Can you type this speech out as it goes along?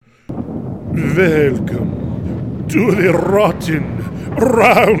Welcome to the Rotten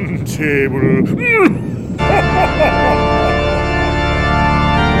Round Table.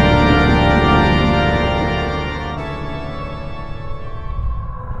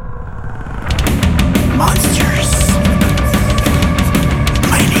 Monsters.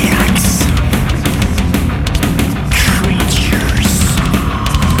 Maniacs. Creatures.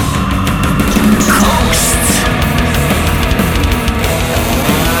 Ghosts.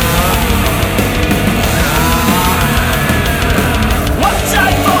 What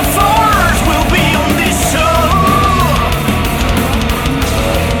type of horrors will be on this show?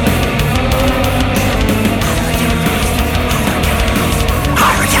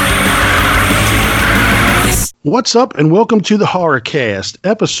 What's up, and welcome to the Horrorcast,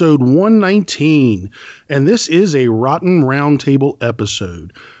 episode 119. And this is a Rotten Roundtable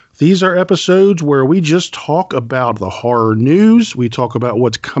episode. These are episodes where we just talk about the horror news. We talk about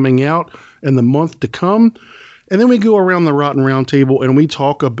what's coming out in the month to come. And then we go around the Rotten Roundtable and we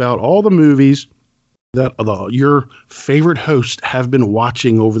talk about all the movies that your favorite hosts have been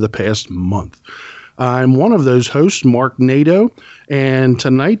watching over the past month. I'm one of those hosts, Mark Nadeau. And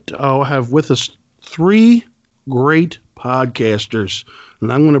tonight I'll have with us three great podcasters,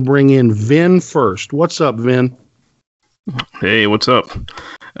 and I'm going to bring in Vin first. What's up, Vin? Hey, what's up?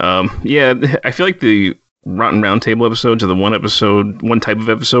 Yeah, I feel like the Rotten Roundtable episodes are the one type of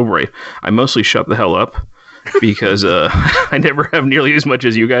episode where I mostly shut the hell up because I never have nearly as much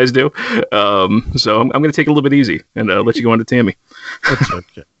as you guys do. So I'm going to take it a little bit easy and let you go on to Tammy. That's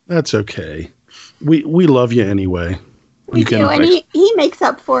okay. That's okay. We love you anyway. We do, and he makes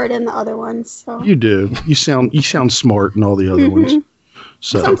up for it in the other ones. So you do. You sound smart in all the other ones.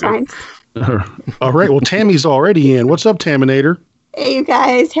 So sometimes. All right. Well, Tammy's already in. What's up, Taminator? Hey, you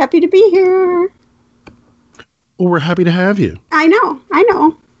guys. Happy to be here. Well, we're happy to have you. I know.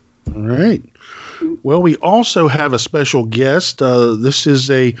 All right. Well, we also have a special guest. This is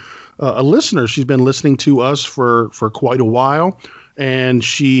a listener. She's been listening to us for quite a while, and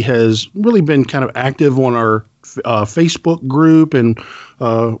she has really been kind of active on our Facebook group, and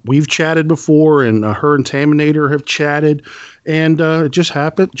we've chatted before, and her and Taminator have chatted, and it just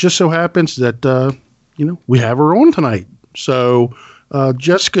so happens that we have her on tonight. So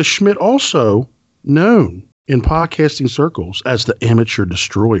Jessica Schmidt, also known in podcasting circles as the Amateur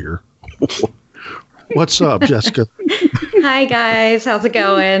Destroyer. What's up, Jessica? Hi guys, how's it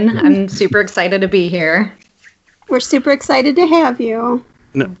going? I'm super excited to be here. We're super excited to have you.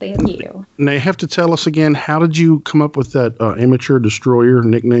 Thank you. Now, you have to tell us again, how did you come up with that Amateur Destroyer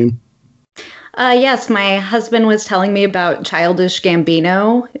nickname? Yes, my husband was telling me about Childish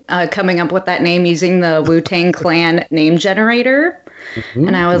Gambino coming up with that name using the Wu-Tang Clan name generator. Mm-hmm.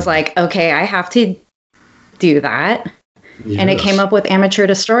 And I was like, okay, I have to do that. Yes. And it came up with Amateur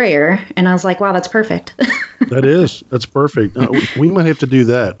Destroyer. And I was like, wow, that's perfect. That's perfect. We might have to do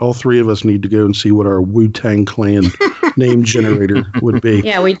that. All three of us need to go and see what our Wu-Tang Clan name generator would be.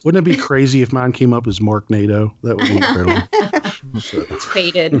 Yeah, wouldn't it be crazy if mine came up as Mark Nadeau? That would be incredible. It's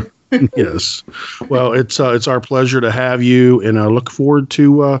faded. Yes. Well, it's our pleasure to have you, and I look forward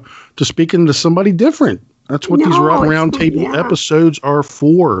to speaking to somebody different. That's what these Round Table episodes are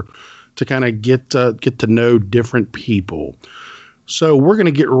for, to kind of get to know different people. So we're going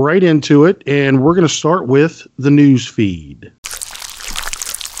to get right into it, and we're going to start with the news feed.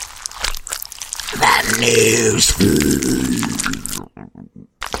 The news feed.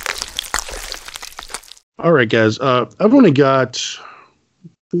 All right, guys. I've only got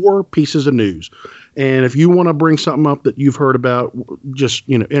 4 pieces of news, and if you want to bring something up that you've heard about, just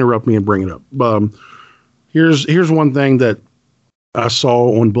interrupt me and bring it up. Here's one thing that I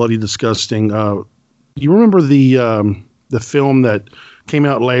saw on Bloody Disgusting. You remember the film that came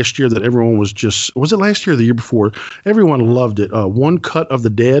out last year that everyone was it last year or the year before? Everyone loved it. One Cut of the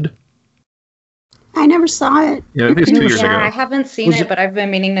Dead. I never saw it. Yeah, I think it's 2 years ago. I haven't seen it, but I've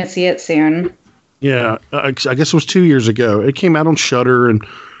been meaning to see it soon. Yeah, I guess it was 2 years ago. It came out on Shudder, and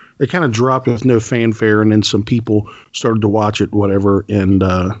it kind of dropped with no fanfare, and then some people started to watch it, whatever, and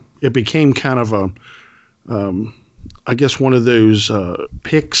it became kind of I guess one of those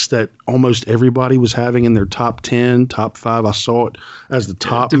picks that almost everybody was having in their top 10, top 5. I saw it as the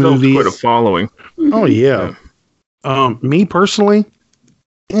top movie. Quite a following. Oh yeah. Me personally,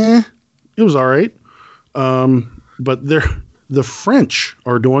 it was all right. But the French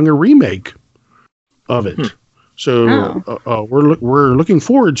are doing a remake of it. So we're looking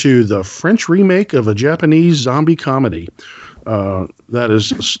forward to the French remake of a Japanese zombie comedy that is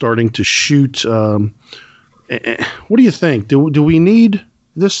starting to shoot. What do you think? Do we need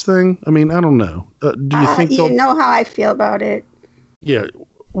this thing? I mean, I don't know. Do you think you know how I feel about it? Yeah.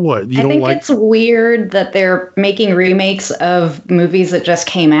 What, you I don't think like? it's weird that they're making remakes of movies that just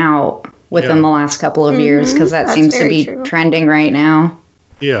came out within Yeah. the last couple of years, because that That's seems to very be true. trending right now.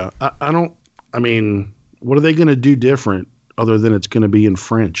 Yeah, I don't. I mean, what are they going to do different other than it's going to be in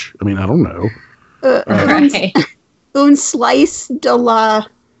French? I mean, I don't know. Right. Un slice de la.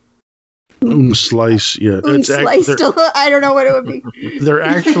 Slice, yeah. Un slice they're, de la. I don't know what it would be. they're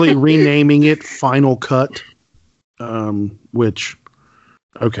actually renaming it Final Cut, which,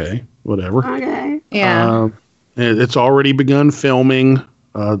 okay, whatever. Okay. Yeah. It's already begun filming.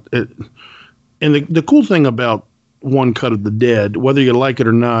 And the cool thing about One Cut of the Dead, whether you like it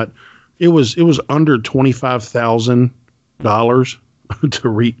or not, it was under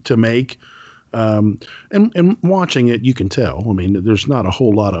 $25,000 to make. And watching it, you can tell. I mean, there's not a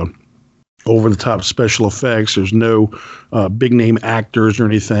whole lot of over the top special effects. There's no big name actors or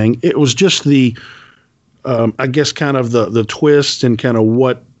anything. It was just the, I guess, kind of the twist and kind of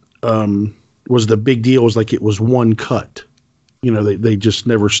what was the big deal was like it was one cut. You know, they just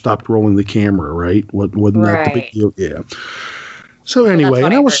never stopped rolling the camera, right? Wasn't that the big Right. deal? Yeah. So anyway,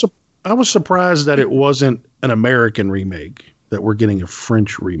 and I was surprised that it wasn't an American remake, that we're getting a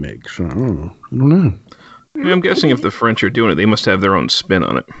French remake. So I don't know. I mean, I'm guessing if the French are doing it, they must have their own spin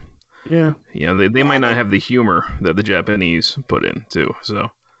on it. Yeah. Yeah, they might not have the humor that the Japanese put in too. So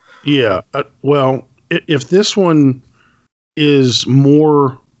Yeah. Well, if this one is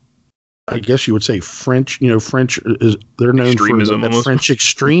more, I guess you would say French. You know, French is they're known for Extremism that almost. French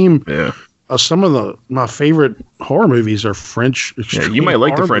extreme. yeah, Some of my favorite horror movies are French extreme. yeah, you might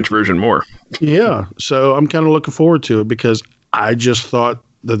like the horror French movies. version more. Yeah. So I'm kind of looking forward to it because I just thought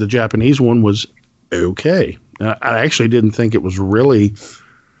that the Japanese one was okay. I actually didn't think it was really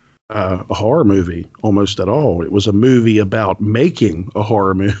a horror movie almost at all. It was a movie about making a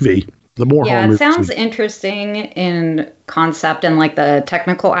horror movie. The more horror Yeah, it movies sounds we- interesting in concept and like the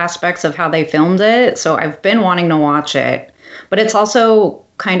technical aspects of how they filmed it. So I've been wanting to watch it, but it's also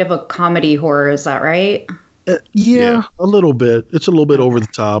kind of a comedy horror. Is that right? Yeah, Yeah. a little bit. It's a little bit over the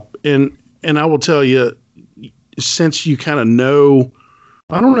top, and I will tell you, since you kind of know,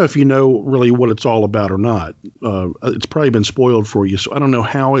 I don't know if you know really what it's all about or not. It's probably been spoiled for you, so I don't know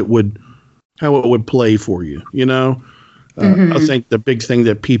how it would play for you. You know, I think the big thing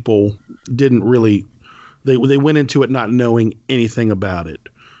that people didn't really they went into it not knowing anything about it.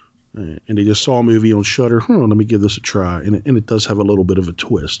 And they just saw a movie on Shudder. Let me give this a try, and it does have a little bit of a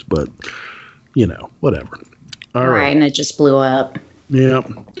twist, but you know, whatever. All right. And it just blew up. Yeah.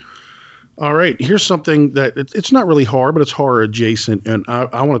 All right. Here's something that it's not really horror, but it's horror adjacent, and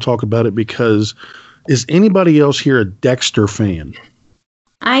I want to talk about it because is anybody else here a Dexter fan?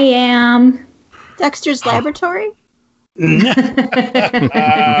 I am. Dexter's Laboratory?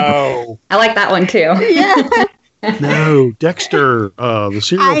 Oh I like that one too. Yeah, no, Dexter, the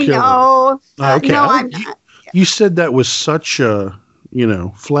serial I killer. know. Okay, No, I- I'm not. You said that with such a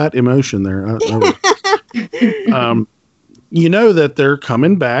flat emotion there. You know that they're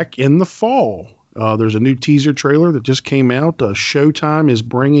coming back in the fall. There's a new teaser trailer that just came out. Showtime is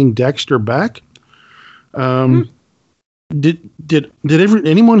bringing Dexter back. Did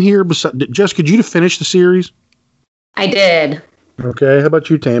anyone here Jess? Could you finish the series? I did. Okay. How about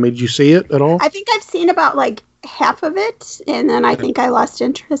you, Tammy? Did you see it at all? I think I've seen about like half of it, and then I think I lost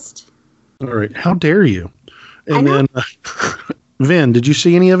interest. All right. How dare you? I And know. then, Vin, did you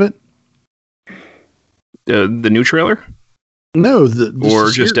see any of it? The new trailer No. The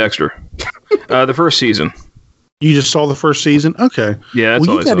or series. just Dexter? The first season. You just saw the first season? Okay. Yeah, that's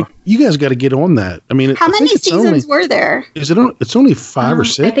all I saw. You guys got to get on that. I mean, How I many think it's seasons were there? Is it? It's only 5 or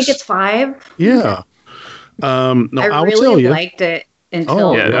 6. I think it's 5. Yeah. No, I I will tell really you, liked it until.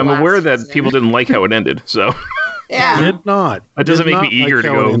 Oh, Yeah, the I'm last aware that season. people didn't like how it ended, so Yeah. did not. that doesn't Did make me not eager like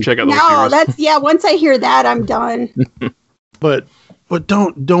to how it go ended. check out the No, series. that's once I hear that, I'm done. But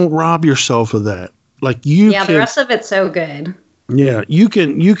don't rob yourself of that. Like you Yeah, the can, rest of it's so good. yeah, you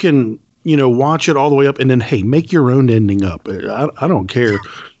can watch it all the way up and then hey, make your own ending up. I don't care.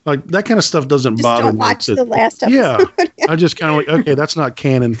 Like that kind of stuff doesn't Just bother don't me. watch to- the last episode. Yeah, I just kind of like, okay, that's not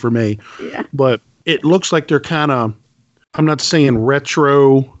canon for me. Yeah. But it looks like they're kind of, I'm not saying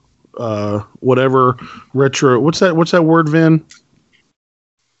retro, whatever, retro. What's that word, Vin?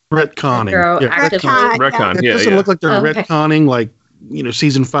 Retconning. Retroactively. retconning. Retcon, It yeah, doesn't yeah. look like they're Okay. retconning, like,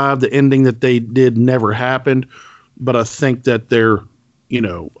 season 5, the ending that they did never happened. But I think that they're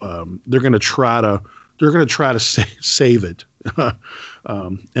going to try to save it.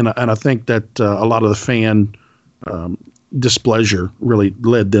 And I think that a lot of the fan displeasure really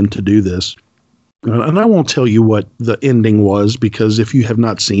led them to do this. And I won't tell you what the ending was because if you have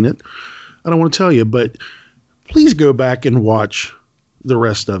not seen it, I don't want to tell you. But please go back and watch the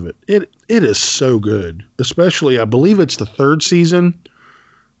rest of it. It is so good. Especially, I believe it's the 3rd season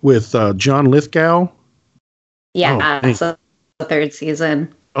with John Lithgow. Yeah, it's the 3rd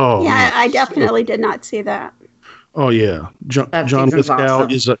season. Oh, yeah, I definitely did not see that. Oh yeah, John season's Lithgow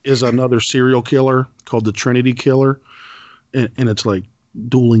awesome. is another serial killer called the Trinity Killer, and it's like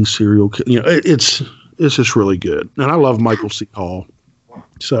dueling serial. It's just really good, and I love Michael C. Hall.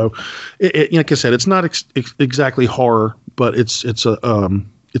 So, like I said, it's not exactly horror, but it's a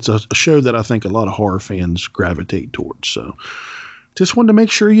show that I think a lot of horror fans gravitate towards. So, just wanted to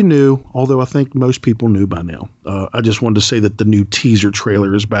make sure you knew, although I think most people knew by now. I just wanted to say that the new teaser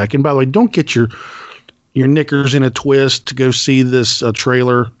trailer is back. And by the way, don't get your knickers in a twist to go see this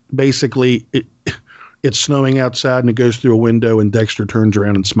trailer. Basically, it's snowing outside and it goes through a window and Dexter turns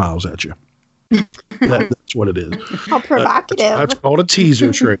around and smiles at you. That's what it is. How provocative. That's called a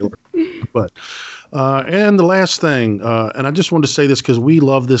teaser trailer. But and the last thing, and I just wanted to say this because we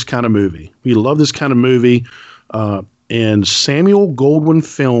love this kind of movie. We love this kind of movie. And Samuel Goldwyn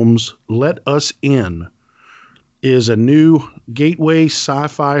Films' Let Us In is a new gateway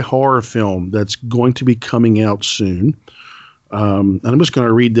sci-fi horror film that's going to be coming out soon. And I'm just going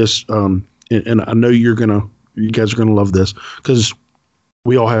to read this, and I know you guys are going to love this because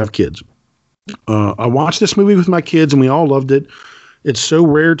we all have kids. I watched this movie with my kids and we all loved it. It's so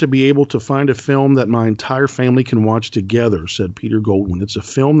rare to be able to find a film that my entire family can watch together, said Peter Goldwyn. It's a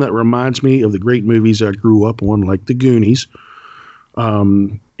film that reminds me of the great movies I grew up on, like The Goonies.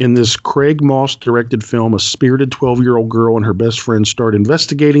 In this Craig Moss-directed film, a spirited 12-year-old girl and her best friend start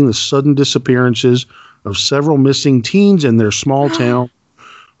investigating the sudden disappearances of several missing teens in their small town,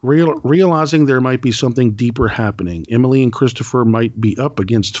 realizing there might be something deeper happening. Emily and Christopher might be up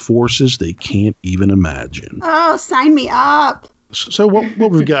against forces they can't even imagine. Oh, sign me up. So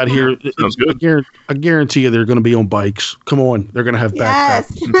what we've got here, Sounds good. I guarantee you they're going to be on bikes. Come on, they're going to have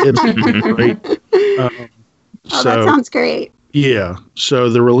backpacks. Yes. It's going to be great. Oh, that sounds great. Yeah. So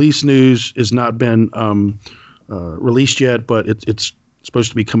the release news has not been released yet, but it's supposed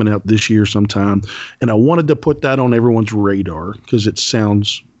to be coming out this year sometime. And I wanted to put that on everyone's radar because it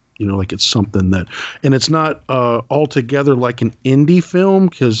sounds, like it's something that, and it's not altogether like an indie film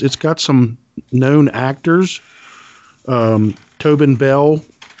because it's got some known actors. Tobin Bell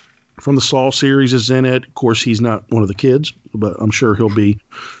from the Saw series is in it. Of course, he's not one of the kids, but I'm sure he'll be.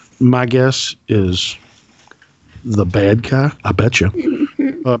 My guess is the bad guy. I bet you.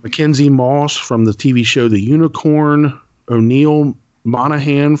 Mackenzie Moss from the TV show The Unicorn. O'Neill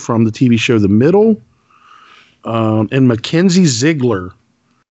Monaghan from the TV show The Middle. And Mackenzie Ziegler,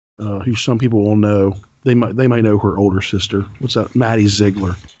 who some people will know. They might know her older sister. What's that? Maddie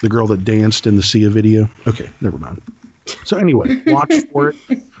Ziegler, the girl that danced in the Sia video. Okay, never mind. So anyway, watch for it.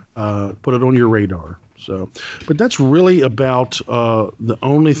 Put it on your radar. So, but that's really about the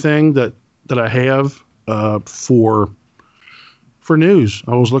only thing that I have for news.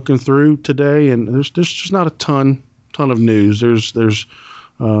 I was looking through today, and there's just not a ton of news. There's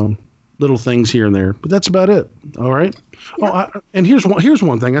little things here and there, but that's about it. All right. Yeah. And here's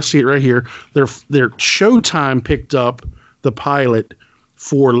one thing. I see it right here. Their Showtime picked up the pilot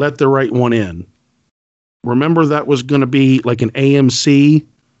for Let the Right One In. Remember that was going to be like an AMC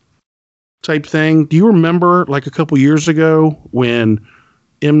type thing. Do you remember like a couple years ago when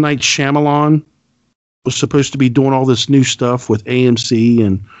M. Night Shyamalan was supposed to be doing all this new stuff with AMC,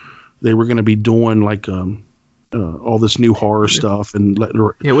 and they were going to be doing like all this new horror stuff, and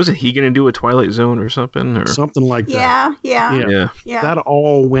wasn't he going to do a Twilight Zone or something, or something like that? Yeah. That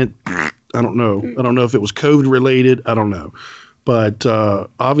all went. I don't know. I don't know if it was COVID related. I don't know, but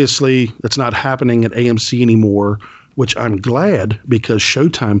obviously that's not happening at AMC anymore, which I'm glad because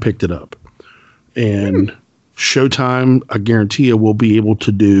Showtime picked it up, and Showtime, I guarantee you, will be able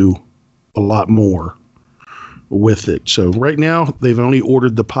to do a lot more with it. So right now they've only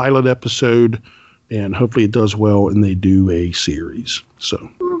ordered the pilot episode, and hopefully it does well and they do a series.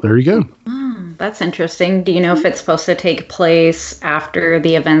 So there you go. That's interesting. Do you know if it's supposed to take place after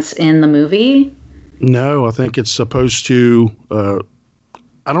the events in the movie? No, I think it's supposed to.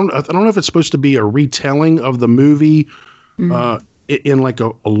 I don't know if it's supposed to be a retelling of the movie in like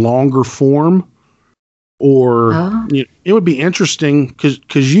a longer form, or it would be interesting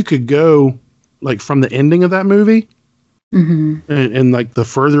because you could go like from the ending of that movie and like the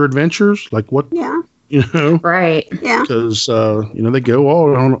further adventures, like what. Yeah. Right. Yeah. Because they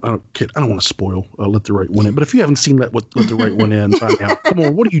go, I don't want to spoil Let the Right One In. But if you haven't seen Let the Right One In, find out. Come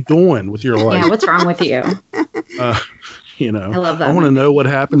on, what are you doing with your life? Yeah, what's wrong with you? I love that. I want to know what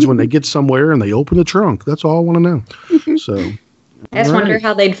happens when they get somewhere and they open the trunk. That's all I want to know. So I just wonder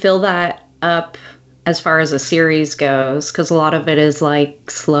how they'd fill that up as far as a series goes, because a lot of it is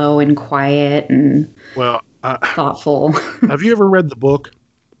like slow and quiet and thoughtful. Have you ever read the book?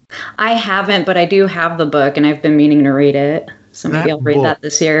 I haven't, but I do have the book, and I've been meaning to read it. So maybe I'll read that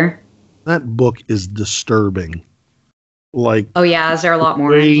this year. That book is disturbing. Like, oh yeah, is there a lot more?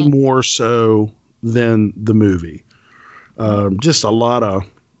 Way more so than the movie. Just a lot of,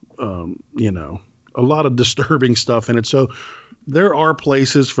 a lot of disturbing stuff in it. So there are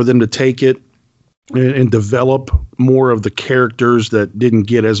places for them to take it and develop more of the characters that didn't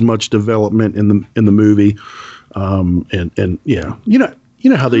get as much development in the movie. And yeah, you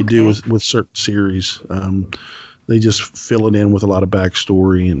know how they do with certain series. They just fill it in with a lot of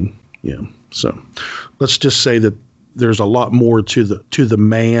backstory, and so let's just say that there's a lot more to the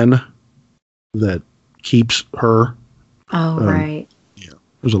man that keeps her. Oh, right. Yeah,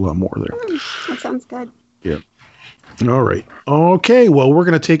 there's a lot more there. That sounds good. Yeah. All right. Okay. Well, we're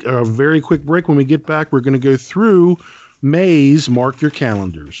going to take a very quick break. When we get back, we're going to go through May's Mark Your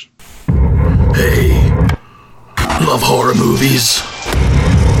Calendars. Hey, love horror movies?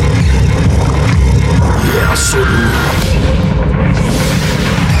 Yeah, so do.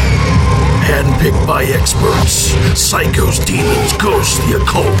 Handpicked by experts. Psychos, demons, ghosts, the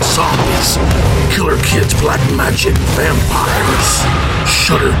occult, zombies, killer kids, black magic, vampires.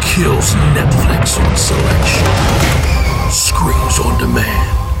 Shudder kills Netflix on selection. Screams on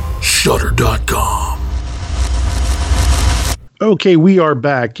demand. Shudder.com. Okay, we are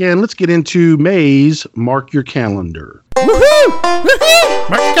back, and let's get into May's Mark Your Calendar. Woohoo! Woohoo!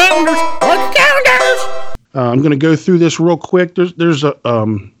 Mark your calendars! Mark your calendars! I'm going to go through this real quick. There's a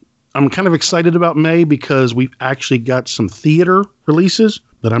I'm kind of excited about May because we've actually got some theater releases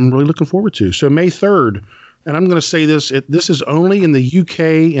that I'm really looking forward to. So May 3rd, and I'm going to say this, this is only in the UK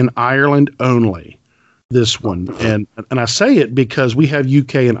and Ireland only, this one. And I say it because we have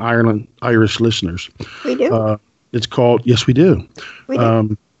UK and Irish listeners. We do? It's called, yes, we do. We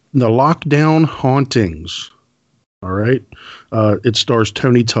do. The Lockdown Hauntings. All right. It stars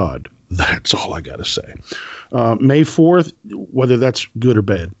Tony Todd. That's all I got to say. May 4th, whether that's good or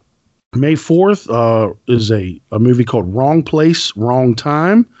bad. May 4th is a movie called Wrong Place, Wrong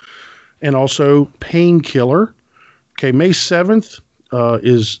Time, and also Painkiller. Okay, May 7th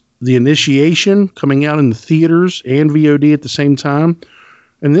is The Initiation, coming out in the theaters and VOD at the same time.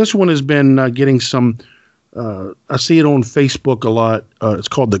 And this one has been getting some, I see it on Facebook a lot. It's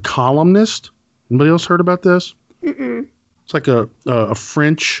called The Columnist. Anybody else heard about this? Mm-mm. It's like a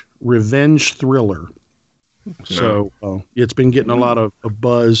French revenge thriller. So it's been getting a lot of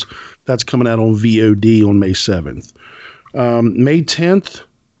buzz. That's coming out on VOD on May 7th. May 10th,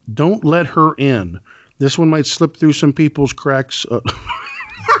 Don't Let Her In. This one might slip through some people's cracks. Oh,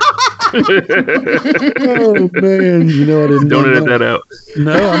 man. You know, I didn't Don't edit that out.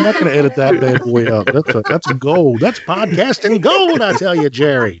 No, I'm not going to edit that bad boy out. That's gold. That's podcasting gold, I tell you,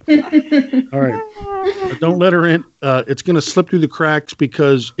 Jerry. All right. Don't Let Her In. It's going to slip through the cracks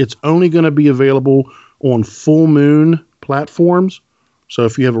because it's only going to be available on full moon platforms. So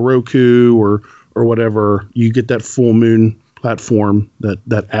if you have a Roku or whatever, you get that full moon platform,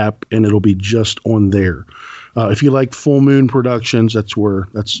 that app, and it'll be just on there. If you like Full Moon Productions, that's where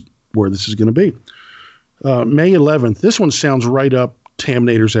this is going to be. May 11th. This one sounds right up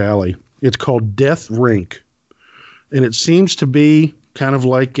Tamnator's alley. It's called Death Rink, and it seems to be kind of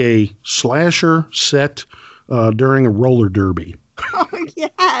like a slasher set during a roller derby. Oh,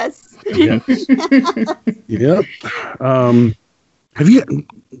 yes. Yeah. Yep. Have you?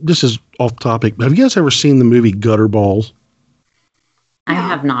 This is off topic. Have you guys ever seen the movie Gutter Balls? I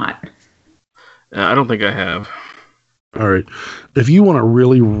have not. I don't think I have. All right. If you want a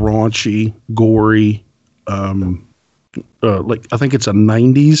really raunchy, gory, like I think it's a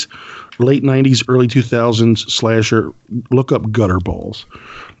late 90s, early 2000s slasher, look up Gutter Balls.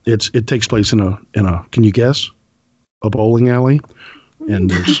 It takes place in a can you guess? A bowling alley.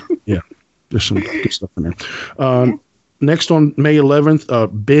 And there's some good stuff in there. Next on May 11th,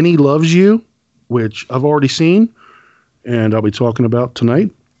 Benny Loves You, which I've already seen, and I'll be talking about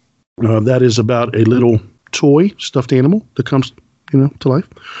tonight. That is about a little toy stuffed animal that comes, to life.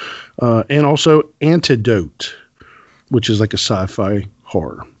 And also Antidote, which is like a sci-fi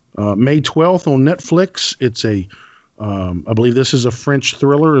horror. May 12th on Netflix, it's I believe this is a French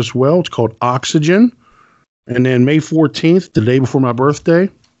thriller as well. It's called Oxygen. And then May 14th, the day before my birthday,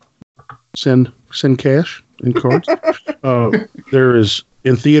 send cash in cards. There is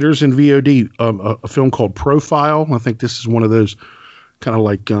in theaters and VOD a film called Profile. I think this is one of those kind of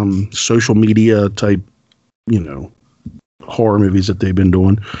like social media type, horror movies that they've been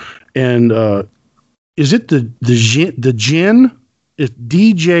doing. And is it the Djinn it's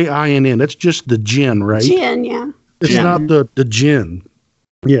DJINN. That's just the gin, right? Gin, yeah. It's not the gin.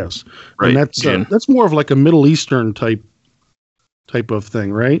 Yes, Right, and gin. that's more of like a Middle Eastern type of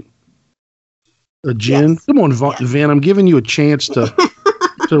thing, right? A gin. Yes. Come on, Van. I'm giving you a chance to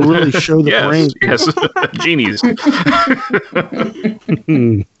really show the brain. Yes, genies.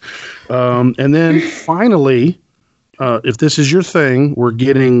 And then finally, if this is your thing, we're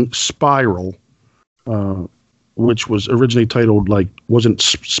getting Spiral, which was originally titled wasn't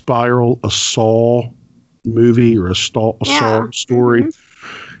Spiral a Saw movie or a Saw story? Mm-hmm.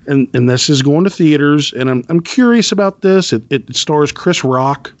 And this is going to theaters, and I'm curious about this. It stars Chris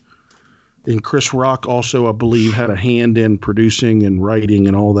Rock, and Chris Rock also, I believe, had a hand in producing and writing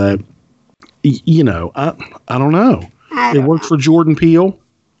and all that. I don't know. It worked for Jordan Peele.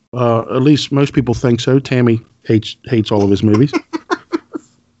 At least most people think so. Tammy hates all of his movies.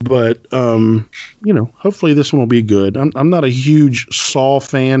 But, hopefully this one will be good. I'm not a huge Saw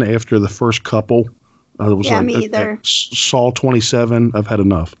fan after the first couple. Me either. Saw 27. I've had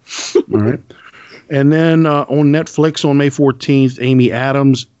enough. All right. And then on Netflix on May 14th, Amy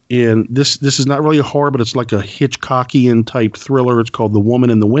Adams. And this is not really a horror, but it's like a Hitchcockian type thriller. It's called The Woman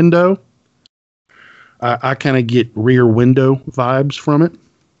in the Window. I kind of get Rear Window vibes from it.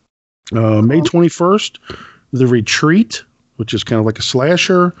 May 21st, The Retreat, which is kind of like a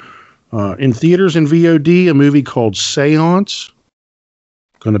slasher. In theaters and VOD, a movie called Seance.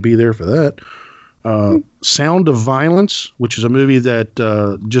 Going to be there for that. Sound of Violence, which is a movie that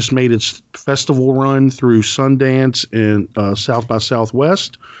just made its festival run through Sundance and South by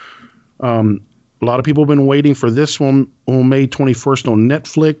Southwest. A lot of people have been waiting for this one on May 21st on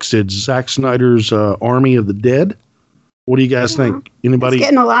Netflix. It's Zack Snyder's Army of the Dead. What do you guys think? Anybody It's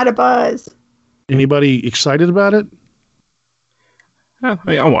getting a lot of buzz. Anybody excited about it?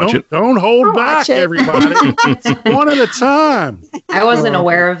 I'll watch it. Don't hold back, watch it. everybody. One at a time. I wasn't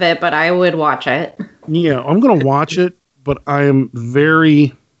aware of it, but I would watch it. Yeah, I'm going to watch it, but I am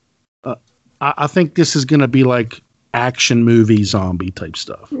very... I think this is going to be like action movie zombie type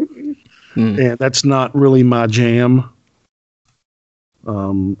stuff. And that's not really my jam.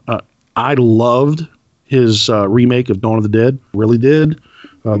 I loved his remake of Dawn of the Dead. Really did.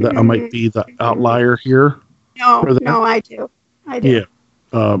 That I might be the outlier here. No, I do. Yeah.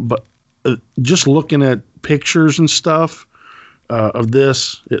 But just looking at pictures and stuff of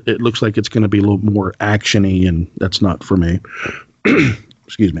this, it looks like it's going to be a little more action-y, and that's not for me.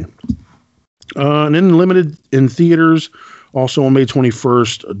 Excuse me. And then limited in theaters, also on May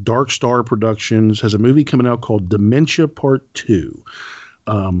 21st, Dark Star Productions has a movie coming out called Dementia Part 2.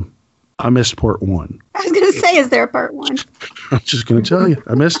 I missed Part 1. I was going to say, is there a Part 1? I'm just going to tell you,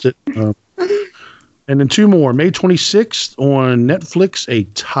 I missed it. And then two more. May 26th on Netflix, a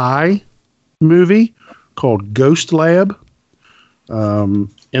Thai movie called Ghost Lab. And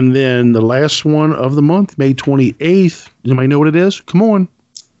then the last one of the month, May 28th. Anybody know what it is? Come on.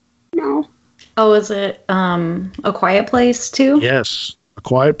 No. Oh, is it A Quiet Place too? Yes. A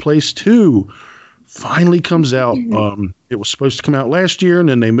Quiet Place 2 finally comes out. It was supposed to come out last year, and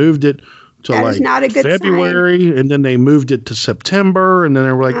then they moved it to That is not a good February, and then they moved it to September, and then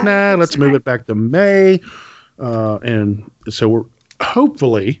they were like, nah, let's move it back to May. And so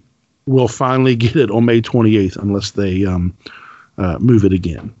hopefully we'll finally get it on May 28th, unless they move it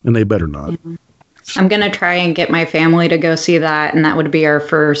again, and they better not. I'm going to try and get my family to go see that, and that would be our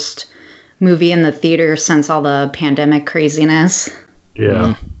first movie in the theater since all the pandemic craziness.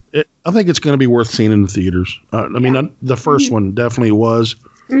 Yeah. I think it's going to be worth seeing in the theaters. The first one definitely was.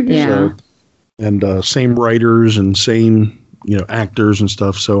 Yeah. So, and same writers and same actors and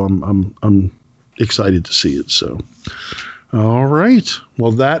stuff. So I'm excited to see it. So, all right.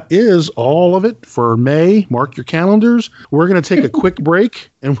 Well, that is all of it for May. Mark your calendars. We're going to take a quick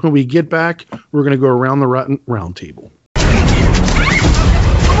break, and when we get back, we're going to go around the round table.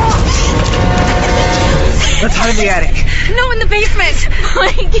 Let's hide in the attic. No, in the basement.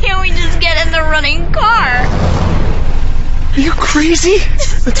 Why can't we just get in the running car? Are you crazy?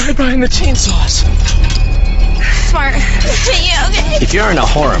 Let's hide behind the chainsaws. Smart. Yeah, okay. If you're in a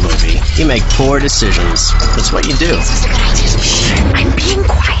horror movie, you make poor decisions. That's what you do. This is a good idea. Shh, I'm being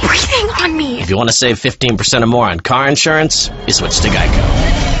quiet. Breathing on me. If you want to save 15% or more on car insurance, you switch to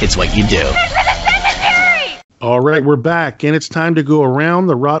Geico. It's what you do. All right, we're back, and it's time to go around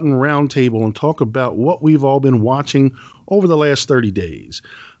the Rotten Roundtable and talk about what we've all been watching over the last 30 days.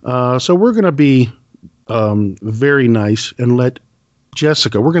 So we're going to be very nice and let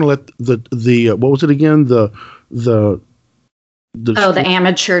Jessica. We're going to let the what was it again? The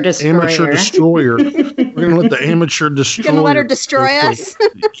Amateur Destroyer. Amateur Destroyer. We're going to let the Amateur Destroyer. You're going to let her destroy us?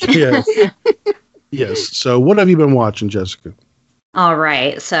 Yes. Yes. So what have you been watching, Jessica? All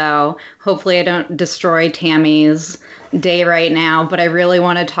right. So hopefully I don't destroy Tammy's day right now, but I really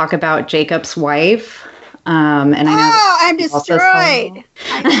want to talk about Jacob's wife. And I know I'm destroyed.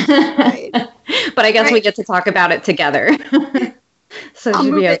 But I guess we get to talk about it together. So it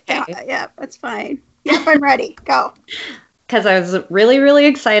should be okay. Yeah, that's fine. Yep, I'm ready. Go. Because I was really, really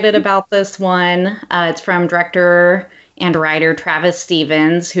excited about this one. It's from director and writer Travis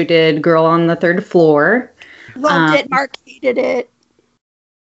Stevens, who did Girl on the Third Floor. Loved it. Mark hated it.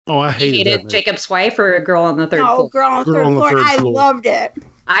 Oh, I hated Jacob's Wife or Girl on the Third Floor? No, Girl on the Third Floor. I loved it.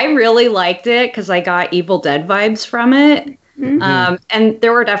 I really liked it because I got Evil Dead vibes from it. Mm-hmm. And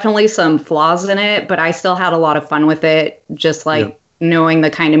there were definitely some flaws in it, but I still had a lot of fun with it, just like knowing the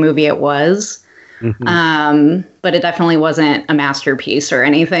kind of movie it was. Mm-hmm. But it definitely wasn't a masterpiece or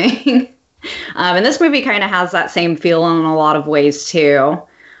anything. And this movie kind of has that same feel in a lot of ways, too,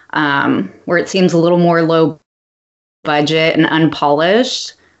 where it seems a little more low budget and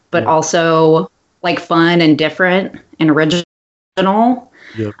unpolished, but also like fun and different and original.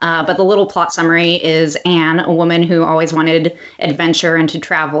 Yep. But the little plot summary is Anne, a woman who always wanted adventure and to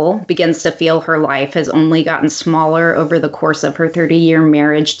travel, begins to feel her life has only gotten smaller over the course of her 30-year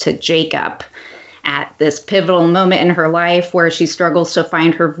marriage to Jacob. At this pivotal moment in her life where she struggles to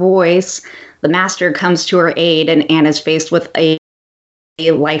find her voice, the master comes to her aid and Anne is faced with a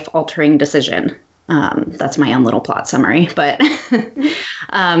life-altering decision. That's my own little plot summary, but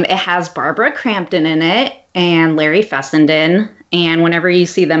it has Barbara Crampton in it and Larry Fessenden. And whenever you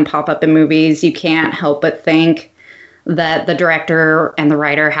see them pop up in movies, you can't help but think that the director and the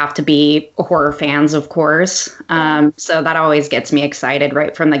writer have to be horror fans, of course. So that always gets me excited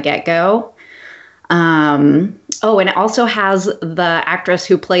right from the get-go. And it also has the actress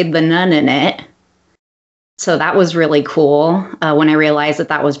who played the nun in it. So that was really cool when I realized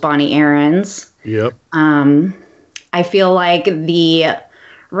that was Bonnie Aarons. Yep. I feel like the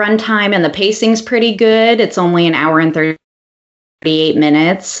runtime and the pacing's pretty good. It's only an hour and 38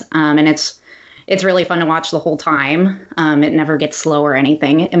 minutes. And it's really fun to watch the whole time. It never gets slow or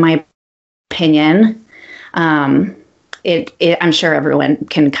anything, in my opinion. I'm sure everyone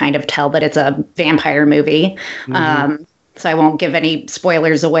can kind of tell that it's a vampire movie. Mm-hmm. So I won't give any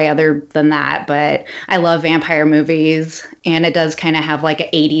spoilers away other than that, but I love vampire movies, and it does kind of have like an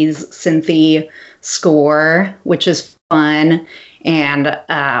 80s synthy score, which is fun. And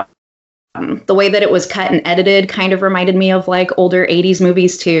the way that it was cut and edited kind of reminded me of like older 80s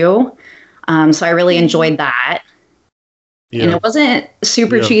movies too. So I really enjoyed that. Yeah. And it wasn't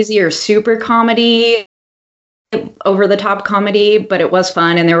super cheesy or super comedy, over the top comedy, but it was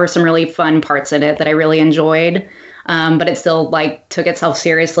fun, and there were some really fun parts in it that I really enjoyed. But it still like took itself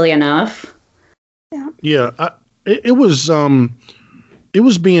seriously enough. Yeah, it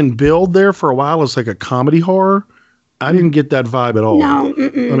was being billed there for a while as like a comedy horror. I didn't get that vibe at all. No,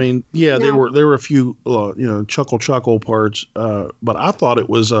 I mean, there were a few chuckle parts, but I thought it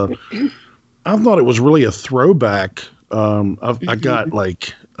was really a throwback. I got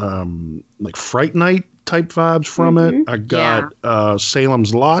like Fright Night type vibes from it. I got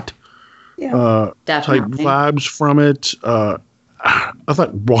Salem's Lot. Type vibes from it. I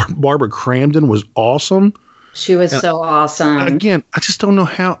thought Barbara Crampton was awesome. She was so awesome. Again, I just don't know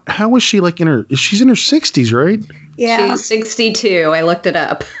how is she like she's in her 60s, right? Yeah. She's 62. I looked it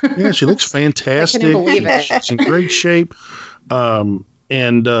up. Yeah, she looks fantastic. I couldn't believe it. She's in great shape. I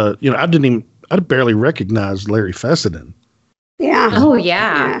barely recognized Larry Fessenden. Yeah. Oh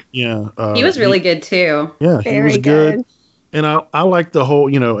yeah. Yeah. He was really good too. Yeah, Very he was good. And I like the whole,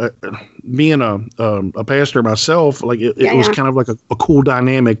 being a pastor myself, like it was kind of like a cool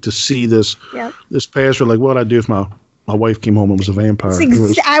dynamic to see this pastor, like what I'd do if my wife came home and was a vampire.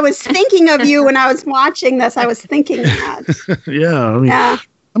 I was thinking of you when I was watching this. I was thinking that. Yeah.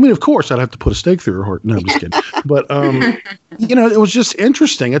 I mean, of course, I'd have to put a stake through her heart. No, I'm just kidding. But, it was just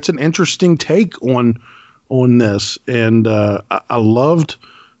interesting. It's an interesting take on this. And I loved,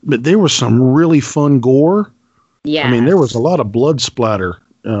 but there was some really fun gore. Yeah. I mean, there was a lot of blood splatter.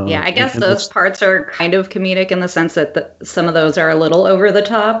 I guess those parts are kind of comedic in the sense that some of those are a little over the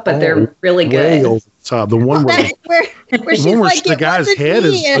top, but they're really good. Way over the top. The one where the guy's head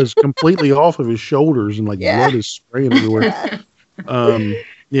is completely off of his shoulders and like blood is spraying everywhere.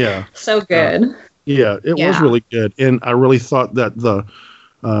 So good. It was really good. And I really thought that the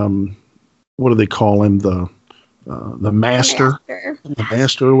what do they call him? The master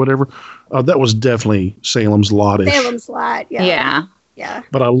or whatever. That was definitely Salem's Lot-ish. Salem's Lot, yeah.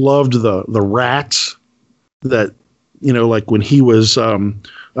 But I loved the rats that, like when he was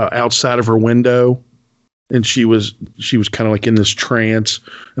outside of her window and she was kind of like in this trance,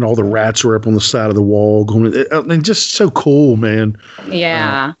 and all the rats were up on the side of the wall going, and just so cool, man.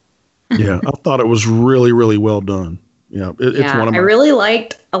 Yeah. Yeah, I thought it was really, really well done. Yeah, it's one of my. I really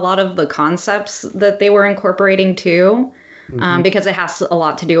liked a lot of the concepts that they were incorporating too, because it has a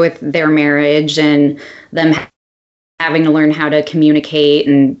lot to do with their marriage and them having to learn how to communicate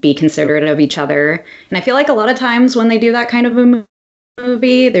and be considerate of each other. And I feel like a lot of times when they do that kind of a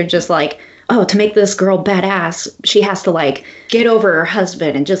movie, they're just like, oh, to make this girl badass, she has to like get over her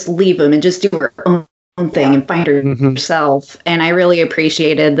husband and just leave him and just do her own thing and find herself. And I really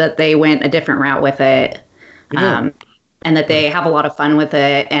appreciated that they went a different route with it, and that they have a lot of fun with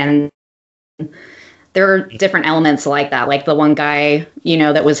it. And there are different elements like that. Like the one guy,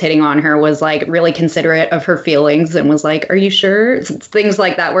 that was hitting on her was like really considerate of her feelings and was like, are you sure? Things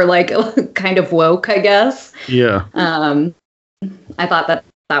like that were like kind of woke, I guess. Yeah. I thought that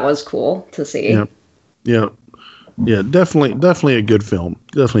was cool to see. Yeah. Definitely a good film.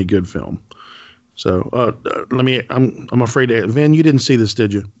 Definitely a good film. So I'm afraid to, Van, you didn't see this,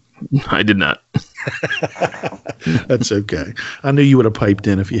 did you? I did not. That's okay. I knew you would have piped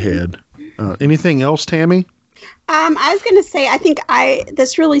in if you had. Anything else, Tammy? I was going to say, I think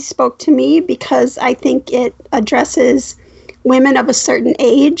this really spoke to me because I think it addresses women of a certain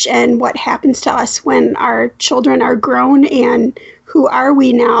age and what happens to us when our children are grown and who are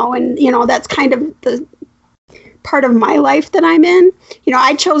we now? And, that's kind of the part of my life that I'm in.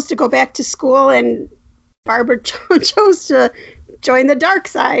 I chose to go back to school and Barbara chose to join the dark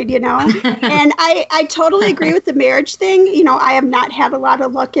side, and I totally agree with the marriage thing. I have not had a lot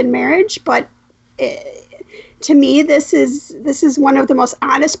of luck in marriage, but to me, this is one of the most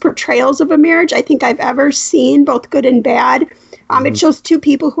honest portrayals of a marriage I think I've ever seen, both good and bad. It shows two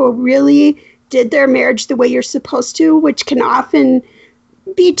people who really did their marriage the way you're supposed to, which can often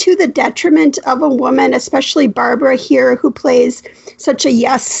be to the detriment of a woman, especially Barbara here, who plays such a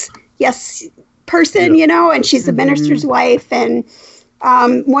yes person, and she's the minister's wife. And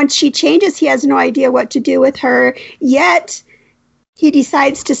once she changes, he has no idea what to do with her. Yet he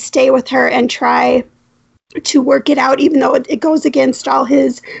decides to stay with her and try to work it out, even though it goes against all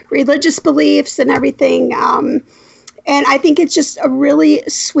his religious beliefs and everything. And I think it's just a really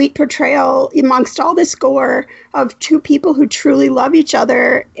sweet portrayal amongst all this gore of two people who truly love each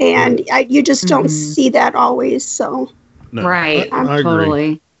other. And you just don't see that always. So, no, right. I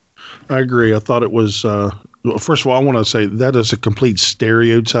Totally. I agree. I thought it was, first of all, I want to say that is a complete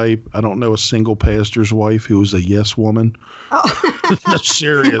stereotype. I don't know a single pastor's wife who was a yes woman. Oh. No,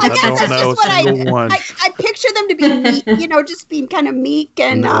 serious. I don't know a single one. I picture them to be meek, just being kind of meek.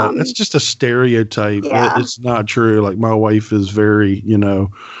 And that's just a stereotype. Yeah. It's not true. Like my wife is very,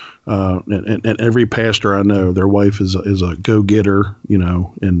 and every pastor I know, their wife is a go-getter,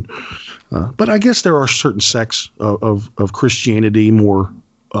 and but I guess there are certain sects of Christianity more,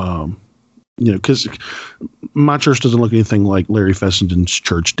 because my church doesn't look anything like Larry Fessenden's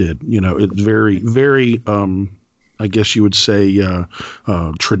church did. It's very, very, I guess you would say,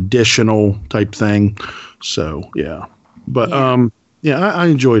 traditional type thing. So, yeah. But, I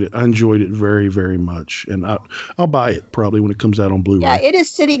enjoyed it. I enjoyed it very, very much. And I'll buy it probably when it comes out on Blu-ray. Yeah, it is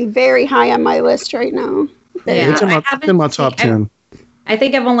sitting very high on my list right now. Yeah, it's in my top 10. I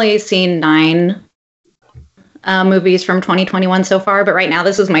think I've only seen 9 movies from 2021 so far, but right now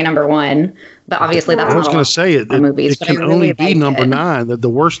this is my number 1. But obviously that's I was going to say it can only be number 9. That the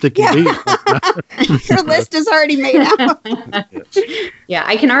worst it can be. Your list is already made out. Yeah,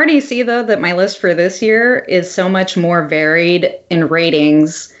 I can already see though that my list for this year is so much more varied in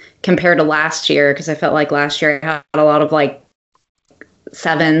ratings compared to last year, because I felt like last year I had a lot of like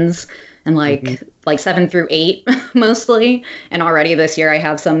 7s and like 7 through 8 mostly, and already this year I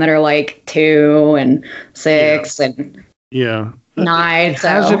have some that are like 2 and 6 and 9. It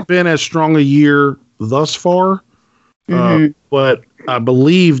hasn't been as strong a year thus far, but I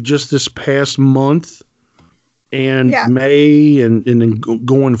believe just this past month and May and then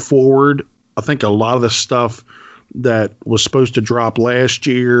going forward, I think a lot of the stuff that was supposed to drop last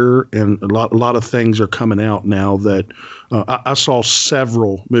year and a lot of things are coming out now that I saw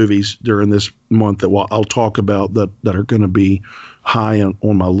several movies during this month that I'll talk about that are going to be high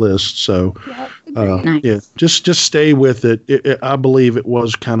on my list. So nice. just stay with it. I believe it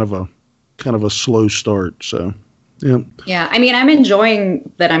was kind of a slow start. So yeah. I mean, I'm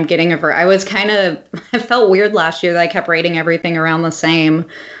enjoying that I'm getting over. I felt weird last year that I kept rating everything around the same.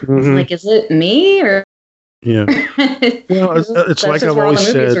 I was like, is it me or? Yeah. Well, it's like I've always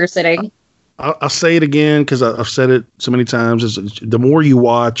said. I'll say it again because I've said it so many times. Is the more you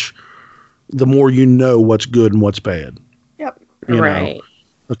watch, the more you know what's good and what's bad. Yep. Right.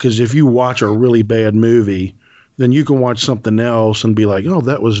 Because if you watch a really bad movie, then you can watch something else and be like, oh,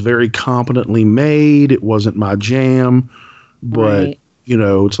 that was very competently made. It wasn't my jam. But,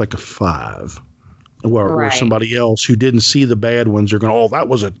 it's like a 5. Where somebody else who didn't see the bad ones are going, oh, that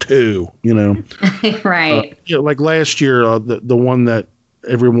was a 2, Right. Like last year, the one that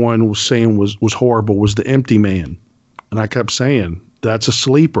everyone was saying was horrible was The Empty Man. And I kept saying, that's a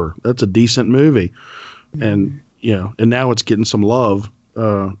sleeper. That's a decent movie. And, and now it's getting some love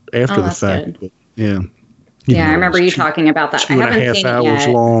after the fact. But, yeah. I remember you talking about that. 2.5 seen hours it yet.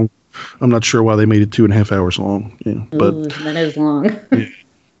 long. I'm not sure why they made it 2.5 hours long. Yeah, but Ooh, that is long. Yeah.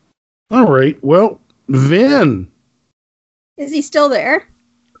 All right. Well, Vin. Is he still there?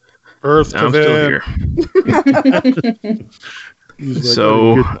 Earth to I'm Vin. still here.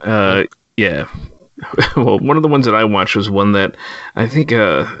 So, yeah. Well, one of the ones that I watched was one that I think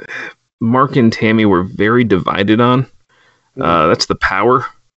Mark and Tammy were very divided on. That's The Power.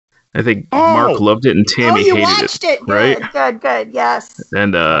 I think Mark loved it and Tammy hated watched it. Right? Good. Yes.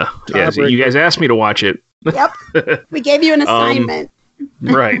 And so you guys asked me to watch it. Yep. We gave you an assignment.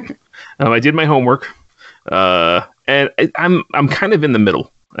 Right. I did my homework. And I'm kind of in the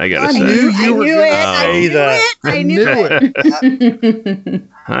middle, I gotta say. I knew it.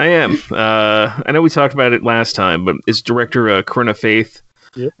 I am. I know we talked about it last time, but it's director Corinna Faith.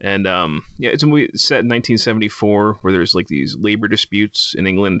 Yep. And it's a movie set in 1974 where there's like these labor disputes in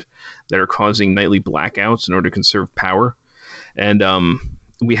England that are causing nightly blackouts in order to conserve power. And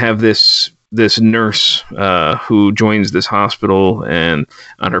we have this nurse who joins this hospital, and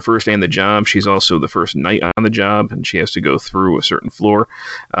on her first day on the job, she's also the first night on the job, and she has to go through a certain floor.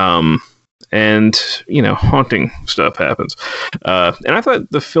 And haunting stuff happens. And I thought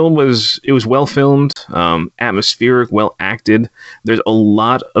the film was well filmed, atmospheric, well acted. There's a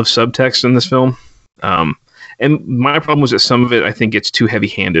lot of subtext in this film. And my problem was that some of it, I think, gets too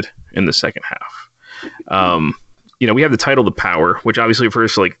heavy-handed in the second half. We have the title The Power, which obviously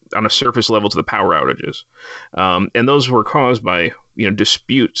refers to, like, on a surface level to the power outages. And those were caused by,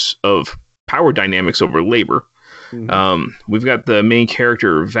 disputes of power dynamics over labor. We've got the main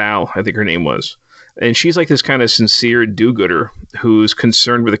character, Val, I think her name was. And she's like this kind of sincere do-gooder who's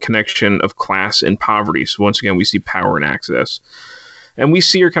concerned with the connection of class and poverty. So once again, we see power and access. And we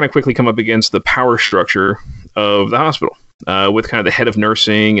see her kind of quickly come up against the power structure of the hospital, with kind of the head of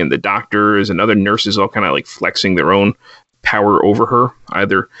nursing and the doctors and other nurses all kind of like flexing their own power over her,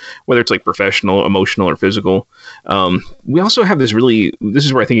 either whether it's like professional, emotional, or physical. We also have this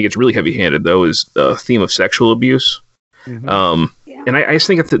is where I think it gets really heavy-handed, though, is the theme of sexual abuse. And I just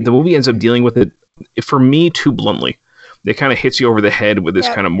think that the movie ends up dealing with it, for me, too bluntly. It kind of hits you over the head with this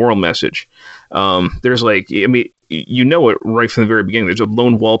kind of moral message. There's like, I mean, it right from the very beginning. There's a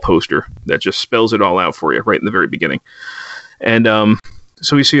lone wall poster that just spells it all out for you right in the very beginning. And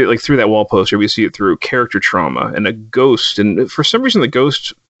so we see it like through that wall poster. We see it through character trauma and a ghost. And for some reason, the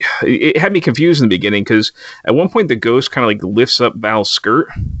ghost, it had me confused in the beginning, because at one point the ghost kind of like lifts up Val's skirt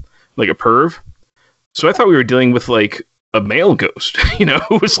like a perv. So I thought we were dealing with like a male ghost,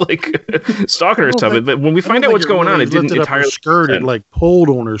 who was like stalking her or something. But when we find out what's going on, it didn't entirely skirt. It like pulled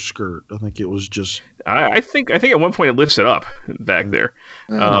on her skirt. I think it was just. I think at one point it lifts it up back there.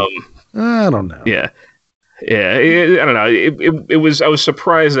 I don't know. Yeah. Yeah, I don't know. It was. I was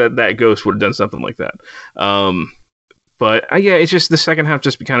surprised that ghost would have done something like that. But it's just the second half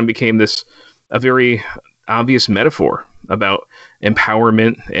just kind of became a very obvious metaphor about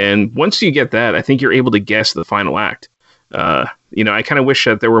empowerment. And once you get that, I think you're able to guess the final act. I kind of wish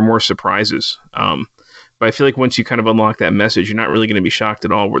that there were more surprises. But I feel like once you kind of unlock that message, you're not really going to be shocked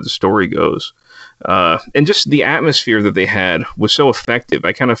at all where the story goes. And just the atmosphere that they had was so effective.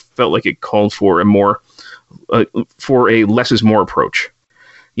 I kind of felt like it called for a less is more approach,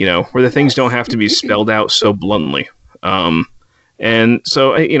 where the things don't have to be spelled out so bluntly. And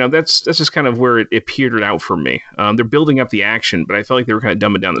so, that's just kind of where it petered out for me. They're building up the action, but I felt like they were kind of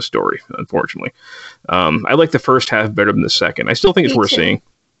dumbing down the story, unfortunately. I like the first half better than the second. I still think it's worth seeing.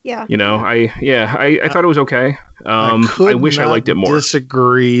 Yeah. I thought it was okay. I wish I liked it more.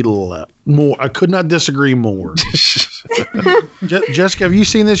 I could not disagree more. Jessica, have you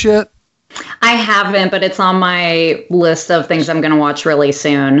seen this yet? I haven't, but it's on my list of things I'm going to watch really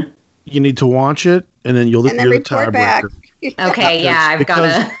soon. You need to watch it, and then you're the tiebreaker. Okay, I've got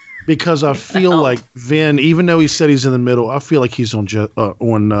to. Because I feel like Vin, even though he said he's in the middle, I feel like he's on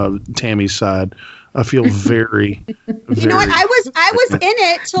Tammy's side. I feel very, very. You know what? I was in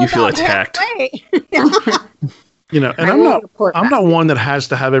it till you feel about attacked. halfway. And I'm not one that has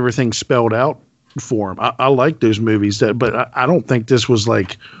to have everything spelled out for him. I like those movies but I don't think this was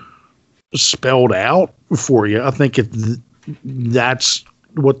like spelled out for you. I think that's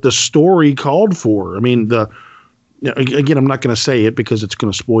what the story called for. I mean, again, I'm not going to say it because it's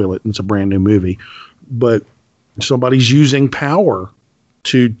going to spoil it. It's a brand new movie, but somebody's using power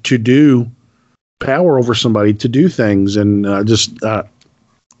to do power over somebody to do things, and I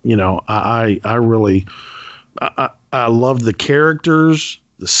really love the characters,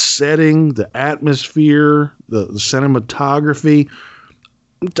 the setting, the atmosphere, the cinematography.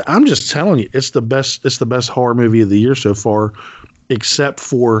 I'm just telling you, it's the best horror movie of the year so far, except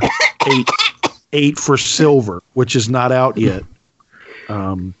for eight for Silver, which is not out yet.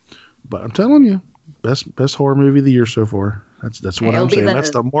 But I'm telling you, best horror movie of the year so far. That's what I'm saying.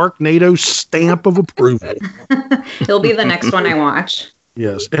 That's the Mark Nato stamp of approval. It'll be the next one I watch.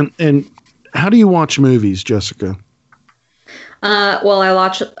 Yes. And how do you watch movies, Jessica? Well, I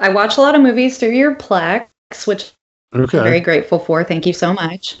watch a lot of movies through your Plex, which I'm very grateful for. Thank you so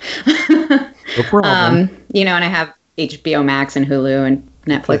much. No problem. And I have HBO Max and Hulu and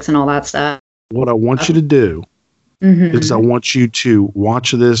Netflix and all that stuff. What I want you to do is I want you to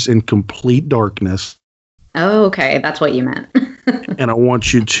watch this in complete darkness. Oh, okay. That's what you meant. And I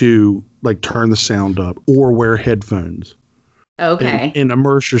want you to turn the sound up or wear headphones. Okay. And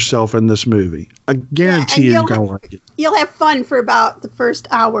immerse yourself in this movie. I guarantee you're going to like it. You'll have fun for about the first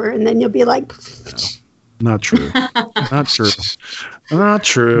hour, and then you'll be like... Not true. Not true. Not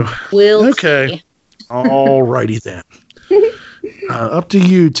true. We'll see. All righty then. Up to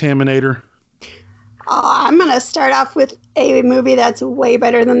you, Taminator. I'm going to start off with a movie that's way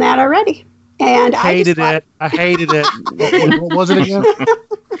better than that already. And I hated it. What was it again?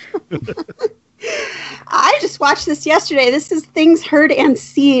 I just watched this yesterday. This is Things Heard and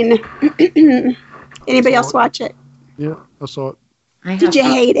Seen. Anybody else watch it? Yeah, I saw it. Did you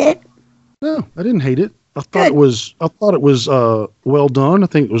hate it? No, I didn't hate it. I thought it was well done. I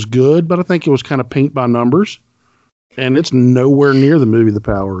think it was good, but I think it was kind of paint by numbers. And it's nowhere near the movie The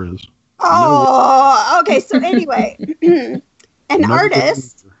Power is. Oh, okay. So anyway, an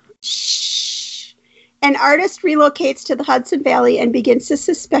artist relocates to the Hudson Valley and begins to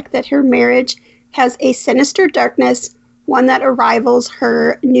suspect that her marriage has a sinister darkness, one that rivals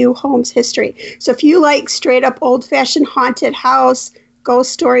her new home's history. So if you like straight up old-fashioned haunted house,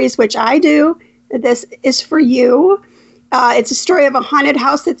 ghost stories, which I do, this is for you. It's a story of a haunted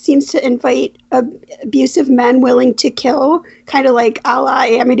house that seems to invite abusive men willing to kill, kind of like a la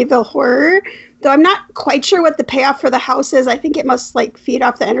Amityville Horror. Though I'm not quite sure what the payoff for the house is. I think it must feed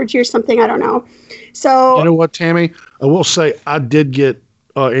off the energy or something. I don't know. So you know what, Tammy? I will say I did get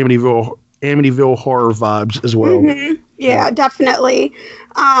Amityville Horror vibes as well. Mm-hmm. Yeah, definitely.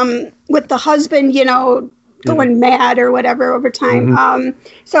 With the husband, going mad or whatever over time. Mm-hmm.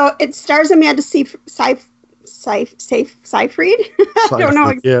 So it stars Amanda Seyfried. I don't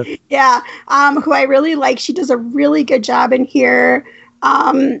know. Yeah. Who I really like. She does a really good job in here.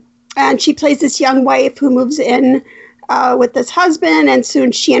 And she plays this young wife who moves in with this husband, and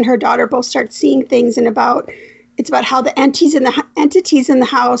soon she and her daughter both start seeing things, and it's about how the entities in the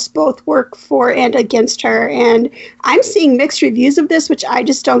house both work for and against her. And I'm seeing mixed reviews of this, which I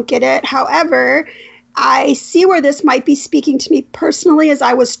just don't get it. However, I see where this might be speaking to me personally, as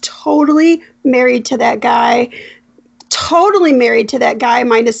I was totally married to that guy.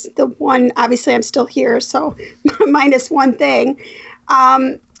 Minus the one, obviously I'm still here, so minus one thing.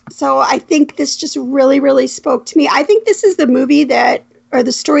 So I think this just really, really spoke to me. I think this is the movie the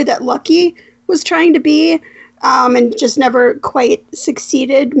story that Lucky was trying to be, and just never quite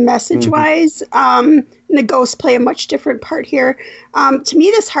succeeded message-wise. And the ghosts play a much different part here. To me,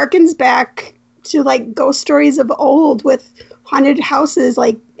 this harkens back to ghost stories of old with haunted houses,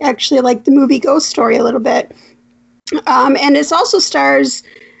 actually the movie Ghost Story a little bit. And this also stars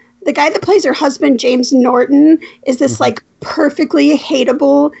the guy that plays her husband, James Norton, is this perfectly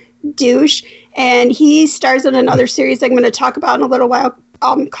hateable douche, and he stars in another series I'm going to talk about in a little while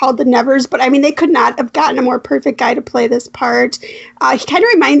called The Nevers. But I mean, they could not have gotten a more perfect guy to play this part. He kind of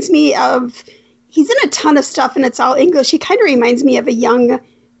reminds me of, he's in a ton of stuff and it's all English. He kind of reminds me of a young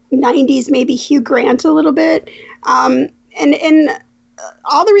 90s, maybe Hugh Grant a little bit. And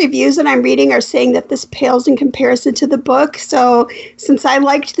all the reviews that I'm reading are saying that this pales in comparison to the book. So since I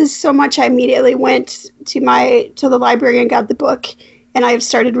liked this so much, I immediately went to the library and got the book, and I've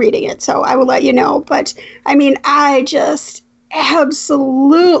started reading it. So I will let you know. But I mean, I just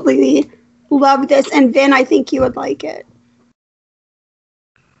absolutely love this. And Vin, I think you would like it.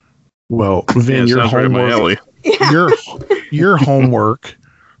 Well, Vin, your homework, your homework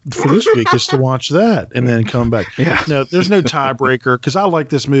for this week is to watch that and then come back. Yeah. No, there's no tiebreaker because I like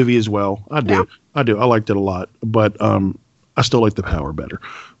this movie as well. I do. I liked it a lot, but I still like The Power better.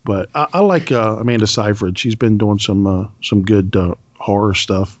 But I like Amanda Seyfried. She's been doing some good horror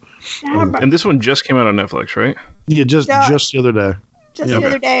stuff. And this one just came out on Netflix, right? Yeah, just the other day. The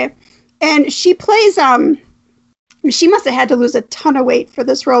other day. And she plays she must have had to lose a ton of weight for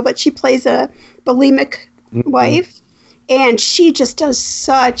this role, but she plays a bulimic wife, and she just does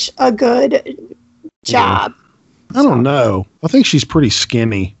such a good job. I don't know. I think she's pretty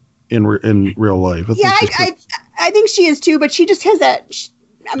skinny in real life. I think she is too, but she just has that.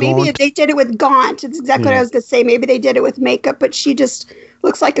 Maybe they did it with Gaunt. It's exactly what I was going to say. Maybe they did it with makeup, but she just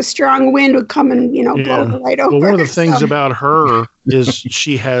looks like a strong wind would come and blow her right over. Well, one of the things about her is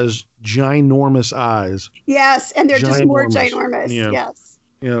she has ginormous eyes. Yes, and they're just more ginormous. Yeah. Yes.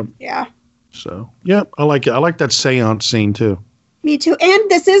 Yeah. Yeah. So I like it. I like that seance scene too. Me too.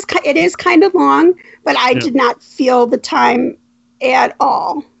 And it is kind of long, but I did not feel the time at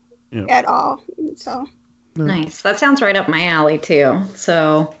all. Yeah. At all. So. Nice. That sounds right up my alley too.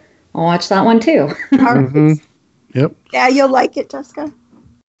 So I'll watch that one too. Yep. Yeah, you'll like it, Jessica.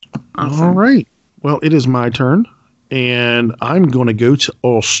 Awesome. All right. Well, it is my turn, and I'm going to go to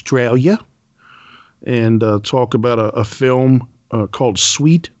Australia and talk about a film called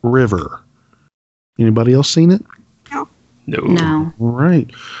Sweet River. Anybody else seen it? No. All right.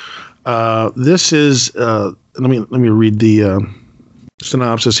 This is. Let me read the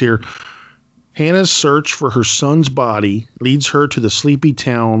synopsis here. Hannah's search for her son's body leads her to the sleepy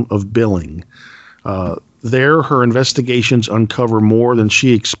town of Billing. There, her investigations uncover more than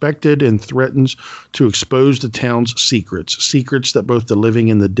she expected and threatens to expose the town's secrets that both the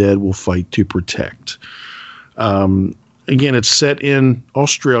living and the dead will fight to protect. Again, it's set in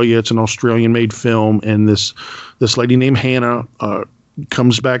Australia. It's an Australian-made film, and this lady named Hannah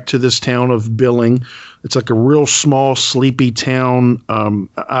comes back to this town of Billing. It's like a real small, sleepy town.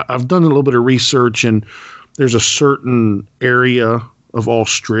 I've done a little bit of research, and there's a certain area of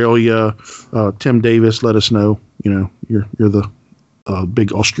Australia. Tim Davis, let us know. You're the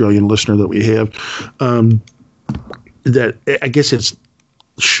big Australian listener that we have. That I guess it's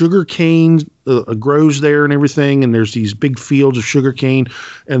sugar cane grows there and everything, and there's these big fields of sugar cane,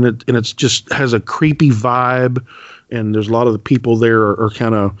 and it's just has a creepy vibe. And there's a lot of the people there are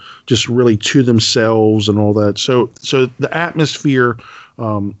kind of just really to themselves and all that. So the atmosphere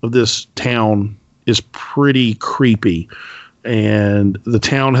of this town is pretty creepy. And the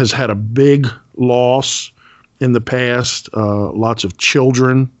town has had a big loss in the past. Lots of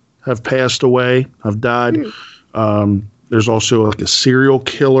children have passed away, have died. There's also like a serial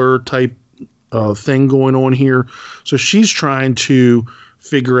killer type thing going on here. So she's trying to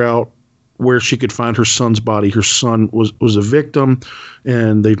figure out where she could find her son's body. Her son was a victim,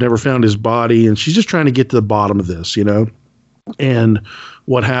 and they've never found his body. And she's just trying to get to the bottom of this, And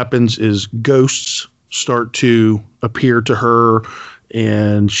what happens is ghosts start to appear to her,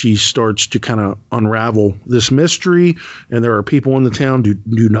 and she starts to kind of unravel this mystery. And there are people in the town who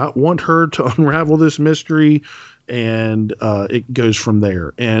do not want her to unravel this mystery, and it goes from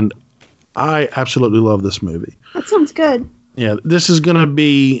there. And I absolutely love this movie. That sounds good. Yeah, this is going to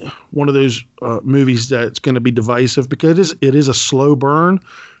be one of those movies that's going to be divisive because it is a slow burn.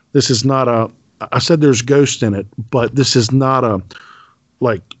 This is not I said there's ghosts in it, but this is not a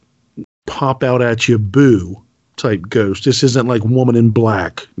like pop out at you boo type ghost. This isn't like Woman in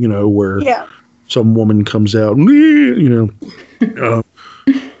Black, where some woman comes out, and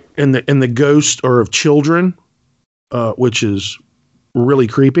the ghosts are of children, which is really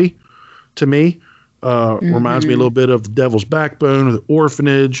creepy to me. Reminds me a little bit of The Devil's Backbone or The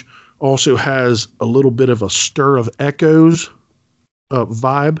Orphanage. Also has a little bit of a Stir of Echoes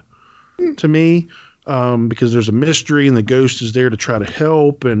vibe to me, because there's a mystery and the ghost is there to try to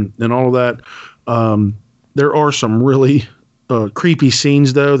help and all of that. There are some really creepy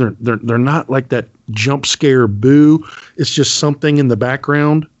scenes though. They're not like that jump scare boo. It's just something in the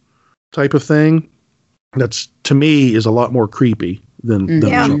background type of thing that's, to me, is a lot more creepy than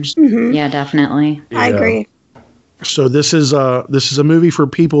jumps. Yeah, definitely. I agree. So this is a movie for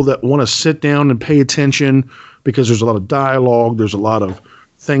people that want to sit down and pay attention, because there's a lot of dialogue, there's a lot of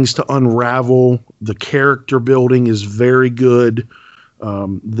things to unravel. The character building is very good.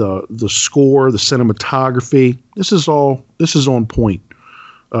 The score, the cinematography, this is on point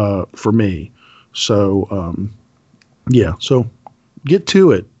for me. So so get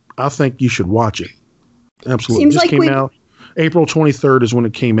to it. I think you should watch it. Absolutely. Seems Just like came out April 23rd is when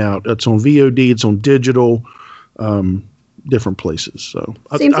it came out. It's on VOD, it's on digital, different places. So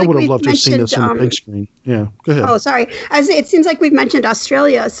I would have loved to have seen this on the big screen. Yeah, go ahead. Oh, sorry. It seems like we've mentioned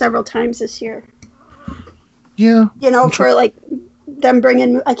Australia several times this year. Yeah. For like them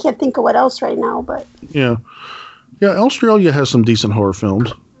bringing, I can't think of what else right now, but. Yeah. Yeah, Australia has some decent horror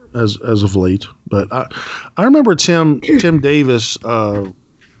films. as of late. But I remember Tim Davis. I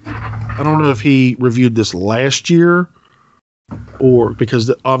don't know if he reviewed this last year or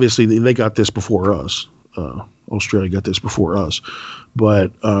because obviously they got this before us. Australia got this before us,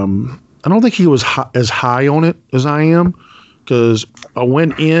 but I don't think he was as high on it as I am because I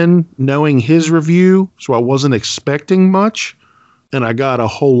went in knowing his review, so I wasn't expecting much, and I got a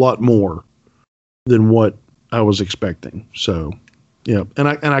whole lot more than what I was expecting. So, yeah, and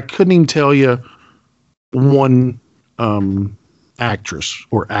I couldn't even tell you one actress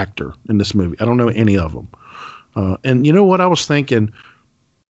or actor in this movie. I don't know any of them. And you know what I was thinking?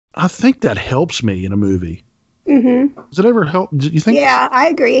 I think that helps me in a movie. Mm-hmm. Does it ever help? Do you think? Yeah, I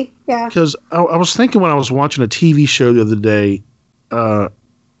agree. Yeah. Because I was thinking when I was watching a TV show the other day, and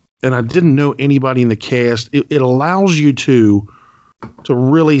I didn't know anybody in the cast, it allows you to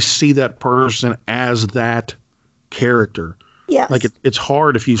really see that person as that character. Yes. Like it's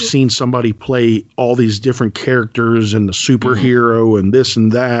hard if you've seen somebody play all these different characters and the superhero and this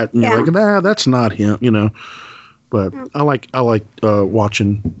and that, and you're like, that's not him, you know. But I like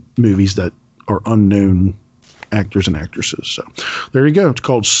watching movies that are unknown actors and actresses. So there you go. It's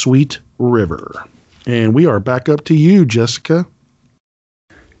called Sweet River, and we are back up to you, Jessica.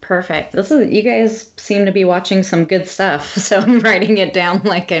 Perfect. You guys seem to be watching some good stuff, so I'm writing it down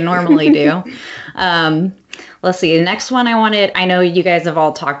like I normally do. Let's see. The next one I know you guys have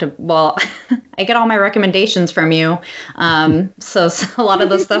all talked about. Well, I get all my recommendations from you. So a lot of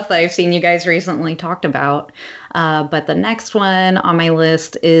the stuff that I've seen you guys recently talked about. But the next one on my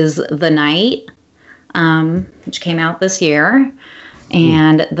list is The Night, which came out this year.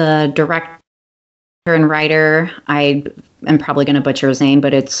 And the director and writer, I am probably going to butcher his name,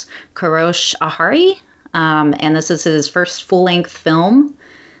 but it's Kourosh Ahari. And this is his first full-length film.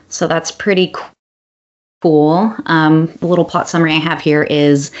 So that's pretty cool. The little plot summary I have here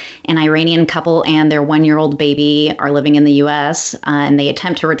is an Iranian couple and their 1-year-old baby are living in the U.S. And they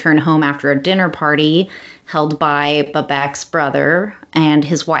attempt to return home after a dinner party held by Babak's brother and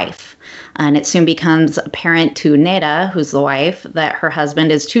his wife. And it soon becomes apparent to Neda, who's the wife, that her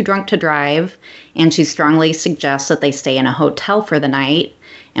husband is too drunk to drive, and she strongly suggests that they stay in a hotel for the night.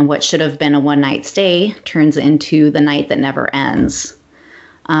 And what should have been a one-night stay turns into the night that never ends.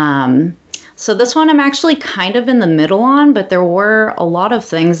 So this one I'm actually kind of in the middle on, but there were a lot of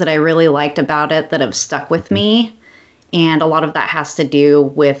things that I really liked about it that have stuck with me. And a lot of that has to do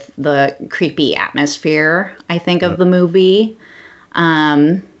with the creepy atmosphere, I think, of the movie.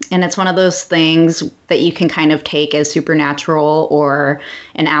 And it's one of those things that you can kind of take as supernatural or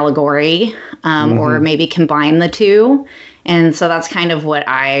an allegory, or maybe combine the two. And so that's kind of what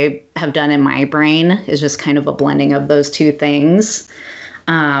I have done in my brain, is just kind of a blending of those two things.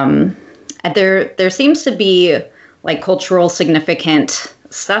 There seems to be like cultural significant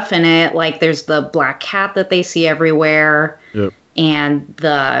stuff in it. Like there's the black cat that they see everywhere. Yep. And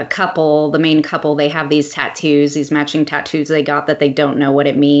the main couple, they have these tattoos, these matching tattoos they got that they don't know what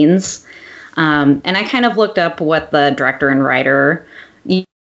it means. And I kind of looked up what the director and writer,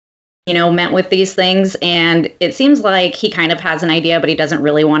 meant with these things. And it seems like he kind of has an idea, but he doesn't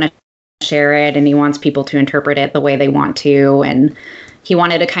really want to share it. And he wants people to interpret it the way they want to. And he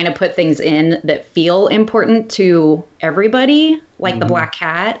wanted to kind of put things in that feel important to everybody, like the black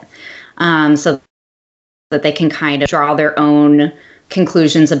cat, so that they can kind of draw their own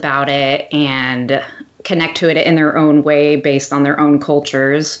conclusions about it and connect to it in their own way based on their own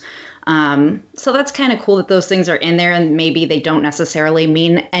cultures. So that's kind of cool that those things are in there, and maybe they don't necessarily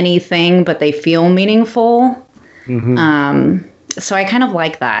mean anything, but they feel meaningful. So I kind of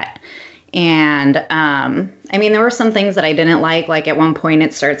like that. And, there were some things that I didn't like at one point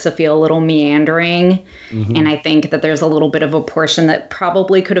it starts to feel a little meandering. And I think that there's a little bit of a portion that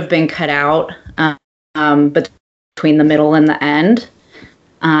probably could have been cut out, between the middle and the end.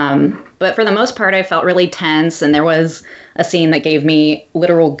 But for the most part, I felt really tense. And there was a scene that gave me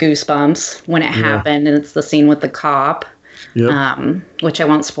literal goosebumps when it happened. And it's the scene with the cop, which I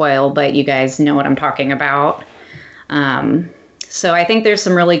won't spoil, but you guys know what I'm talking about. So I think there's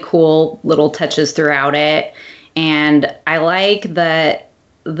some really cool little touches throughout it. And I like that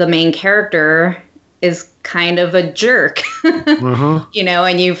the main character is kind of a jerk,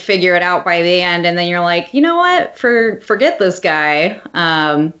 and you figure it out by the end. And then you're like, you know what, forget this guy.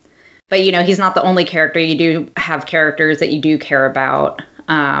 But, he's not the only character. You do have characters that you do care about,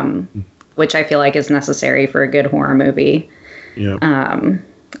 which I feel like is necessary for a good horror movie.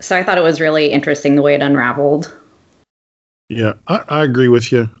 So I thought it was really interesting the way it unraveled. Yeah, I agree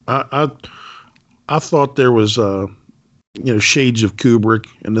with you. I thought there was shades of Kubrick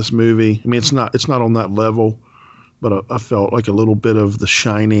in this movie. I mean, it's not on that level, but I felt like a little bit of The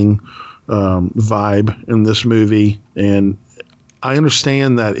Shining vibe in this movie, and I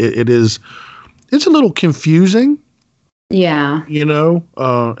understand that it's a little confusing. Yeah.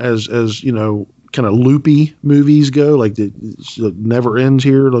 As kind of loopy movies go, like it never ends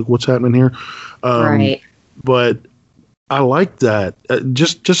here. Like what's happening here? Right. But I like that.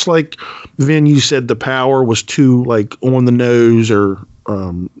 Just like Vin, you said the power was too like on the nose or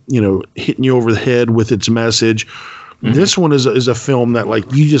hitting you over the head with its message. Mm-hmm. This one is a film that like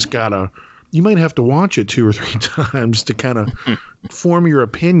you might have to watch it 2 or 3 times to kind of form your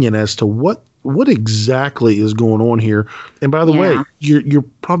opinion as to what exactly is going on here. And by the way, you're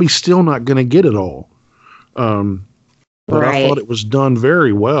probably still not going to get it all. But I thought it was done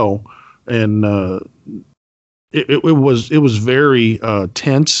very well, and it was very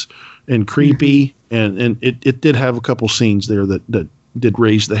tense and creepy, and it did have a couple scenes there that did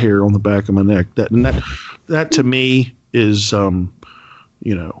raise the hair on the back of my neck. That to me is when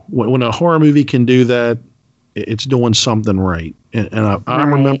a horror movie can do that, it's doing something right. And I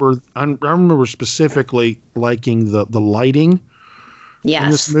remember specifically liking the lighting in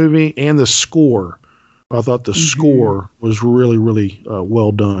this movie and the score. I thought the score was really, really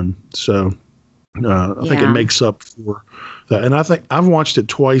well done. So I think it makes up for that. And I think I've watched it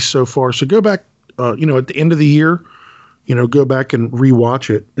twice so far. So go back, at the end of the year, go back and rewatch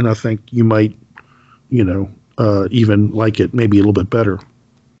it. And I think you might, even like it maybe a little bit better.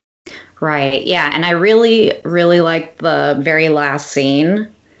 Right. Yeah. And I really, really liked the very last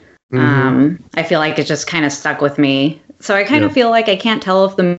scene. I feel like it just kind of stuck with me. So I kind of feel like I can't tell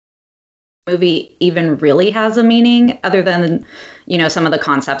if the movie even really has a meaning other than, some of the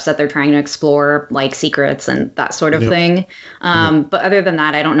concepts that they're trying to explore, like secrets and that sort of thing. But other than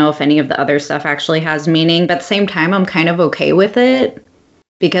that, I don't know if any of the other stuff actually has meaning. But at the same time, I'm kind of okay with it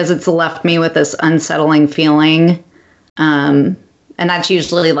because it's left me with this unsettling feeling. And that's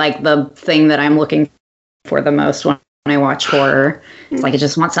usually like the thing that I'm looking for the most when I watch horror. It's like I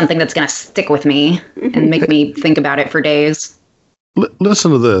just want something that's going to stick with me and make me think about it for days. Listen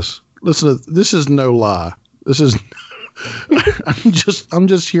to this. This is no lie. This is I'm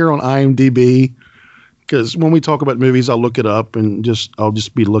just here on IMDb because when we talk about movies, I'll look it up and I'll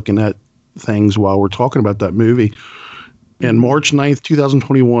just be looking at things while we're talking about that movie. And March 9th,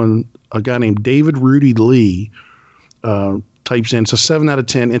 2021, a guy named David Rudy Lee types in, it's a 7 out of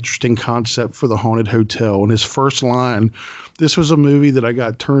 10 interesting concept for the haunted hotel. And his first line, this was a movie that I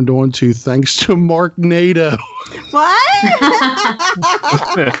got turned on to thanks to Mark Nato. What?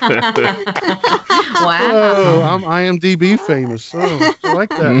 Wow. Oh, I'm IMDb famous. Oh, I like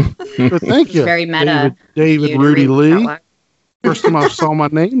that. So thank you. Very meta. David Rudy Lee. First time I saw my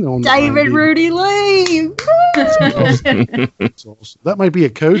name on David Rudy Lee. That's awesome. That might be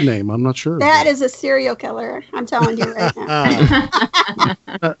a code name. I'm not sure. That is a serial killer. I'm telling you right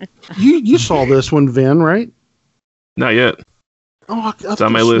now. You saw this one, Vin, right? Not yet. Oh, it's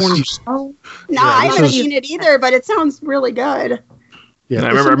on my list. No, I haven't seen it either, but it sounds really good. Yeah, I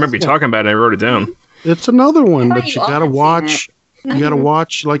remember you talking about it. I wrote it down. It's another one, but you gotta watch. You gotta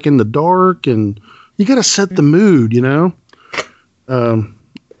watch like in the dark, and you gotta set the mood.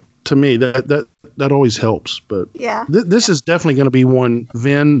 To me, that always helps. But this is definitely going to be one,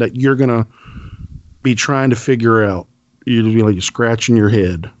 Vin, that you're going to be trying to figure out. You're like scratching your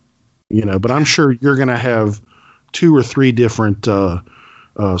head, But I'm sure you're going to have 2 or 3 different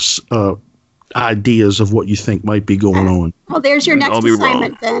ideas of what you think might be going on. Well, there's your next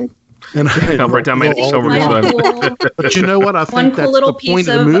assignment, then. And I'll write down my homework. But you know what? I think one cool that's little the piece point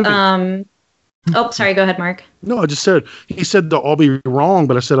of the movie. Oh, sorry. Go ahead, Mark. No, I just said, he said they'll all be wrong,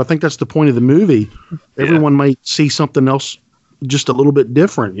 but I said, I think that's the point of the movie. Everyone might see something else just a little bit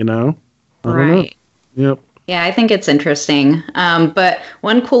different, I don't know. Yep. Yeah, I think it's interesting. But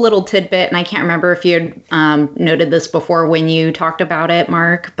one cool little tidbit, and I can't remember if you had noted this before when you talked about it,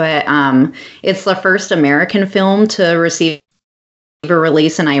 Mark, but it's the first American film to receive a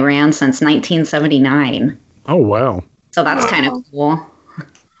release in Iran since 1979. Oh, wow. So that's kind of cool.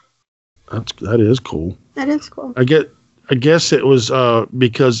 That is cool. That is cool. I guess it was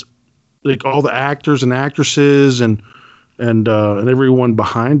because like all the actors and actresses and everyone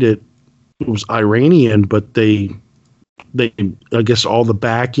behind it was Iranian, but they I guess all the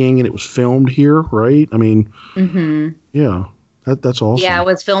backing and it was filmed here, right? I mean, yeah, that's awesome. Yeah, it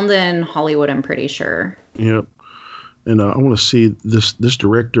was filmed in Hollywood, I'm pretty sure. Yep. And I want to see this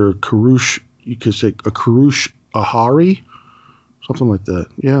director, Karush. You could say Karush Ahari, something like that.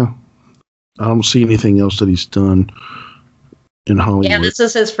 Yeah. I don't see anything else that he's done in Hollywood. Yeah, this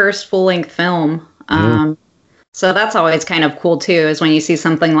is his first full-length film. So that's always kind of cool, too, is when you see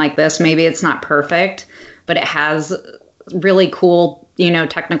something like this. Maybe it's not perfect, but it has really cool,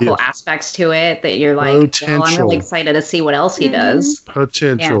 technical aspects to it that you're like, well, I'm really excited to see what else he does.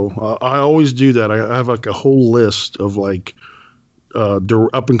 Potential. Yeah. I always do that. I have like a whole list of like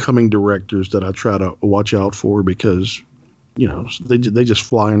up and coming directors that I try to watch out for because, they just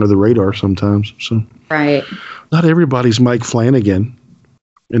fly under the radar sometimes. So right. Not everybody's Mike Flanagan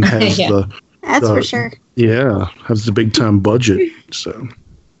and has that's for sure. Yeah, has the big time budget. So,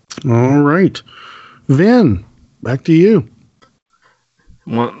 all right, Vin, back to you.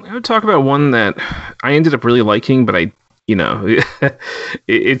 Well, I would talk about one that I ended up really liking, but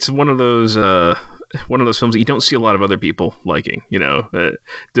it's one of those films that you don't see a lot of other people liking.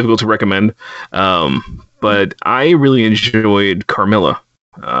 Difficult to recommend. But I really enjoyed Carmilla,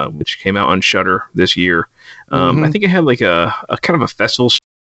 which came out on Shudder this year. I think it had like a kind of a festival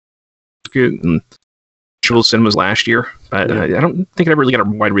circuit in cinemas last year, but I don't think it ever really got a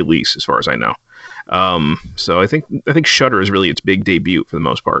wide release, as far as I know. So I think Shudder is really its big debut for the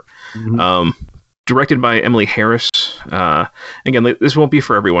most part. Directed by Emily Harris. Again, this won't be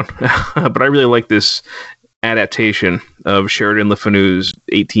for everyone, but I really like this adaptation of Sheridan Le Fanu's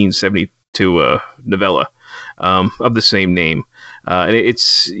 1872 novella of the same name. And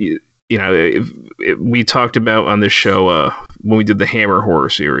it's we talked about on this show when we did the Hammer horror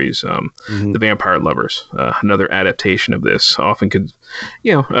series, The Vampire Lovers, another adaptation of this, often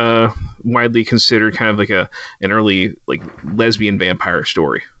widely considered kind of like an early like lesbian vampire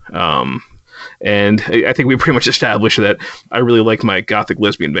story. And I think we pretty much established that I really like my gothic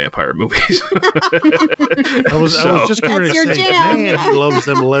lesbian vampire movies. I was just going to say, man, he loves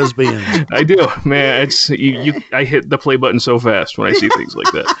them lesbians. I do, man. It's I hit the play button so fast when I see things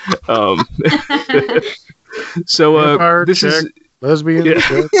like that. So vampire, this check. is lesbian.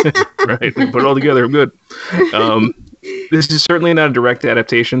 Right. Put it all together. I'm good. This is certainly not a direct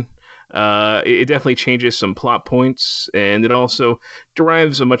adaptation. It definitely changes some plot points, and it also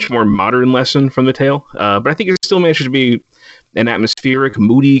derives a much more modern lesson from the tale. But I think it still manages to be an atmospheric,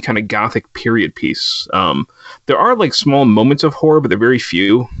 moody, kind of gothic period piece. There are like small moments of horror, but they're very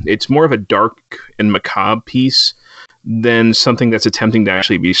few. It's more of a dark and macabre piece than something that's attempting to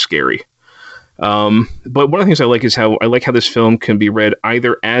actually be scary. But one of the things I like is how this film can be read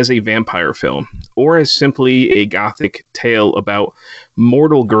either as a vampire film or as simply a gothic tale about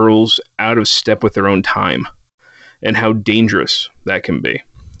mortal girls out of step with their own time and how dangerous that can be.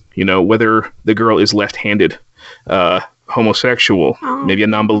 Whether the girl is left-handed, homosexual, maybe a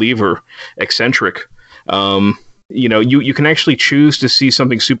non-believer, eccentric. You can actually choose to see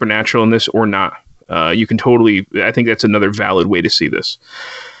something supernatural in this or not. You can totally, I think that's another valid way to see this.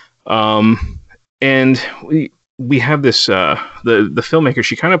 And we have this, the filmmaker,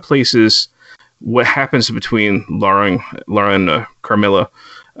 she kind of places what happens between Laura and Carmilla,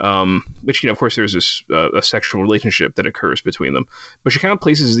 which, of course, there's this a sexual relationship that occurs between them. But she kind of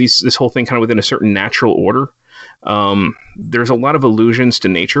places this whole thing kind of within a certain natural order. There's a lot of allusions to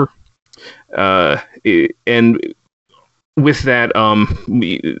nature. And with that,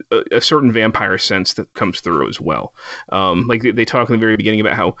 a certain vampire sense that comes through as well. Like they talk in the very beginning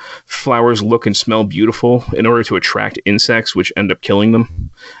about how flowers look and smell beautiful in order to attract insects, which end up killing them,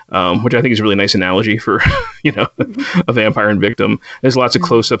 which I think is a really nice analogy for, a vampire and victim. There's lots of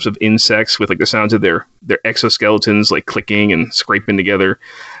close-ups of insects with like the sounds of their exoskeletons like clicking and scraping together.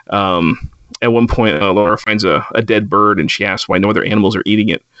 At one point, Laura finds a dead bird and she asks why no other animals are eating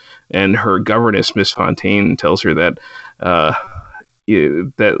it. And her governess, Miss Fontaine, tells her that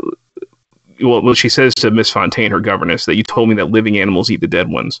she says to Miss Fontaine, her governess, that you told me that living animals eat the dead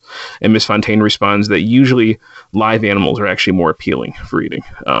ones. And Miss Fontaine responds that usually live animals are actually more appealing for eating.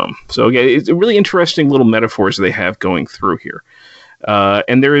 So again, it's a really interesting little metaphors they have going through here.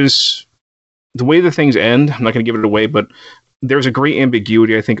 And there is the way the things end. I'm not going to give it away, but there's a great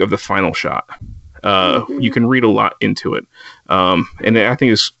ambiguity, I think, of the final shot. You can read a lot into it. And I think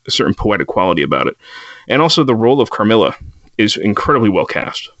there's a certain poetic quality about it. And also the role of Carmilla is incredibly well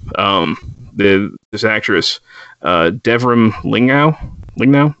cast. This actress, Devrim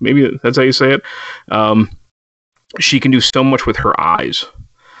Lingnow, maybe that's how you say it. She can do so much with her eyes.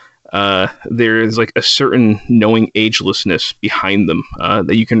 There is like a certain knowing agelessness behind them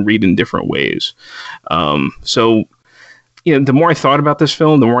that you can read in different ways. So the more I thought about this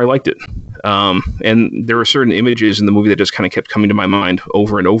film, the more I liked it. And there were certain images in the movie that just kind of kept coming to my mind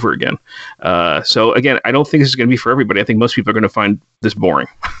over and over again. So again, I don't think this is going to be for everybody. I think most people are going to find this boring.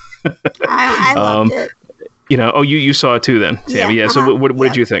 I loved it. You saw it too then, Tammy. Yeah. So what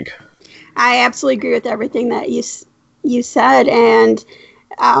did you think? I absolutely agree with everything that you said. And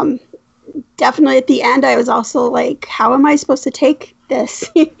definitely at the end, I was also like, how am I supposed to take this,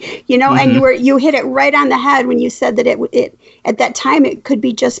 and you hit it right on the head when you said that it at that time it could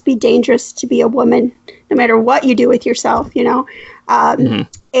just be dangerous to be a woman, no matter what you do with yourself,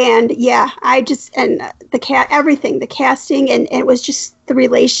 And yeah, everything, the casting, and it was just the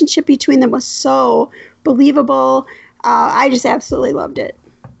relationship between them was so believable. I just absolutely loved it.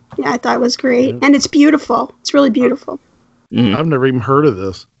 Yeah, I thought it was great, and it's beautiful. It's really beautiful. I've never even heard of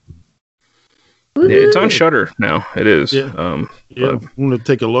this. Yeah, it's on Shudder now. It is. Yeah. I'm going to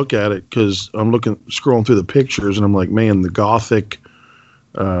take a look at it because I'm scrolling through the pictures, and I'm like, man, the gothic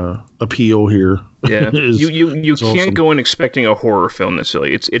appeal here. Yeah, you can't awesome. go in expecting a horror film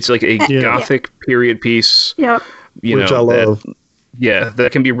necessarily. It's like a gothic period piece. Yep. Which I love. That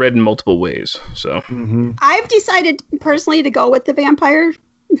can be read in multiple ways. So I've decided personally to go with the vampire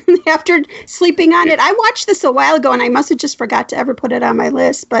after sleeping on it. I watched this a while ago, and I must have just forgot to ever put it on my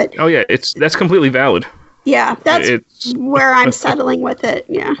list. But that's completely valid. Yeah, that's where I'm settling with it.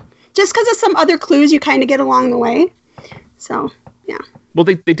 Yeah, just because of some other clues you kind of get along the way. So yeah. Well,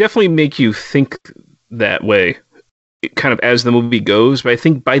 they definitely make you think that way, kind of as the movie goes. But I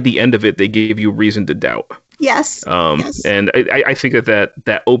think by the end of it, they gave you reason to doubt. Yes. Yes. And I think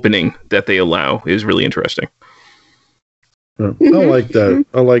that opening that they allow is really interesting. I like that.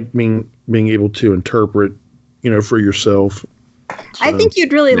 I like being able to interpret, for yourself. So, I think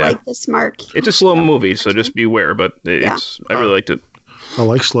you'd really like this, Mark. It's a slow movie, so just beware. But I really liked it. I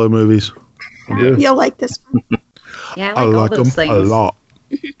like slow movies. Yeah. You'll like this one. Yeah, I like all those things. A lot.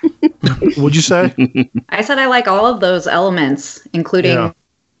 What'd you say? I said I like all of those elements, including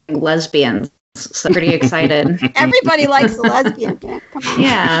lesbians. So pretty excited. Everybody likes a lesbian. Come on.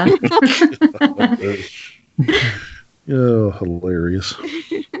 Yeah. Oh, hilarious.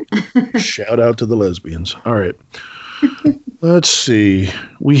 Shout out to the lesbians. All right. Let's see.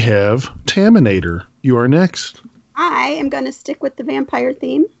 We have Taminator. You are next. I am going to stick with the vampire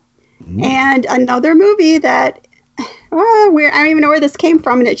theme. And another movie that I don't even know where this came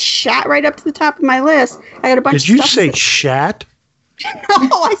from, and it shot right up to the top of my list. I got a bunch of stuff. Did you say shat?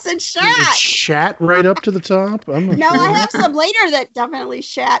 No, I said shat. Shat right up to the top? No, I have some later that definitely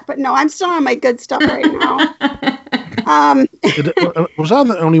shat, but no, I'm still on my good stuff right now. Was I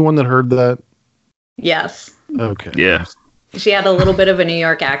the only one that heard that? Yes. Okay. Yeah. She had a little bit of a New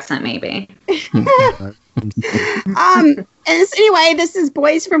York accent, maybe. And anyway, this is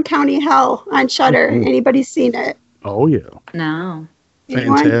Boys from County Hell on Shudder. Anybody seen it? Oh yeah. No.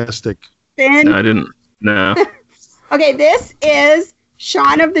 Fantastic. No, I didn't. No. Okay, this is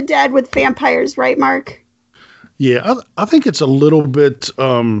Shaun of the Dead with vampires, right, Mark? Yeah, I think it's a little bit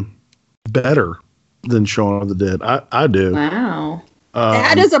better than Shaun of the Dead. I do. Wow.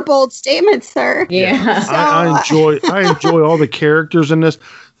 That is a bold statement, sir. Yeah. So, I enjoy all the characters in this.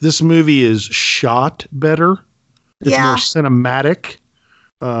 This movie is shot better. It's more cinematic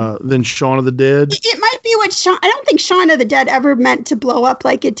than Shaun of the Dead. It might be what I don't think Shaun of the Dead ever meant to blow up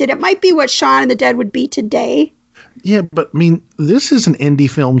like it did. It might be what Shaun of the Dead would be today. Yeah, but I mean, this is an indie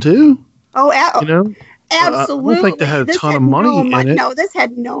film too. Oh, absolutely. I don't think they had a ton of money in it. No, this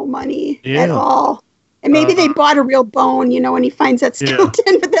had no money at all. And maybe they bought a real bone, when he finds that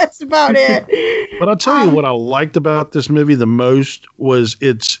skeleton, but that's about it. But I'll tell you what I liked about this movie the most was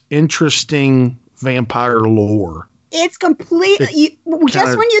its interesting vampire lore. It's completely,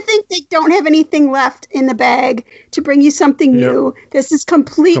 just when you think they don't have anything left in the bag to bring you something new, this is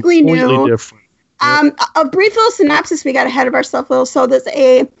completely new. Different. A brief little synopsis, we got ahead of ourselves a little. So there's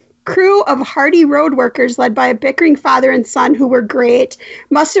a crew of hardy road workers led by a bickering father and son who were great,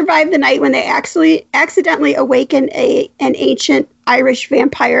 must survive the night when they accidentally awaken an ancient Irish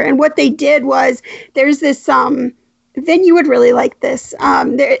vampire. And what they did was, there's this, Vin, you would really like this.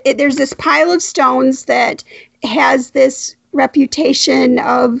 There's this pile of stones that has this reputation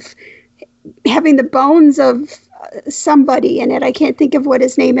of having the bones of somebody in it. I can't think of what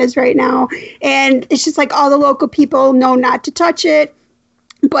his name is right now. And it's just like all the local people know not to touch it.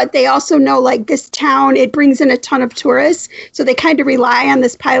 But they also know, like, this town, it brings in a ton of tourists. So they kind of rely on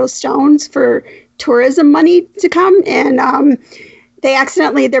this pile of stones for tourism money to come. And they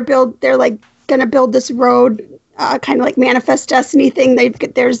accidentally, they're like going to build this road, kind of like Manifest Destiny thing.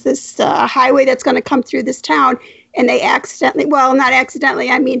 There's this highway that's going to come through this town. And they accidentally, well, not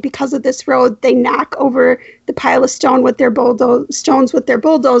accidentally, I mean, because of this road, they knock over the pile of stones with their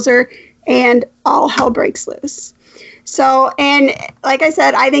bulldozer, and all hell breaks loose. So, and like I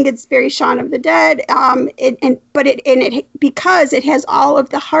said, I think it's very Shaun of the Dead. Because it has all of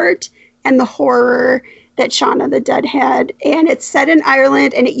the heart and the horror that Shaun of the Dead had, and it's set in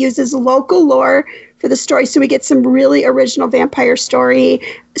Ireland, and it uses local lore for the story. So we get some really original vampire story.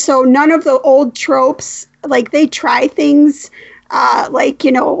 So none of the old tropes, like they try things like,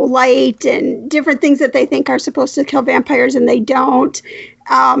 light and different things that they think are supposed to kill vampires and they don't.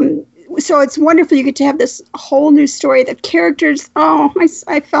 So it's wonderful. You get to have this whole new story. The characters,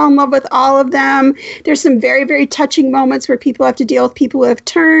 I fell in love with all of them. There's some very, very touching moments where people have to deal with people who have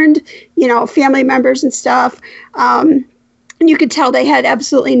turned, family members and stuff. And you could tell they had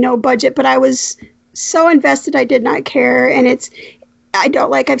absolutely no budget, but I was so invested I did not care. And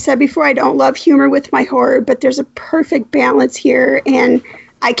like I've said before, I don't love humor with my horror, but there's a perfect balance here, and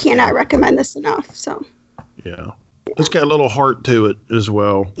I cannot recommend this enough. So, yeah. It's got a little heart to it as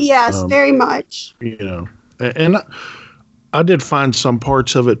well. Yes, very much. And I did find some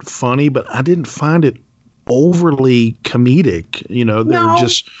parts of it funny, but I didn't find it overly comedic. There are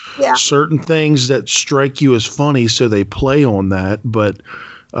just certain things that strike you as funny, so they play on that. But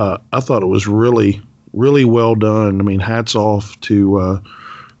I thought it was really, really well done. I mean, hats off to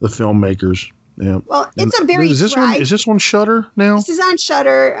the filmmakers. Yeah. Well, it's a very is this on Shudder now? This is on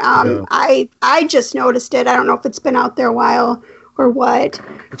Shudder. I just noticed it. I don't know if it's been out there a while or what.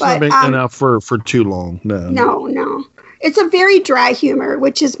 It's not been out for too long. No. It's a very dry humor,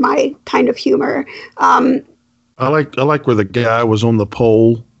 which is my kind of humor. I like where the guy was on the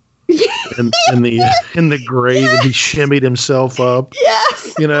pole in the grave and he shimmied himself up.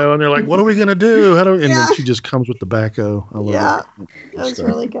 Yes. And they're like, "What are we gonna do? And then she just comes with the backhoe." I love it. That was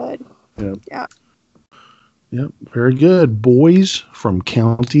really good. Yeah. Yep. Very good. Boys from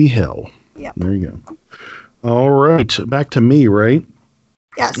County Hell. Yeah. There you go. All right. Back to me, right?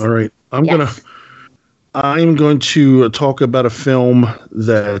 Yes. All right. I'm going to talk about a film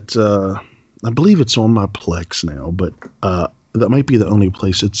that I believe it's on my Plex now, but that might be the only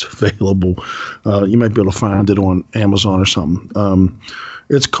place it's available. You might be able to find it on Amazon or something.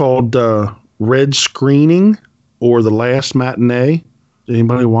 It's called Red Screening or The Last Matinee. Did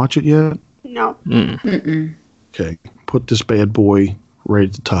anybody watch it yet? No. Okay, put this bad boy right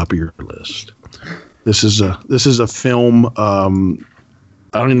at the top of your list. This is a film. I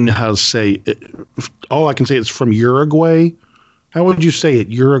don't even know how to say it. All I can say is from Uruguay. How would you say it?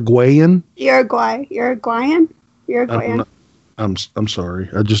 Uruguayan? Uruguayan. I'm sorry.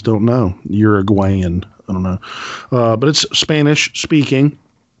 I just don't know. Uruguayan. I don't know. But it's Spanish speaking,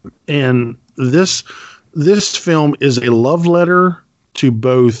 and this film is a love letter to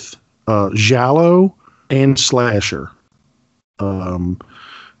both giallo and slasher.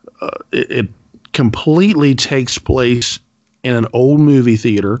 It completely takes place in an old movie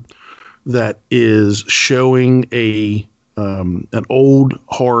theater that is showing an old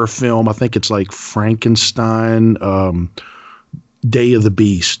horror film. I think it's like Frankenstein, Day of the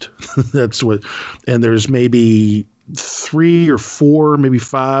Beast. That's what. And there's maybe 3 or 4, maybe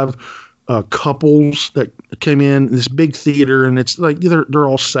 5 couples that came in this big theater, and it's like they're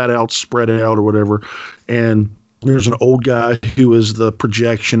all sat out, spread out, or whatever. And there's an old guy who is the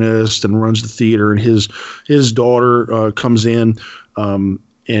projectionist and runs the theater, and his daughter comes in,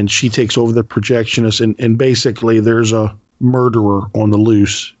 and she takes over the projectionist, and basically there's a murderer on the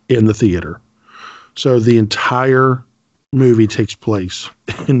loose in the theater. So the entire movie takes place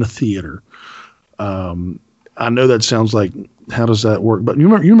in the theater. I know that sounds like, how does that work? But you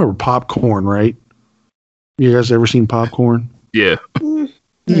remember Popcorn, right? You guys ever seen Popcorn? Yeah.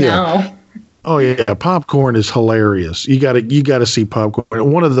 No. Oh yeah, Popcorn is hilarious. You got to see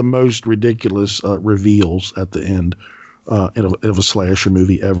Popcorn. One of the most ridiculous reveals at the end of a slasher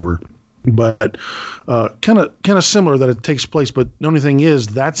movie ever. But kind of similar that it takes place. But the only thing is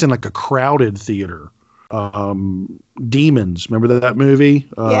that's in like a crowded theater. Demons, remember that movie?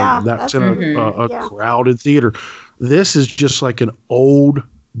 That's in a crowded theater. This is just like an old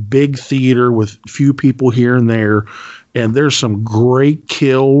big theater with few people here and there, and there's some great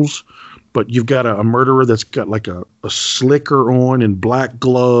kills. But you've got a murderer that's got like a slicker on and black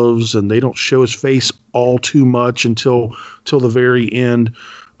gloves, and they don't show his face all too much until the very end.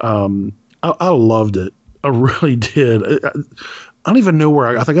 I loved it. I really did. I don't even know where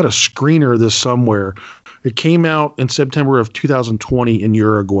I think I got a screener of this somewhere. It came out in September of 2020 in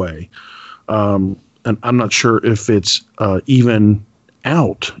Uruguay. And I'm not sure if it's even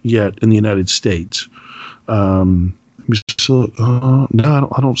out yet in the United States. No,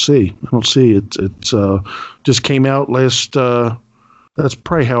 I don't see. It's just came out last. That's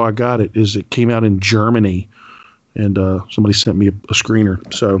probably how I got it. Is it came out in Germany, and somebody sent me a screener.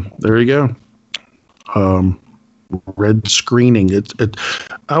 So there you go. Red Screening.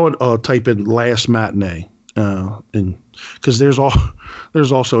 I would type in Last Matinee, and because there's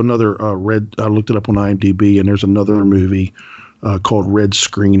also another Red. I looked it up on IMDb, and there's another movie called Red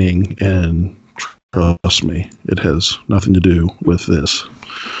Screening, and trust me, it has nothing to do with this.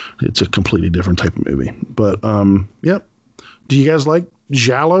 It's a completely different type of movie. But yep, Do you guys like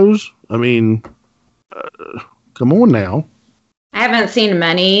giallos? I mean, come on now. I haven't seen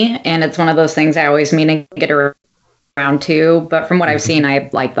many, and it's one of those things I always mean to get around to. But from what I've seen, I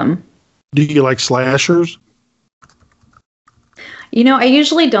like them. Do you like slashers? I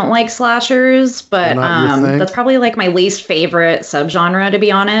usually don't like slashers, but that's probably like my least favorite subgenre, to be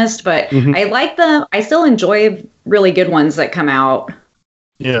honest. But I like them. I still enjoy really good ones that come out.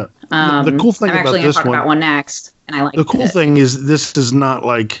 Yeah. The cool thing I'm about actually this talk about one next, and I like the cool thing is this is not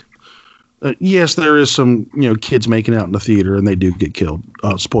like. Yes, there is some kids making out in the theater, and they do get killed.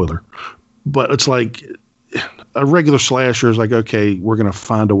 Spoiler, but it's like a regular slasher is like, okay, we're gonna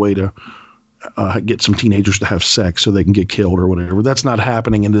find a way to get some teenagers to have sex so they can get killed or whatever. That's not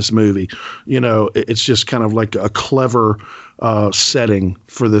happening in this movie. It's just kind of like a clever setting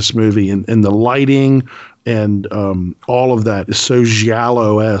for this movie, and the lighting and all of that is so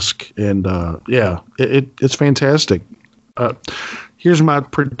giallo-esque, and it's fantastic. Here's my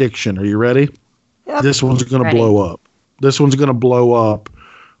prediction. Are you ready? Yep. This one's going to blow up. This one's going to blow up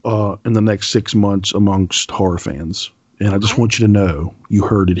in the next 6 months amongst horror fans. And I just want you to know you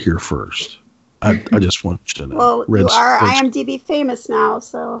heard it here first. I just want you to know. Well, you are IMDb famous now,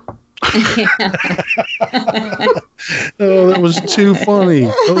 so. Oh, that was too funny.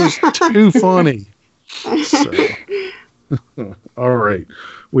 That was too funny. So. All right.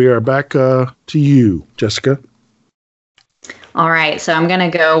 We are back to you, Jessica. All right, so I'm going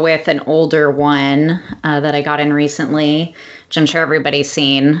to go with an older one that I got in recently, which I'm sure everybody's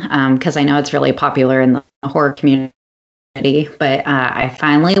seen because I know it's really popular in the horror community. But I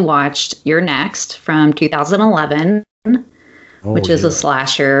finally watched You're Next from 2011, which is a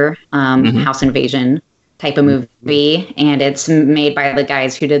slasher house invasion type of movie. And it's made by the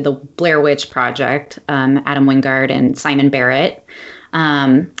guys who did the Blair Witch Project, Adam Wingard and Simon Barrett.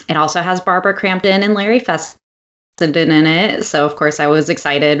 It also has Barbara Crampton and Larry Fessenden in it, so of course I was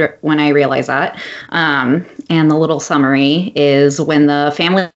excited when I realized that. And the little summary is when the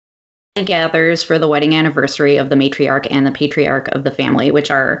family gathers for the wedding anniversary of the matriarch and the patriarch of the family,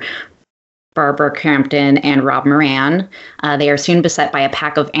 which are Barbara Crampton and Rob Moran, they are soon beset by a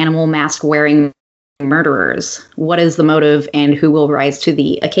pack of animal mask wearing murderers. What is the motive and who will rise to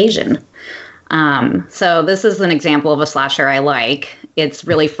the occasion? So this is an example of a slasher I like. It's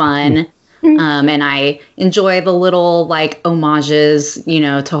really fun. And I enjoy the little like homages,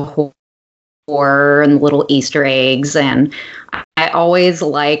 to horror and little Easter eggs. And I always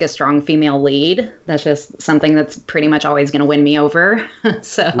like a strong female lead. That's just something that's pretty much always going to win me over.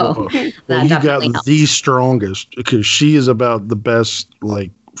 So that you got helps. the strongest, because she is about the best like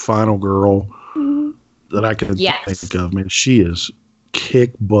final girl that I can think of. Man, she is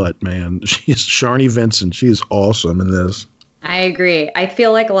kick butt, man. She's Sharni Vincent. She is awesome in this. I agree. I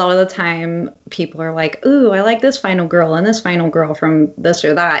feel like a lot of the time people are like, ooh, I like this final girl and this final girl from this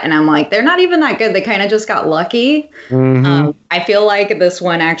or that. And I'm like, they're not even that good. They kind of just got lucky. I feel like this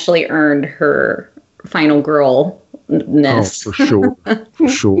one actually earned her final girlness. Oh, for sure. For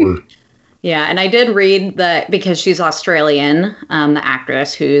sure. Yeah, and I did read that because she's Australian, the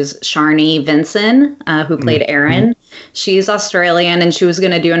actress who's Sharni Vincent, who played Erin, she's Australian and she was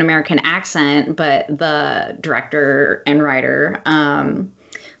going to do an American accent, but the director and writer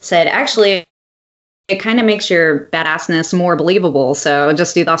said, actually, it kind of makes your badassness more believable, so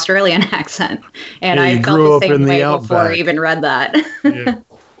just do the Australian accent. And I felt the same way before I even read that.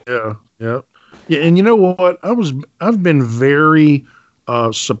 Yeah. And you know what? I've been very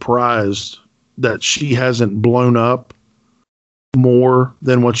surprised that she hasn't blown up more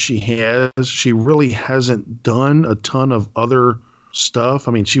than what she has. She really hasn't done a ton of other stuff.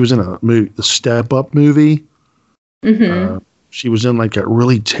 I mean, she was in the Step Up movie. She was in like a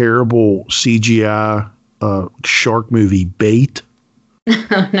really terrible CGI shark movie, Bait.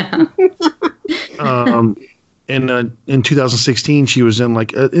 Oh, no. And in 2016, she was in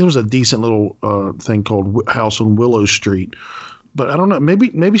like it was a decent little thing called House on Willow Street. But I don't know.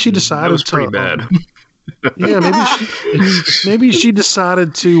 Maybe she decided that was pretty bad. Yeah, maybe she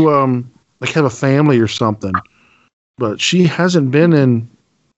decided to like have a family or something. But she hasn't been in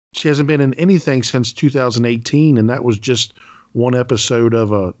anything since 2018, and that was just one episode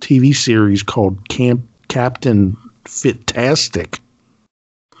of a TV series called Captain Fitastic.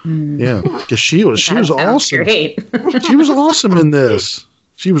 Yeah, because she was awesome. Great. She was awesome in this.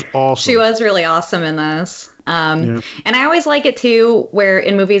 She was awesome. She was really awesome in this. And I always like it too, where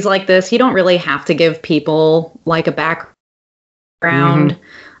in movies like this, you don't really have to give people like a background,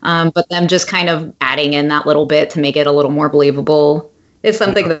 but them just kind of adding in that little bit to make it a little more believable is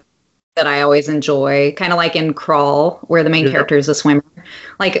something that I always enjoy, kind of like in Crawl, where the main character is a swimmer.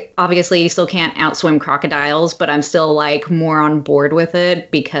 Like, obviously, you still can't outswim crocodiles, but I'm still like more on board with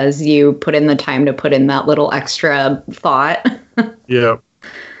it because you put in the time to put in that little extra thought. Yeah.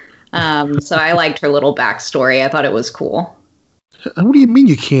 So I liked her little backstory. I thought it was cool. What do you mean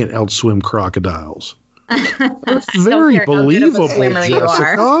you can't outswim crocodiles? That's very believable,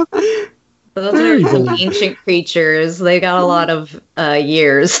 Jessica. Those are some ancient creatures. They got a lot of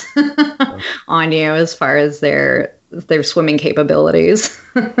years on you as far as their swimming capabilities.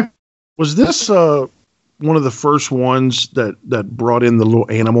 Was this one of the first ones that brought in the little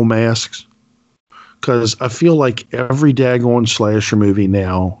animal masks? Because I feel like every daggone slasher movie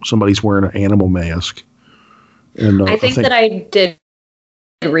now, somebody's wearing an animal mask. And I think that I did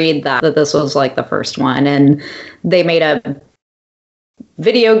read that this was like the first one, and they made a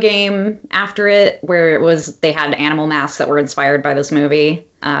video game after it where they had animal masks that were inspired by this movie.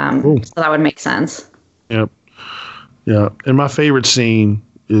 So that would make sense. Yep. Yeah. And my favorite scene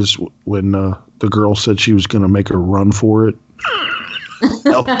is when the girl said she was going to make a run for it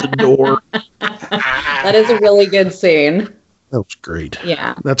out the door. That is a really good scene. That was great.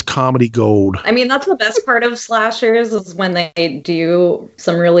 Yeah. That's comedy gold. I mean, that's the best part of slashers is when they do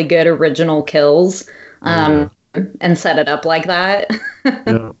some really good original kills and set it up like that.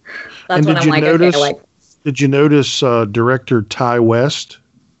 Yeah. That's when I'm like, okay, I like. Did you notice director Ty West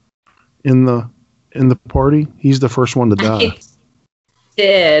in the party? He's the first one to die. I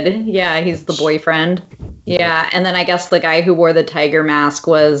did. Yeah, he's the boyfriend. Yeah, and then I guess the guy who wore the tiger mask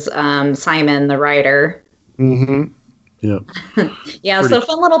was Simon, the writer. Mm-hmm. Yeah. Yeah, so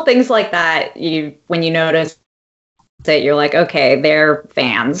fun little things like that. When you notice it, you're like, okay, they're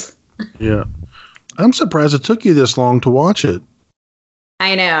fans. Yeah. I'm surprised it took you this long to watch it.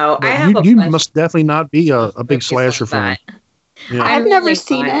 I know. You must definitely not be a big slasher fan. Yeah. I've never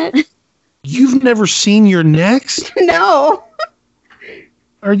seen it. You've never seen Your Next? No.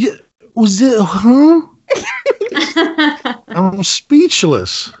 Are you? Was it? Huh? I'm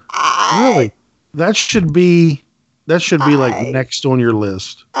speechless. Really? That should be like next on your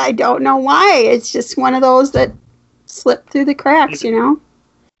list. I don't know why. It's just one of those that slip through the cracks, you know?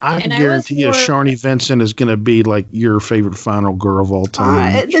 I can guarantee you Sharni Vincent is going to be like your favorite final girl of all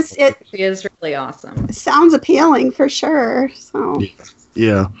time. She is really awesome. It sounds appealing for sure. So.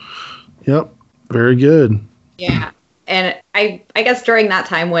 Yeah. Yep. Very good. Yeah. And I guess during that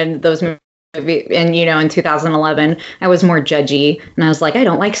time when those movies, and in 2011, I was more judgy, and I was like, I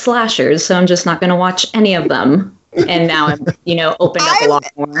don't like slashers, so I'm just not going to watch any of them. And now I'm, opened up a lot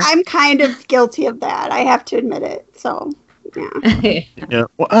more. I'm kind of guilty of that. I have to admit it. So, yeah. Yeah.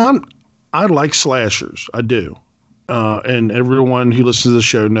 Well, I like slashers. I do. And everyone who listens to the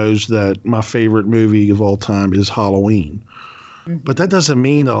show knows that my favorite movie of all time is Halloween. Mm-hmm. But that doesn't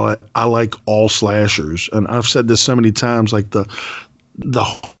mean I like all slashers. And I've said this so many times, like the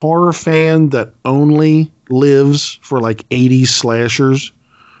horror fan that only lives for like 80s slashers.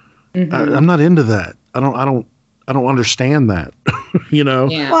 Mm-hmm. I'm not into that. I don't understand that.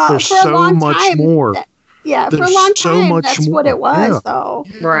 Yeah. Well, there's so much more. For a long time, that's what it was, though.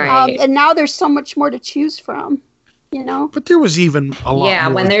 Right. And now there's so much more to choose from, But there was even a lot. Yeah,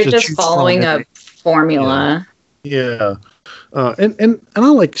 more when they're just following a formula. Yeah. And I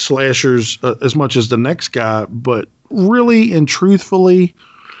like slashers as much as the next guy, but really and truthfully,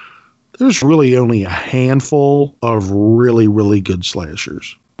 there's really only a handful of really, really good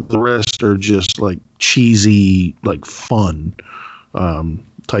slashers. The rest are just like cheesy, like fun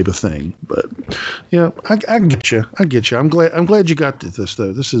type of thing. But yeah, I get you. I get you. I'm glad you got to this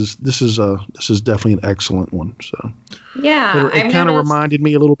though. This is definitely an excellent one. So yeah, it kind of reminded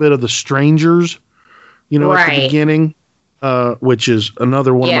me a little bit of The Strangers, at the beginning. Which is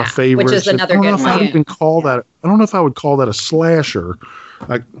another one of my favorites. Which is another good one. I don't know if I would call that a slasher.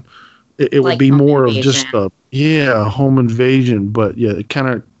 It would be more of just a home invasion. But yeah, it kind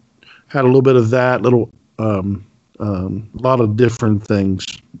of had a little bit of that, lot of different things.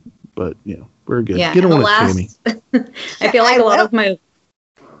 But very good. Yeah, Get on it, Tammy. I feel like a lot of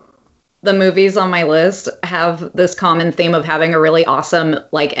the movies on my list have this common theme of having a really awesome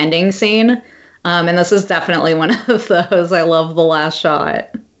like ending scene. And this is definitely one of those. I love The Last Shot.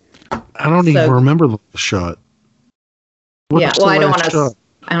 I don't even remember The Last Shot. I don't want to.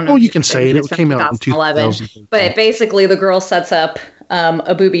 I don't know. Oh, you can say it. It came out in 2011. But basically, the girl sets up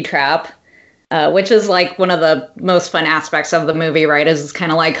a booby trap, which is like one of the most fun aspects of the movie, right? Is it's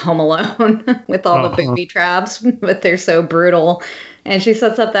kind of like Home Alone with all the booby traps, but they're so brutal. And she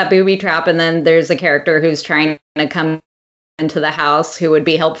sets up that booby trap, and then there's a character who's trying to come into the house who would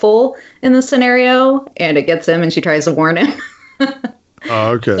be helpful in this scenario, and it gets him, and she tries to warn him.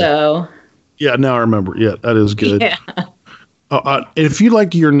 Oh, okay. So Yeah, now I remember. Yeah, that is good. yeah. If you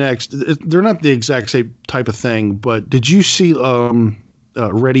like your next, they're not the exact same type of thing, but did you see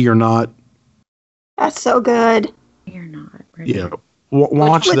Ready or Not? That's so good. You're not ready. Yeah,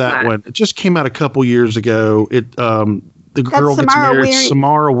 watch What's that one. It just came out a couple years ago. The girl gets Samara married. Weaving.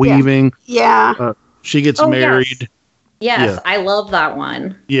 Samara Weaving. Yeah. She gets Oh, married. Yes, Yeah. I love that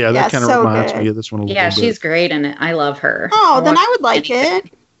one. Yeah, that Yeah, kind of so reminds good. me of this one a little Yeah, bit. she's great in it. I love her. Oh, then watch I would like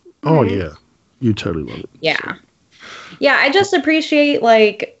anything. it. Oh yeah, you totally love it. Yeah. Yeah, I just appreciate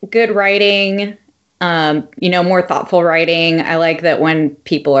like good writing, more thoughtful writing. I like that when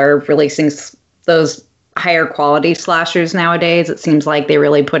people are releasing those higher quality slashers nowadays, it seems like they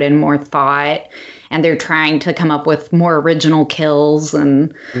really put in more thought and they're trying to come up with more original kills.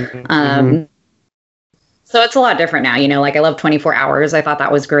 And so it's a lot different now. Like I love 24 Hours. I thought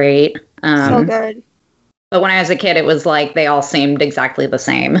that was great. So good. But when I was a kid, it was like they all seemed exactly the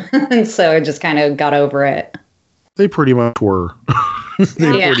same. And so I just kind of got over it. They pretty much were.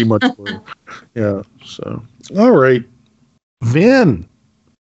 Pretty much were. Yeah. So, all right, Vin.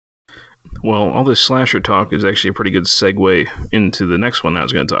 Well, all this slasher talk is actually a pretty good segue into the next one I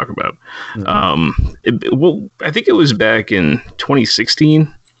was going to talk about. I think it was back in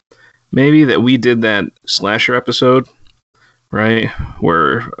 2016, maybe, that we did that slasher episode, right?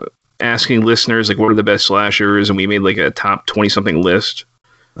 Where asking listeners, like, what are the best slashers? And we made, like, a top 20-something list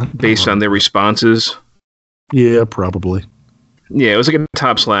based on their responses. Yeah, probably. Yeah, it was like a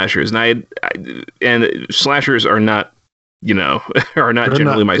top slashers. And and slashers are not, are not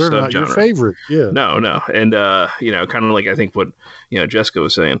generally my subgenre. Not your favorite, yeah. No. And, kind of like I think what, Jessica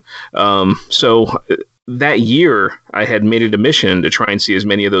was saying. So that year, I had made it a mission to try and see as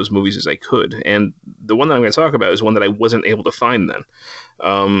many of those movies as I could. And the one that I'm going to talk about is one that I wasn't able to find then.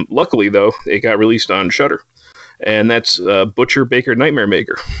 Luckily, though, it got released on Shudder. And that's Butcher, Baker, Nightmare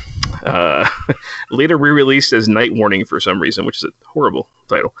Maker. Later re-released as Night Warning for some reason, which is a horrible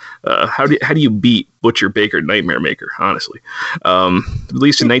title. How do you beat Butcher, Baker, Nightmare Maker? Honestly,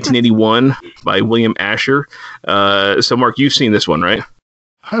 released in 1981 by William Asher. So, Mark, you've seen this one, right?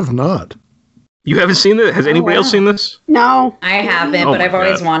 I have not. You haven't seen it? Has anybody else seen this? No. I haven't, Oh but my I've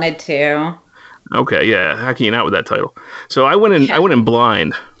always God. wanted to. Okay, yeah. How can you not with that title? So I went in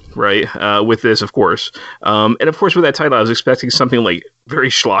blind, right? With this, of course. And of course, with that title, I was expecting something like very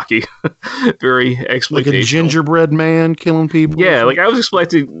schlocky, very exploitational. Like a gingerbread man killing people? Yeah, like I was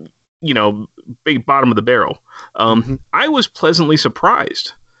expecting, big bottom of the barrel. I was pleasantly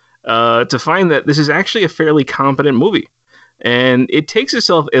surprised to find that this is actually a fairly competent movie. And it takes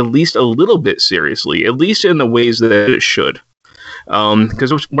itself at least a little bit seriously, at least in the ways that it should.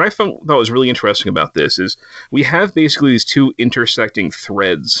 Because what I thought was really interesting about this is we have basically these two intersecting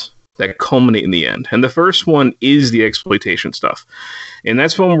threads that culminate in the end. And the first one is the exploitation stuff. And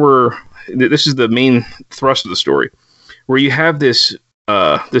that's when this is the main thrust of the story, where you have this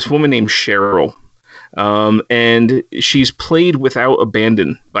woman named Cheryl. And she's played without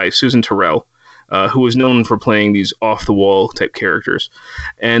abandon by Susan Terrell, who is known for playing these off-the-wall type characters.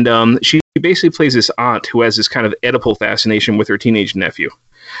 And she basically plays this aunt who has this kind of Oedipal fascination with her teenage nephew.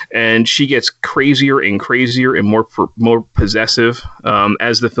 And she gets crazier and crazier and more possessive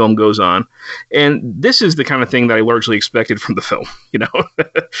as the film goes on. And this is the kind of thing that I largely expected from the film,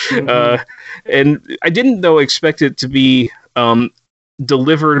 and I didn't, though, expect it to be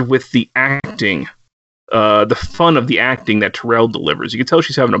delivered with the acting, the fun of the acting that Terrell delivers. You can tell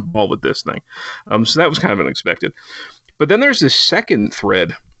she's having a ball with this thing. So that was kind of unexpected. But then there's this second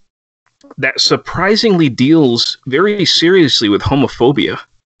thread that surprisingly deals very seriously with homophobia.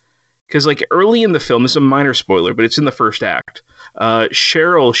 Because, like, early in the film, this is a minor spoiler, but it's in the first act.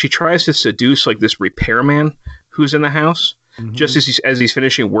 Cheryl, she tries to seduce, like, this repairman who's in the house, just as he's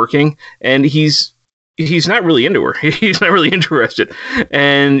finishing working, and he's not really into her. He's not really interested.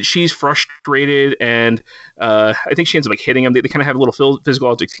 And she's frustrated, and I think she ends up, like, hitting him. They kind of have a little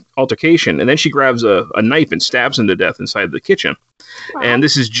physical altercation, and then she grabs a knife and stabs him to death inside the kitchen. Wow. And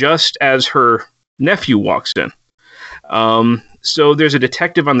this is just as her nephew walks in. So there's a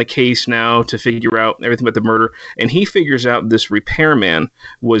detective on the case now to figure out everything about the murder, and he figures out this repairman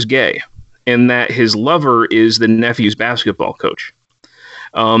was gay, and that his lover is the nephew's basketball coach.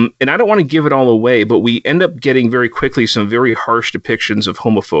 And I don't want to give it all away, but we end up getting very quickly some very harsh depictions of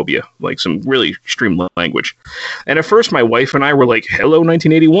homophobia, like some really extreme language. And at first, my wife and I were like, hello,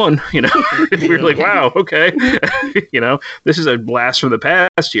 1981, we were like, wow, okay. This is a blast from the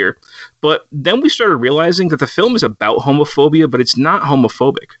past here. But then we started realizing that the film is about homophobia, but it's not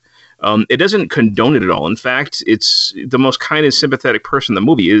homophobic. It doesn't condone it at all. In fact, it's the most kind and sympathetic person in the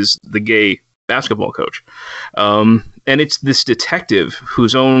movie is the gay basketball coach. And it's this detective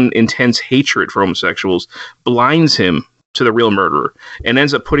whose own intense hatred for homosexuals blinds him to the real murderer and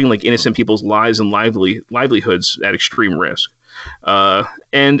ends up putting like innocent people's lives and livelihoods at extreme risk.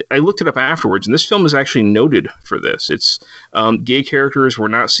 And I looked it up afterwards, and this film is actually noted for this. It's gay characters were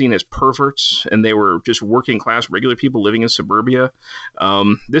not seen as perverts, and they were just working class, regular people living in suburbia.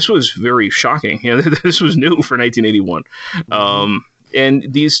 This was very shocking. This was new for 1981.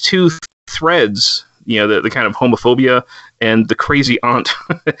 And these two threads, the kind of homophobia and the crazy aunt,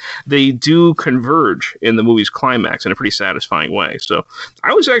 they do converge in the movie's climax in a pretty satisfying way. So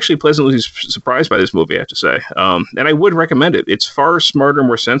I was actually pleasantly surprised by this movie, I have to say. And I would recommend it. It's far smarter,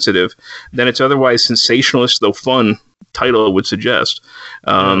 more sensitive than its otherwise sensationalist, though fun, title would suggest.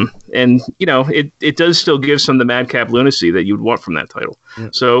 And, it does still give some of the madcap lunacy that you'd want from that title. Yeah.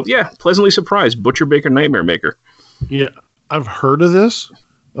 So, yeah, pleasantly surprised. Butcher Baker, Nightmare Maker. Yeah, I've heard of this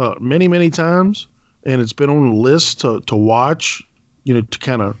many, many times. And it's been on the list to watch, to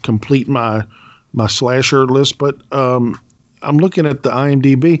kind of complete my slasher list. But I'm looking at the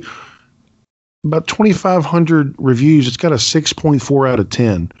IMDb. About 2,500 reviews. It's got a 6.4 out of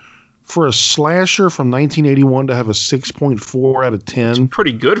 10. For a slasher from 1981 to have a 6.4 out of 10. It's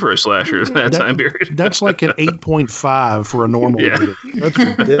pretty good for a slasher in that time period. That's like an 8.5 for a normal movie. That's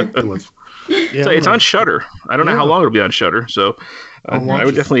ridiculous. Yeah, so it's on Shudder. I don't know how long it'll be on Shudder. So I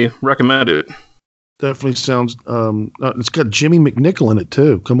would definitely recommend it. Definitely sounds. It's got Jimmy McNichol in it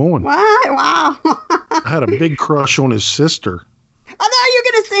too. Come on! Wow! I had a big crush on his sister. I thought you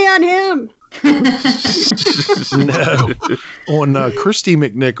were gonna say on him. No, on Christy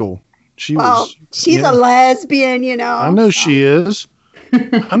McNichol. She's a lesbian, I know she is.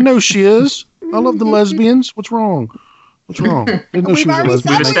 I love the lesbians. What's wrong? We've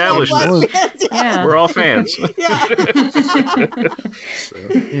established this. Yeah. We're all fans. Yeah. So,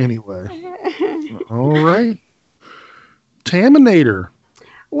 anyway. All right. Taminator.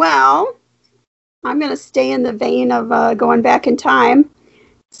 Well, I'm going to stay in the vein of going back in time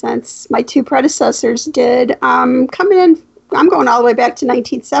since my two predecessors did. I'm going all the way back to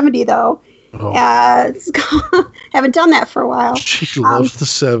 1970, though. Oh. Haven't done that for a while. She loves the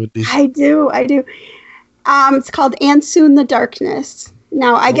 70s. I do. It's called And Soon the Darkness.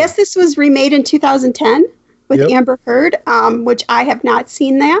 Now, I guess this was remade in 2010 with Amber Heard, which I have not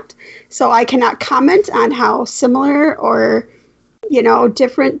seen that. So I cannot comment on how similar or,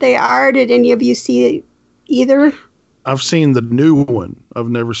 different they are. Did any of you see either? I've seen the new one. I've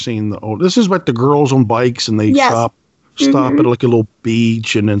never seen the old. This is like the girls on bikes and they stop at like a little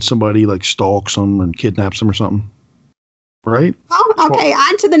beach and then somebody like stalks them and kidnaps them or something. Right? Oh, okay.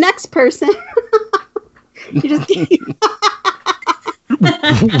 On to the next person. You just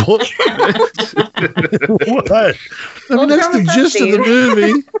what? I mean, that's the gist of the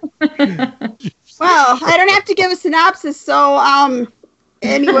movie. Well, I don't have to give a synopsis, so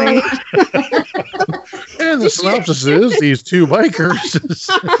anyway. And the synopsis is these two bikers.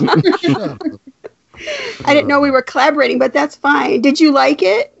 I didn't know we were collaborating, but that's fine. Did you like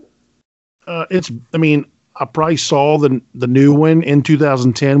it? I probably saw the new one in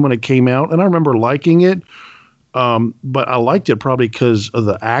 2010 when it came out, and I remember liking it. But I liked it probably because of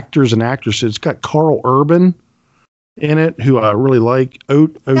the actors and actresses. It's got Carl Urban in it, who I really like.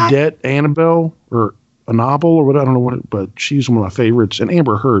 Odette Annabelle or Annabelle or what, I don't know but she's one of my favorites. And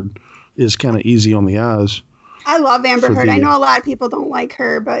Amber Heard is kind of easy on the eyes. I love Amber Heard. I know a lot of people don't like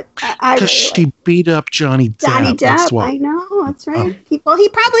her, but I really she beat up Johnny Depp. I know, that's right. He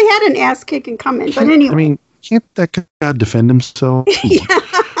probably had an ass kicking coming, but anyway. I mean, can't that guy defend himself?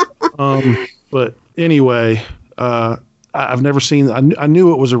 But anyway, I've never seen. I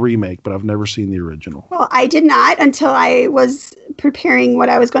knew it was a remake, but I've never seen the original. Well, I did not until I was preparing what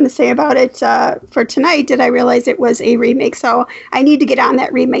I was going to say about it for tonight. Did I realize it was a remake? So I need to get on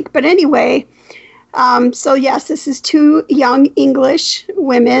that remake. But anyway. So yes, this is two young English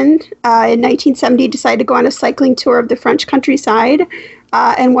women in 1970 decide to go on a cycling tour of the French countryside,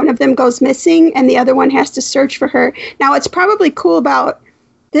 and one of them goes missing, and the other one has to search for her. Now, what's probably cool about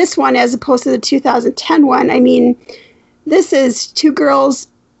this one as opposed to the 2010 one, I mean, this is two girls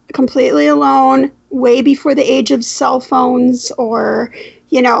completely alone, way before the age of cell phones or,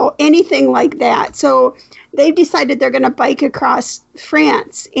 anything like that. So they've decided they're going to bike across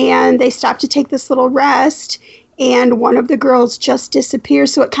France, and they stop to take this little rest, and one of the girls just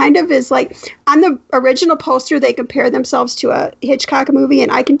disappears. So it kind of is like on the original poster, they compare themselves to a Hitchcock movie,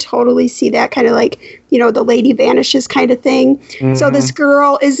 and I can totally see that kind of like, the lady vanishes kind of thing. Mm-hmm. So this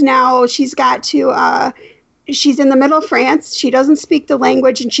girl is now, she's got to, she's in the middle of France. She doesn't speak the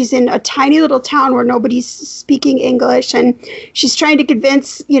language, and she's in a tiny little town where nobody's speaking English. And she's trying to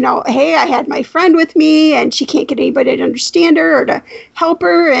convince, hey, I had my friend with me, and she can't get anybody to understand her or to help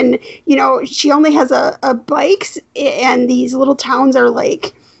her. And, she only has a bike, and these little towns are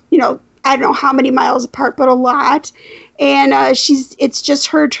like, I don't know how many miles apart, but a lot. And it's just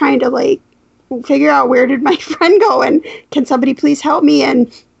her trying to like figure out, where did my friend go, and can somebody please help me?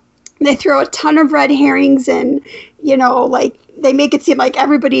 And they throw a ton of red herrings, and they make it seem like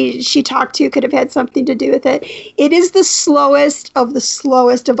everybody she talked to could have had something to do with it. It is the slowest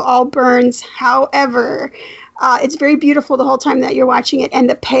of all burns. However, it's very beautiful the whole time that you're watching it, and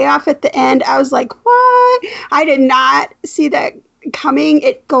the payoff at the end, I was like, what? I did not see that coming.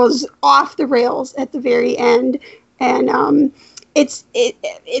 It goes off the rails at the very end, and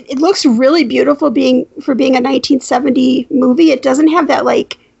it looks really beautiful for being a 1970 movie. It doesn't have that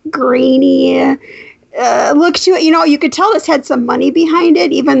like grainy look to it. You could tell this had some money behind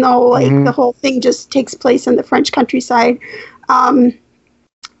it, even though like the whole thing just takes place in the French countryside.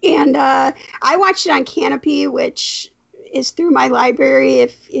 And I watched it on Canopy, which is through my library.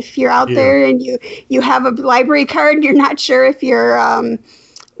 If you're out there and you have a library card and you're not sure if your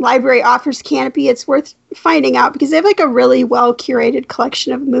library offers Canopy, it's worth finding out, because they have like a really well curated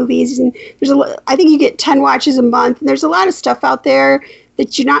collection of movies, and I think you get 10 watches a month, and there's a lot of stuff out there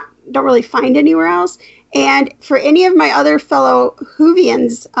that you don't really find anywhere else. And for any of my other fellow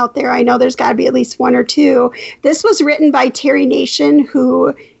Whovians out there, I know there's got to be at least one or two. This was written by Terry Nation,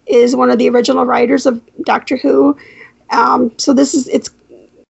 who is one of the original writers of Doctor Who. So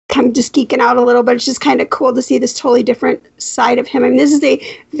I'm just geeking out a little, but it's just kind of cool to see this totally different side of him. I mean, this is a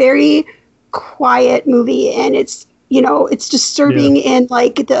very quiet movie, and it's disturbing in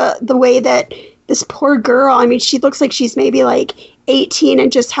like the way that this poor girl, I mean, she looks like she's maybe like 18,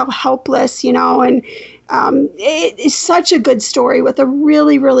 and just how helpless, and it is such a good story with a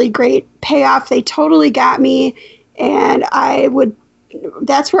really, really great payoff. They totally got me, and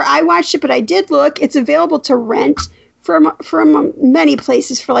that's where I watched it, but I did look. It's available to rent from many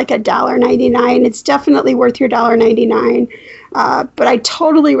places for like $1.99. It's definitely worth your $1.99. But I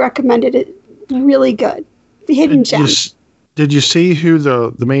totally recommended it. Really good. The hidden gem. Did you see who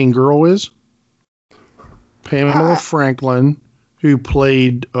the main girl is? Pamela Franklin, who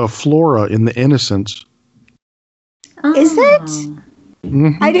played Flora in The Innocents. Is it?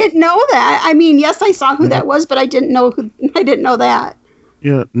 Mm-hmm. I didn't know that. I mean, yes, I saw who that was, but I didn't know that.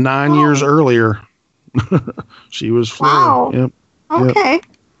 Yeah, 9 years earlier. She was Flora. Wow. Yep. Okay.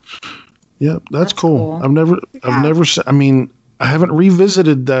 Yep, that's cool. I've never I mean, I haven't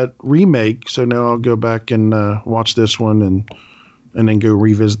revisited that remake, so now I'll go back and watch this one and then go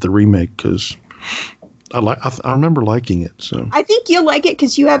revisit the remake, because I remember liking it. So I think you'll like it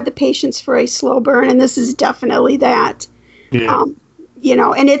because you have the patience for a slow burn, and this is definitely that. Yeah.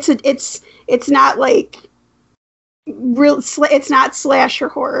 And it's not like it's not slasher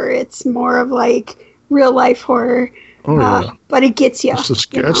horror. It's more of like real life horror. Oh yeah. But it gets you.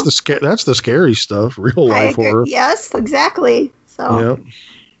 That's the scary stuff. Real life horror. Yes, exactly. So.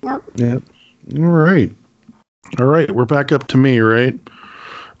 Yep. All right. We're back up to me, right?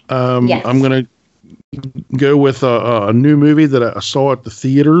 Yes. I'm gonna go with a new movie that I saw at the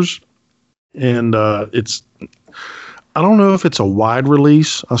theaters, and it's. I don't know if it's a wide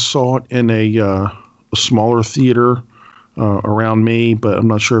release. I saw it in a smaller theater around me, but I'm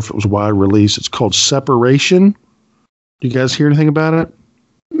not sure if it was wide release. It's called Separation. Do you guys hear anything about it?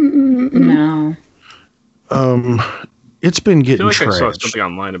 No. It's been getting I feel like trashed. I saw something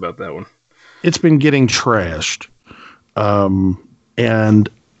online about that one. It's been getting trashed. And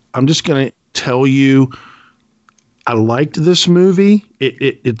I'm just going to tell you, I liked this movie.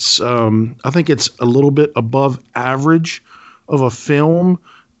 It's I think it's a little bit above average of a film.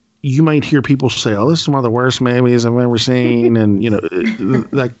 You might hear people say, "Oh, this is one of the worst movies I've ever seen," and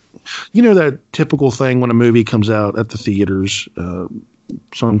that typical thing when a movie comes out at the theaters.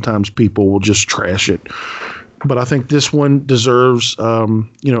 Sometimes people will just trash it, but I think this one deserves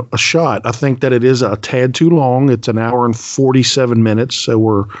a shot. I think that it is a tad too long. It's an hour and 47 minutes, so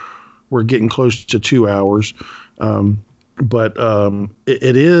we're getting close to 2 hours. But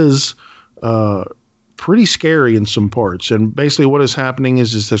it is pretty scary in some parts. And basically what is happening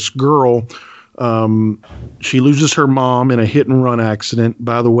is this girl, she loses her mom in a hit and run accident,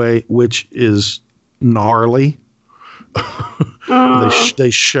 by the way, which is gnarly. They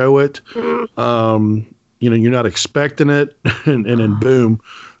show it. You're not expecting it, and then boom.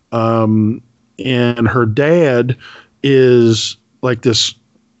 And her dad is like this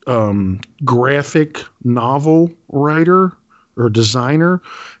graphic novel writer or designer,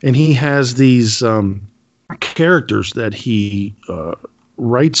 and he has these characters that he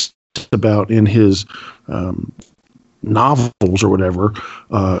writes about in his novels or whatever.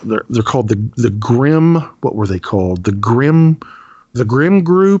 They're called the Grimm. What were they called? The Grimm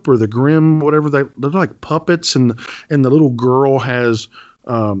group or the Grimm whatever. They're like puppets, and the little girl has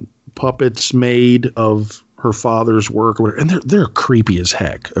puppets made of her father's work or whatever, and they're creepy as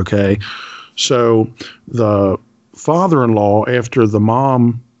heck. Okay, so the father-in-law, after the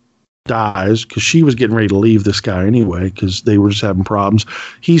mom dies, because she was getting ready to leave this guy anyway, because they were just having problems.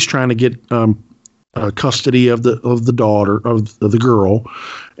 He's trying to get custody of the daughter of the girl,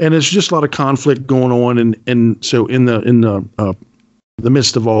 and it's just a lot of conflict going on. And so in the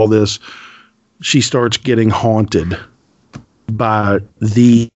midst of all this, she starts getting haunted by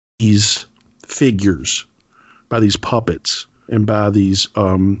these figures, by these puppets, and by these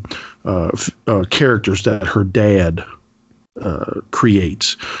characters that her dad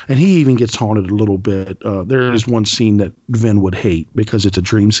creates. And he even gets haunted a little bit. There is one scene that Vin would hate because it's a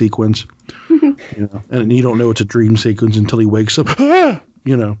dream sequence. And you don't know it's a dream sequence until he wakes up.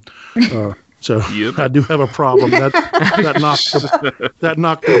 So yep. I do have a problem. That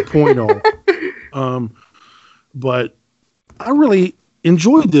knocked the point off. But I really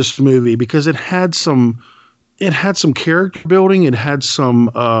enjoyed this movie because it had some character building. It had some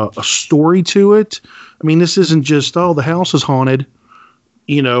a story to it. I mean, this isn't just, the house is haunted.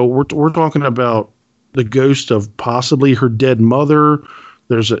 We're talking about the ghost of possibly her dead mother.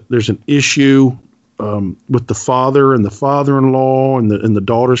 There's an issue with the father and the father-in-law, and the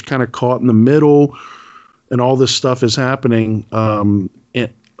daughter's kind of caught in the middle, and all this stuff is happening. And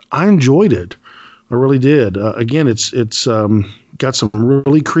I enjoyed it. I really did. Again, it's got some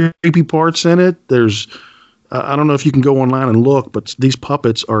really creepy parts in it. There's I don't know if you can go online and look, but these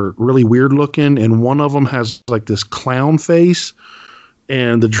puppets are really weird looking, and one of them has like this clown face.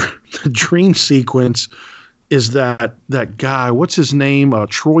 And the dream sequence is that guy, what's his name?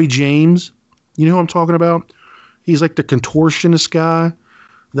 Troy James. You know who I'm talking about? He's like the contortionist guy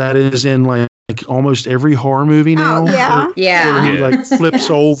that is in like almost every horror movie now. Oh, yeah. Where he like flips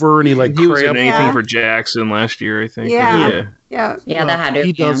over and he like he was in anything for Jackson last year, I think. Yeah, that had it.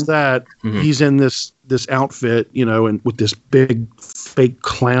 He does that. Mm-hmm. He's in this outfit, and with this big fake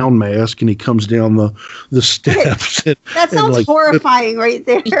clown mask, and he comes down the steps. That sounds horrifying right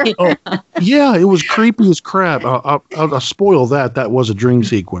there. Yeah, it was creepy as crap. I'll spoil that. That was a dream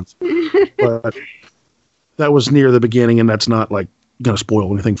sequence, but that was near the beginning, and that's not like going to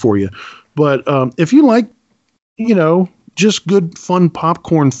spoil anything for you. But if you like, just good fun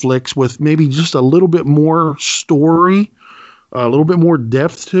popcorn flicks with maybe just a little bit more story, a little bit more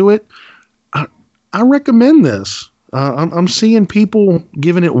depth to it, I recommend this. I'm seeing people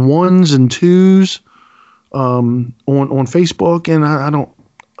giving it 1s and 2s on Facebook, and I don't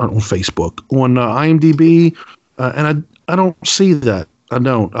on Facebook, on IMDb, and I don't see that. I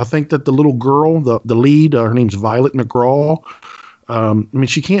don't. I think that the little girl, the lead, her name's Violet McGraw.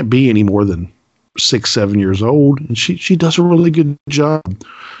 She can't be any more than 6-7 years old, and she does a really good job.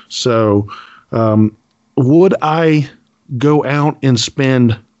 So, would I go out and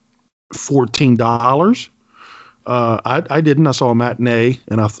spend $14? I didn't. I saw a matinee,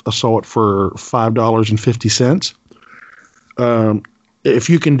 and I saw it for $5.50. If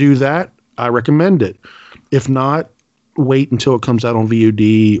you can do that, I recommend it. If not, wait until it comes out on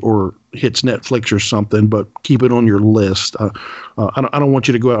VOD or hits Netflix or something, but keep it on your list. I don't want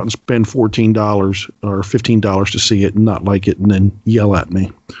you to go out and spend $14 or $15 to see it and not like it and then yell at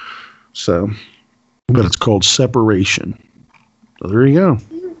me. So, but it's called Separation. So there you go.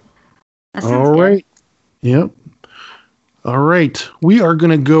 All right. Yep. All right. We are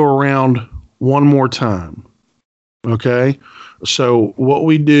going to go around one more time. Okay. So what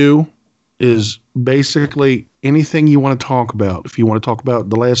we do is basically anything you want to talk about. If you want to talk about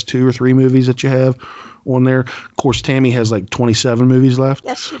the last 2 or 3 movies that you have on there. Of course, Tammy has like 27 movies left.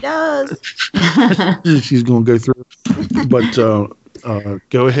 Yes, she does. She's going to go through. But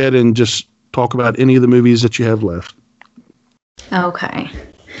go ahead and just talk about any of the movies that you have left. Okay.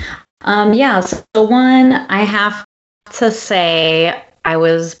 So one, I have to say I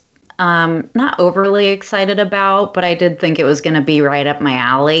was not overly excited about, but I did think it was going to be right up my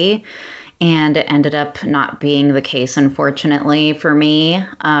alley. And it ended up not being the case, unfortunately, for me.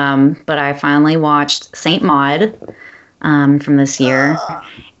 But I finally watched Saint Maud from this year.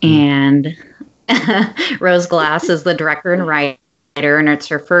 And Rose Glass is the director and writer, and it's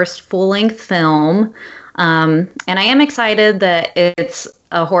her first full-length film. And I am excited that it's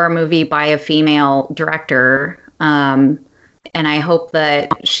a horror movie by a female director. and I hope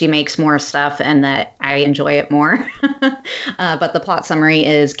that she makes more stuff and that I enjoy it more. But the plot summary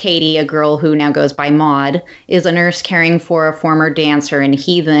is Katie, a girl who now goes by Maud, is a nurse caring for a former dancer and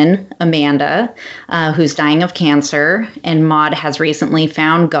heathen, Amanda, who's dying of cancer. And Maud has recently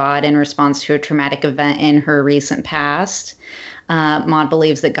found God in response to a traumatic event in her recent past. Maud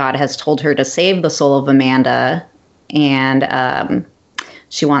believes that God has told her to save the soul of Amanda, and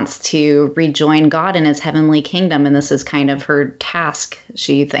she wants to rejoin God in his heavenly kingdom, and this is kind of her task,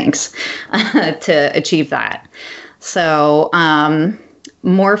 she thinks, to achieve that. So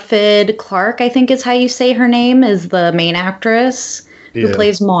Morfydd Clark, I think is how you say her name, is the main actress who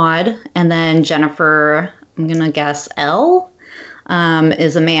plays Maud. And then Jennifer, I'm going to guess L,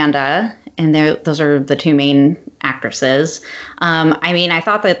 is Amanda. And those are the two main actresses. I mean, I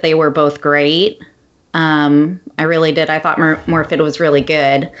thought that they were both great. I really did. I thought Morfydd was really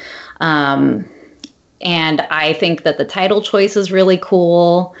good. And I think that the title choice is really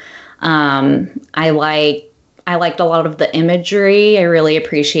cool. I liked a lot of the imagery. I really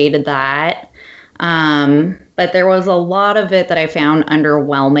appreciated that. But there was a lot of it that I found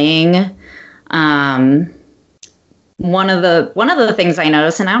underwhelming. One of the things I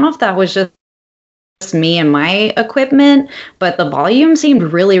noticed, and I don't know if that was just me and my equipment, but the volume seemed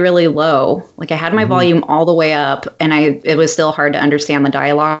really, really low. Like I had my volume all the way up, and it was still hard to understand the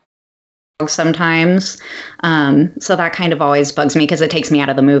dialogue sometimes. So that kind of always bugs me because it takes me out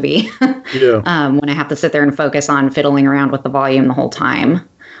of the movie. When I have to sit there and focus on fiddling around with the volume the whole time.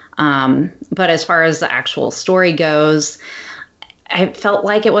 But as far as the actual story goes, I felt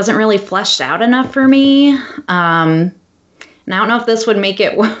like it wasn't really fleshed out enough for me. And I don't know if this would make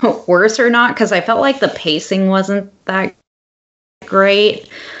it worse or not, because I felt like the pacing wasn't that great.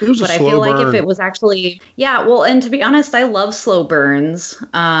 But I feel like if it was actually, and to be honest, I love slow burns.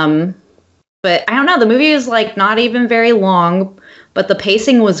 But I don't know, the movie is like not even very long, but the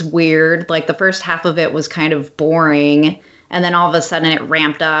pacing was weird. Like the first half of it was kind of boring, and then all of a sudden it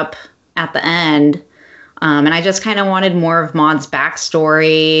ramped up at the end. And I just kind of wanted more of Maud's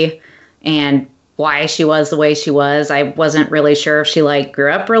backstory and why she was the way she was. I wasn't really sure if she like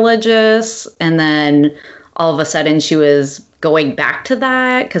grew up religious and then all of a sudden she was going back to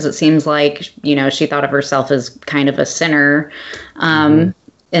that, because it seems like, you know, she thought of herself as kind of a sinner in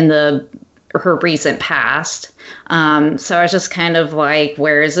her recent past. So I was just kind of like,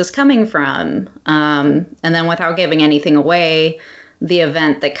 where is this coming from? And then without giving anything away, the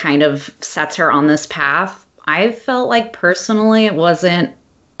event that kind of sets her on this path, I felt like personally it wasn't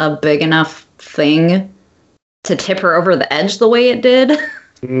a big enough thing to tip her over the edge the way it did.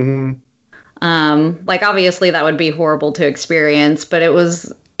 Like obviously that would be horrible to experience, but it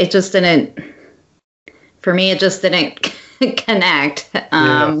just didn't connect.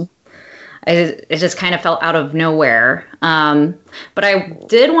 It just kind of felt out of nowhere. But I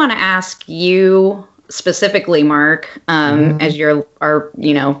did want to ask you specifically, Mark, as you're our,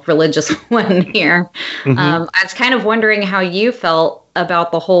 religious one here. I was kind of wondering how you felt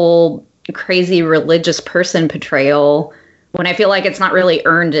about the whole crazy religious person portrayal, when I feel like it's not really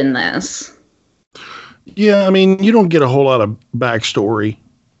earned in this. Yeah, I mean, you don't get a whole lot of backstory,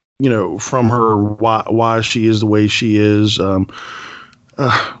 from her, why she is the way she is.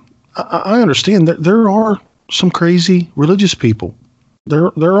 I understand that there are some crazy religious people.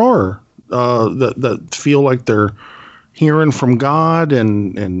 There are that feel like they're hearing from God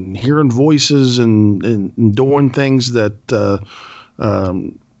and hearing voices and doing things that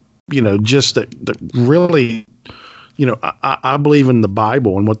just that really, I believe in the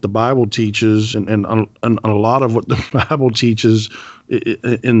Bible and what the Bible teaches, and a lot of what the Bible teaches,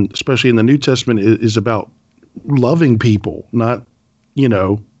 especially in the New Testament, is about loving people, not,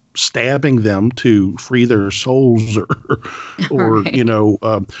 stabbing them to free their souls or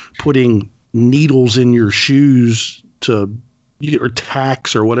right. Putting needles in your shoes or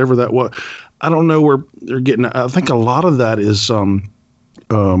tacks or whatever that was. I don't know where they're getting. I think a lot of that is a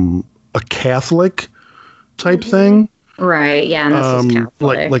Catholic type thing. Right. Yeah. And this is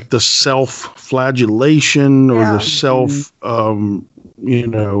Catholic. Like the self-flagellation or the self,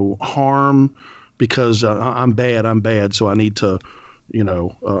 harm, because I'm bad. So I need to,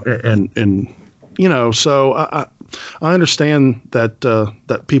 so I understand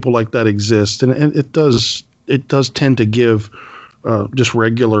that people like that exist, and it does tend to give just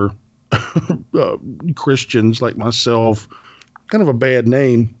regular Christians like myself kind of a bad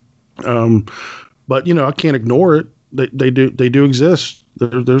name. But I can't ignore it. They do exist.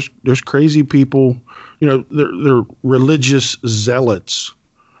 There's crazy people, they're religious zealots,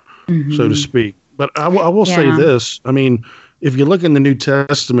 so to speak. But I will say this. I mean, if you look in the New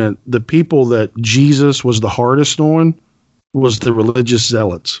Testament, the people that Jesus was the hardest on was the religious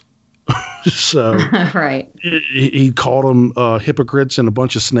zealots. So Right. he called them hypocrites and a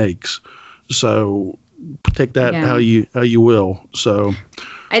bunch of snakes. So take that how you will. So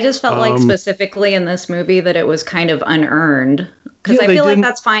I just felt like specifically in this movie that it was kind of unearned, because I feel like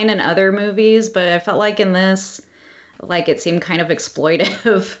that's fine in other movies, but I felt like in this, like it seemed kind of exploitive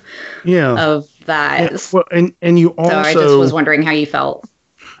of that. Yeah. Well, and you also, so I just was wondering how you felt.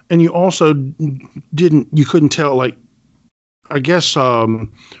 And you also you couldn't tell, like, I guess,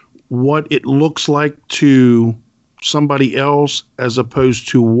 what it looks like to somebody else as opposed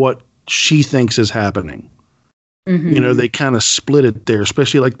to what she thinks is happening. Mm-hmm. You know, they kind of split it there,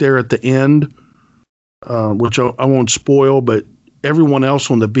 especially like there at the end, which I won't spoil, but everyone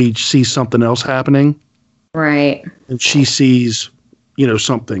else on the beach sees something else happening. Right. And she sees, you know,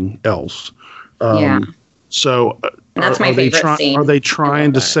 something else. So that's my favorite scene. Are they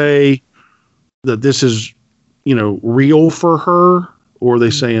trying to say that this is, you know, real for her? Or are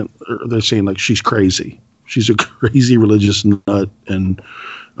they saying like she's crazy? She's a crazy religious nut, and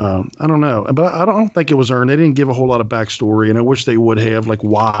I don't know. But I don't think it was earned. They didn't give a whole lot of backstory, and I wish they would have. Like,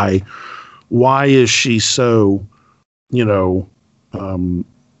 why is she so, you know,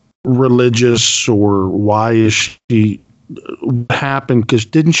 religious, or why is she? What happened? Because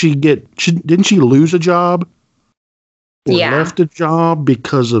didn't she lose a job? Or left a job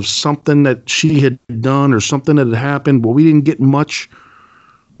because of something that she had done or something that had happened? Well, we didn't get much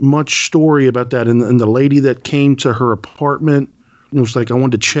story about that. And the lady that came to her apartment, it was like, I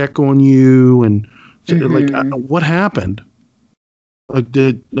wanted to check on you, and what happened? Like,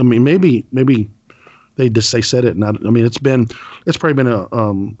 maybe they said it, and it's probably been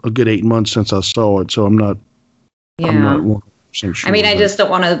a good 8 months since I saw it, so I'm not 100% sure. I mean, I just don't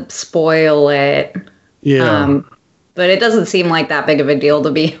want to spoil it. Yeah. But it doesn't seem like that big of a deal, to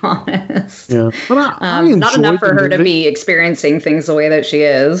be honest. Yeah, but I not enough for her to be experiencing things the way that she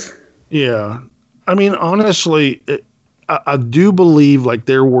is. Yeah, I mean, honestly, I do believe like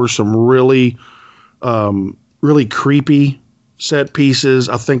there were some really, really creepy set pieces.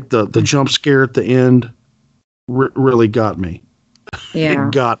 I think the jump scare at the end really got me. Yeah,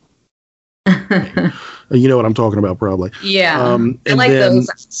 it got. You know what I'm talking about, probably. Yeah, I like those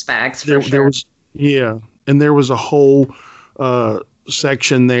aspects. There was and there was a whole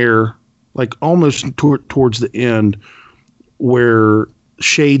section there, like almost towards the end, where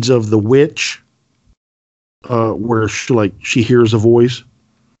shades of the witch, where she hears a voice,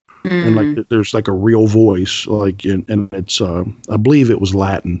 and like there's like a real voice, like and it's I believe it was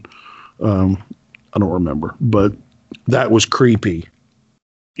Latin, I don't remember, but that was creepy,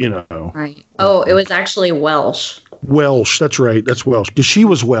 you know. Right. Oh, it was actually Welsh. Welsh, that's right, that's Welsh, because she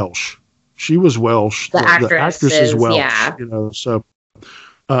was Welsh. She was Welsh. The actress is Welsh. Yeah. You know, so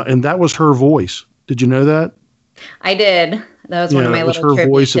and that was her voice. Did you know that? I did. That was one of my little her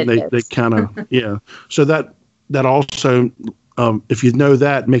voice, tidbits. And they kind of So that also, if you know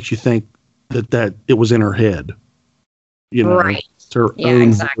that, makes you think that it was in her head. You know, right? It's her own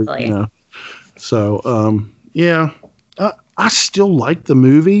exactly. Voice, you know? So I still like the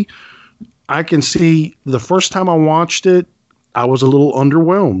movie. I can see the first time I watched it, I was a little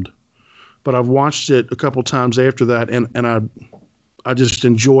underwhelmed. But I've watched it a couple times after that, and I just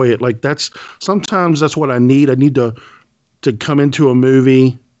enjoy it. Like sometimes that's what I need. I need to come into a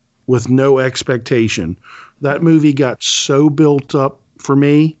movie with no expectation. That movie got so built up for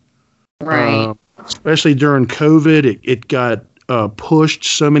me, right? Especially during COVID, it got pushed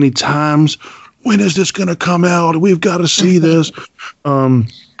so many times. When is this going to come out? We've got to see this.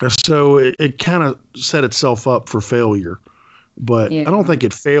 So it kind of set itself up for failure. But I don't think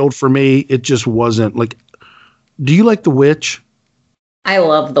it failed for me. It just wasn't like. Do you like The Witch? I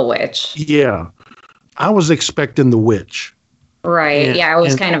love The Witch. Yeah, I was expecting The Witch. Right. I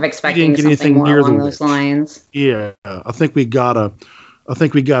was kind of expecting something more along those lines. Yeah, I think we got a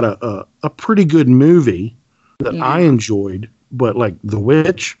pretty good movie that I enjoyed, but like The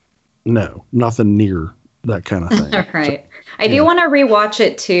Witch, no, nothing near that kind of thing. Right. I do want to rewatch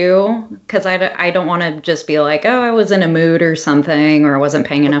it too, because I don't want to just be like, oh, I was in a mood or something, or I wasn't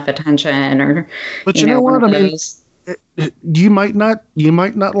paying enough attention, or. But you know what? I mean, you might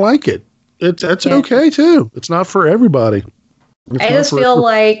not like it. That's okay too. It's not for everybody. I just feel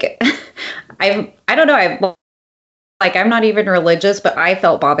like I don't know. I'm not even religious, but I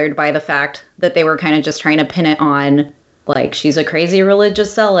felt bothered by the fact that they were kind of just trying to pin it on, like, she's a crazy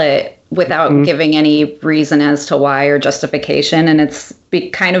religious zealot, without giving any reason as to why or justification. And it's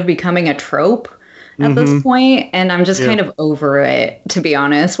kind of becoming a trope at this point. And I'm just kind of over it, to be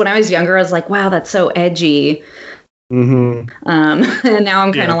honest. When I was younger, I was like, wow, that's so edgy. Mm-hmm. And now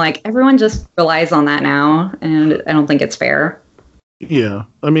I'm kind of like, everyone just relies on that now, and I don't think it's fair. Yeah,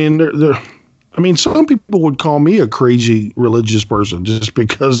 I mean, some people would call me a crazy religious person just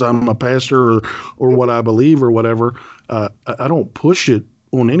because I'm a pastor or what I believe or whatever. I don't push it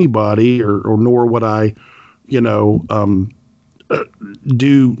on anybody, or nor would I,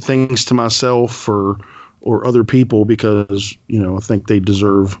 do things to myself or other people because I think they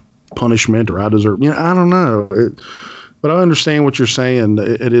deserve punishment or I deserve. I don't know. But I understand what you're saying.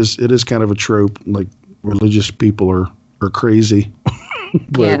 It is kind of a trope. Like religious people are crazy.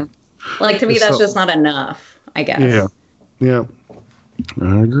 But, yeah. Like, to me, that's just not enough, I guess. Yeah.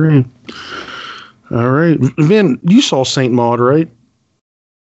 I agree. All right. Vin, you saw Saint Maud, right?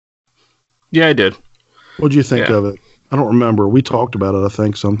 Yeah, I did. What'd you think of it? I don't remember. We talked about it, I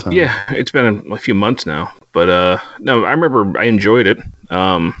think, sometime. Yeah, it's been a few months now. But, no, I remember I enjoyed it.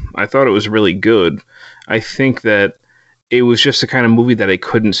 I thought it was really good. I think that it was just the kind of movie that I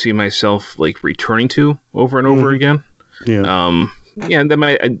couldn't see myself, like, returning to over and over again. Yeah. Yeah, that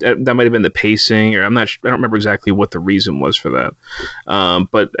might have been the pacing, or I don't remember exactly what the reason was for that.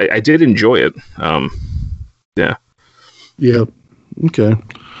 But I did enjoy it. Yeah. Yeah. Okay.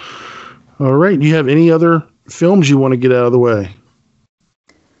 All right. Do you have any other films you want to get out of the way?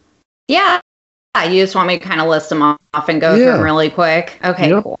 Yeah. You just want me to kind of list them off and go through them really quick? Okay,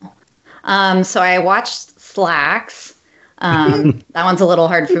 cool. So I watched Slacks. That one's a little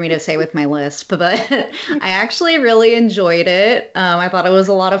hard for me to say with my list, but I actually really enjoyed it. I thought it was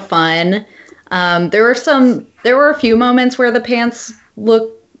a lot of fun. There were a few moments where the pants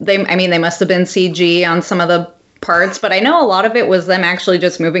they must have been CG on some of the parts, but I know a lot of it was them actually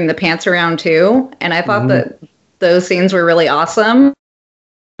just moving the pants around too. And I thought that those scenes were really awesome.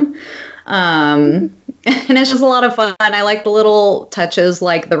 And it's just a lot of fun. I like the little touches,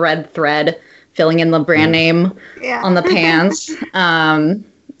 like the red thread filling in the brand name on the pants. And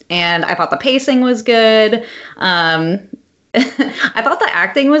I thought the pacing was good. I thought the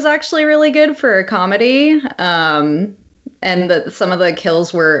acting was actually really good for a comedy. And some of the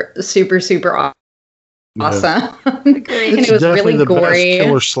kills were super, super awesome. And it was really the gory. Best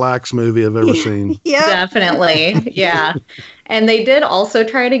Killer Slacks movie I've ever seen. Yeah, definitely. Yeah. And they did also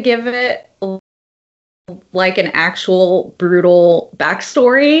try to give it like an actual brutal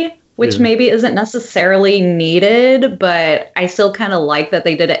backstory, which maybe isn't necessarily needed, but I still kind of like that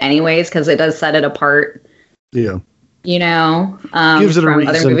they did it anyways because it does set it apart. Yeah. Gives it from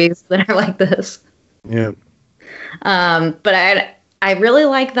other movies that are like this. Yeah. But I really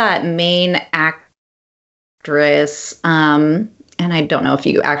like that main actress. And I don't know if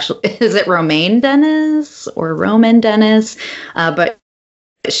you actually, is it Romaine Dennis or Roman Dennis? But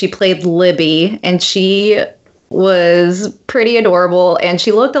she played Libby, and she was pretty adorable, and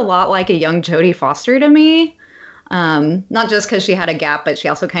she looked a lot like a young Jodie Foster to me. Not just because she had a gap, but she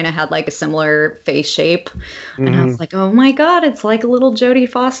also kind of had like a similar face shape. Mm-hmm. And I was like, oh my God, it's like a little Jodie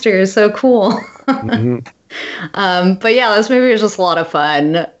Foster. It's so cool. But yeah, this movie was just a lot of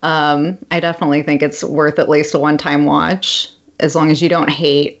fun. I definitely think it's worth at least a one-time watch, as long as you don't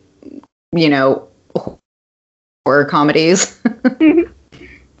hate, horror comedies.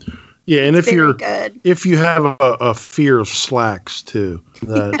 Yeah, and if you have a fear of slacks too,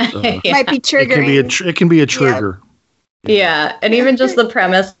 that might be triggering. It can be a trigger. Yeah, and even just the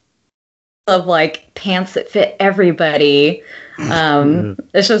premise of like pants that fit everybody,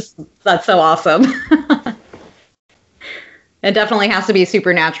 that's so awesome. It definitely has to be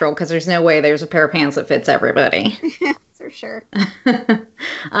supernatural because there's no way there's a pair of pants that fits everybody. For sure.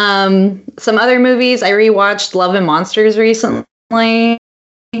 Some other movies, I rewatched Love and Monsters recently.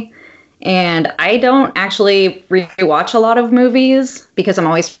 And I don't actually rewatch a lot of movies because I'm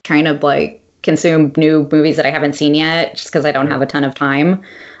always trying to like consume new movies that I haven't seen yet, just because I don't have a ton of time.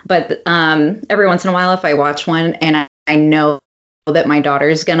 But every once in a while, if I watch one and I know that my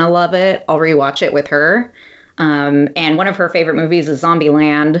daughter's gonna love it, I'll rewatch it with her. And one of her favorite movies is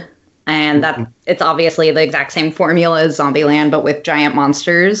Zombieland, and that it's obviously the exact same formula as Zombieland, but with giant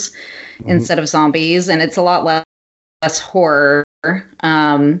monsters instead of zombies, and it's a lot less horror.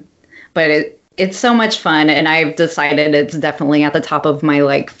 But it's so much fun, and I've decided it's definitely at the top of my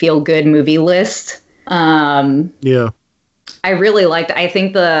like feel good movie list. Yeah, I really liked. I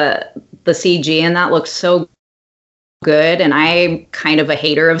think the CG in that looks so good, and I'm kind of a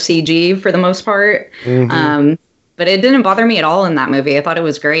hater of CG for the most part. But it didn't bother me at all in that movie. I thought it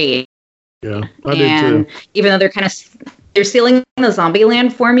was great. Yeah, I did too. Even though they're stealing the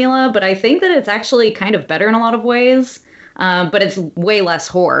Zombieland formula, but I think that it's actually kind of better in a lot of ways. But it's way less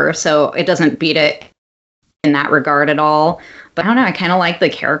horror, so it doesn't beat it in that regard at all. But I don't know, I kind of like the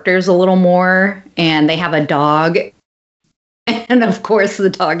characters a little more, and they have a dog And of course, the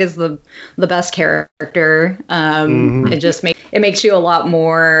dog is the best character. It makes you a lot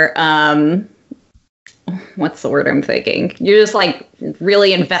more. What's the word I'm thinking? You're just like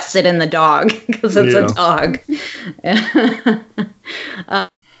really invested in the dog because it's a dog.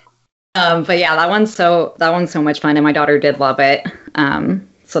 But yeah, that one's so much fun, and my daughter did love it.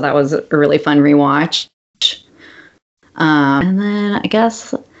 So that was a really fun rewatch. And then I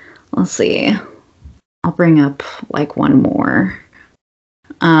guess let's see. I'll bring up like one more.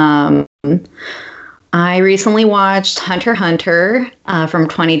 I recently watched Hunter x Hunter from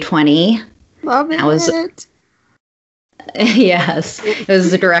 2020. Love it. Yes, it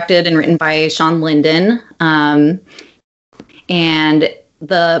was directed and written by Sean Linden. And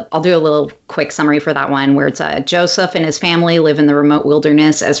I'll do a little quick summary for that one, where it's Joseph and his family live in the remote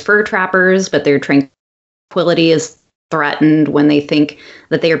wilderness as fur trappers, but their tranquility is threatened when they think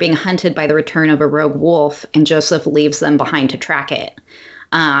that they are being hunted by the return of a rogue wolf, and Joseph leaves them behind to track it.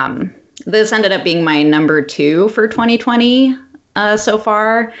 This ended up being my number 2 for 2020 so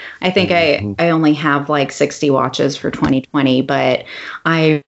far. I think I only have like 60 watches for 2020, but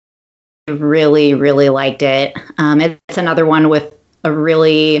I really, really liked it. It's another one with a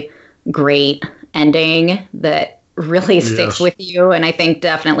really great ending that really sticks with you, and I think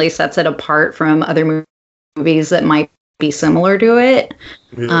definitely sets it apart from other movies that might be similar to it.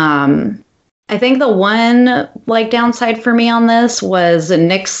 I think the one like downside for me on this was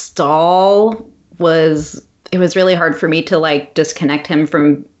Nick Stahl it was really hard for me to like disconnect him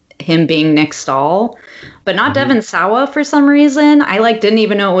from him being Nick Stahl, but not Devon Sawa for some reason. I like didn't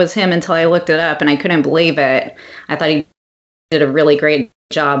even know it was him until I looked it up, and I couldn't believe it. I thought he did a really great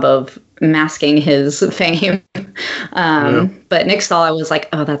job of masking his fame. But Nick Stahl, I was like,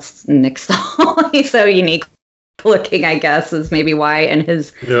 oh, that's Nick Stahl. He's so unique looking, I guess, is maybe why. And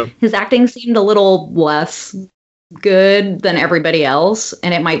his acting seemed a little less good than everybody else,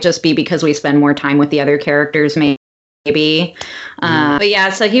 and it might just be because we spend more time with the other characters, maybe. But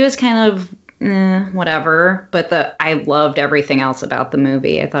yeah, so he was kind of whatever. But I loved everything else about the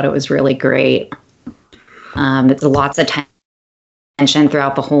movie. I thought it was really great. There's lots of tension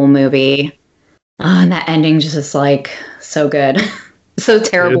throughout the whole movie. And that ending just is like so good. So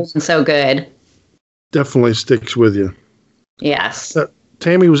terrible and so good. Definitely sticks with you. Yes.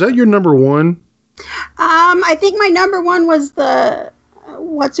 Tammy, was that your number 1? I think my number 1 was the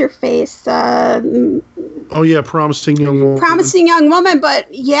what's her face? Promising Young Woman. Promising Young Woman,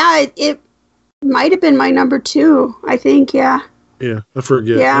 but yeah, it might have been my number 2. I think, yeah. Yeah, I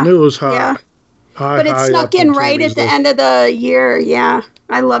forget. Yeah. I knew it was high. Yeah. High, but it snuck in right at the end of the year. Yeah,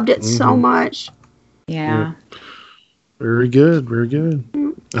 I loved it so much. Yeah. Very good. Very good.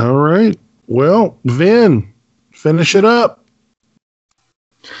 All right. Well, Vin, finish it up.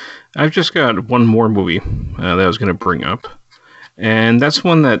 I've just got one more movie that I was going to bring up. And that's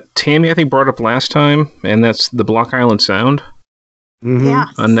one that Tammy, I think, brought up last time. And that's The Block Island Sound Yes.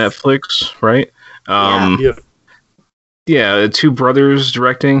 on Netflix, right? Yeah, 2 brothers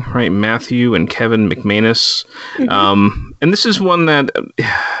directing, right? Matthew and Kevin McManus. And this is one that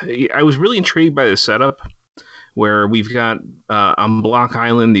I was really intrigued by the setup, where we've got on Block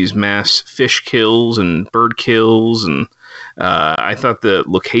Island these mass fish kills and bird kills, and I thought the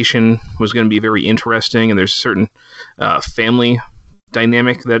location was going to be very interesting, and there's a certain family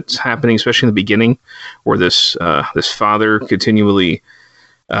dynamic that's happening, especially in the beginning, where this father continually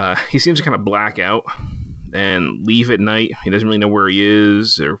he seems to kind of black out and leave at night. He doesn't really know where he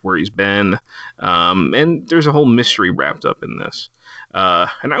is or where he's been, and there's a whole mystery wrapped up in this.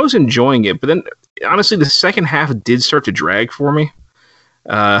 And I was enjoying it, but then honestly, the second half did start to drag for me.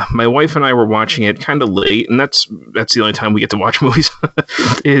 My wife and I were watching it kind of late, and that's the only time we get to watch movies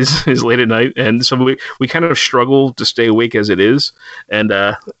is late at night, and so we kind of struggle to stay awake as it is. And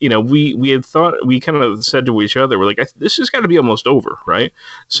we had thought, we kind of said to each other, we're like, this has got to be almost over, right?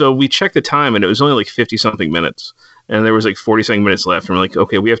 So we checked the time, and it was only like 50 something minutes, and there was like 40 something minutes left, and we're like,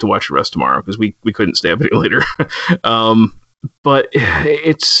 okay, we have to watch the rest tomorrow because we couldn't stay up any later. But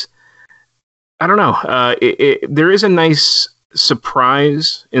it's, I don't know, there is a nice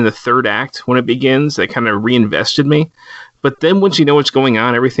surprise in the third act when it begins that kind of reinvested me, but then once you know what's going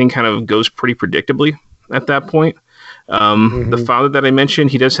on, everything kind of goes pretty predictably at that point. The father that I mentioned,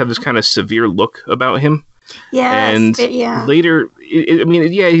 he does have this kind of severe look about him. And later,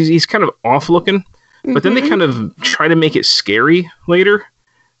 he's kind of off looking, but then they kind of try to make it scary later,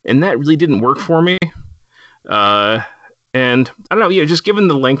 and that really didn't work for me. And I don't know, just given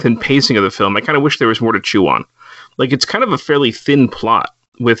the length and pacing of the film, I kind of wish there was more to chew on. Like, it's kind of a fairly thin plot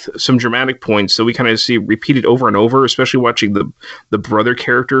with some dramatic points that we kind of see repeated over and over, especially watching the brother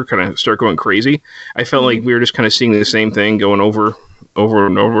character kind of start going crazy. I felt like we were just kind of seeing the same thing going over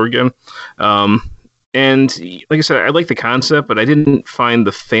and over again. And like I said, I like the concept, but I didn't find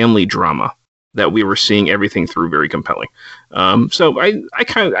the family drama that we were seeing everything through very compelling. So I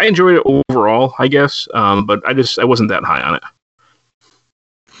enjoyed it overall, I guess, but I wasn't that high on it.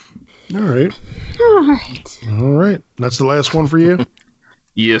 All right. That's the last one for you?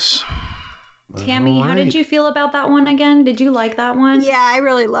 Yes. Tammy, how did you feel about that one again? Did you like that one? Yeah, I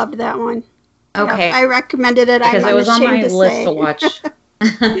really loved that one. Okay. Yep, I recommended it. Because it was on my list to watch.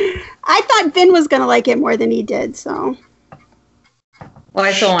 I thought Vin was going to like it more than he did, so. Well,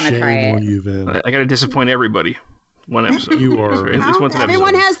 I still want to try it. You, Vin. I got to disappoint everybody. One episode. You are. At least once an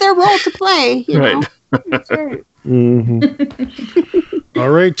everyone episode. has their role to play. You know? That's right. All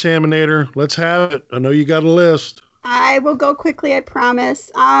right, Taminator, let's have it. I know you got a list. I will go quickly, I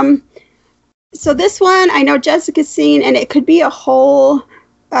promise. So this one, I know Jessica's seen, and it could be a whole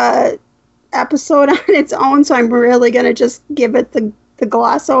episode on its own, so I'm really going to just give it the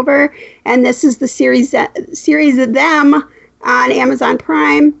gloss over. And this is the series of Them on Amazon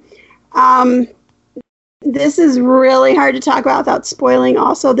Prime. This is really hard to talk about without spoiling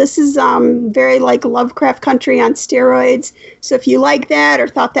also. This is very like Lovecraft Country on steroids. So if you like that or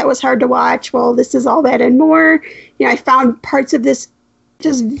thought that was hard to watch, well, this is all that and more. You know, I found parts of this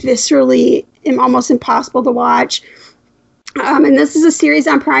just viscerally almost impossible to watch. And this is a series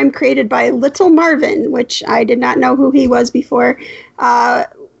on Prime created by Little Marvin, which I did not know who he was before.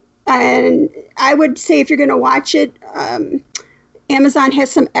 And I would say if you're going to watch it, Amazon has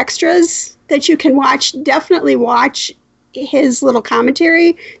some extras that you can watch. Definitely watch his little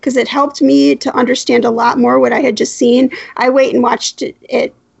commentary because it helped me to understand a lot more what I had just seen. I wait and watched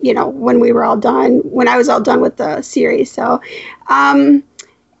it, you know, when I was all done with the series. So,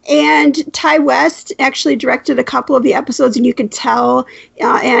 and Ty West actually directed a couple of the episodes, and you could tell,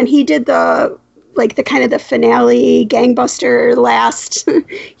 and he did the kind of the finale gangbuster last,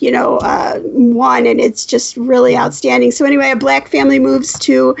 one, and it's just really outstanding. So anyway, a black family moves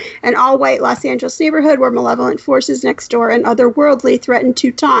to an all-white Los Angeles neighborhood where malevolent forces next door and otherworldly threaten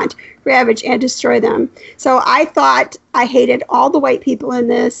to taunt, ravage, and destroy them. So I thought I hated all the white people in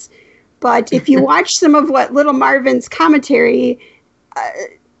this, but if you watch some of what Little Marvin's commentary,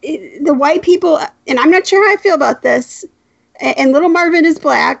 the white people, and I'm not sure how I feel about this, and Little Marvin is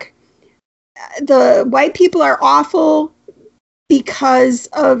black, the white people are awful because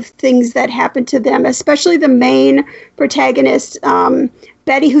of things that happen to them, especially the main protagonist,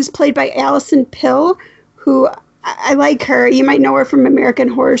 Betty, who's played by Allison Pill, who I like her. You might know her from American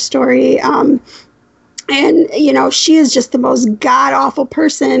Horror Story. And, you know, she is just the most god-awful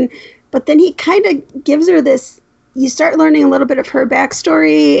person. But then he kind of gives her this, you start learning a little bit of her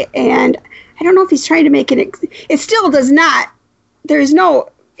backstory, and I don't know if he's trying to make it, it still does not, there is no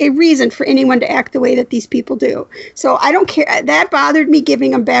a reason for anyone to act the way that these people do. So I don't care. That bothered me,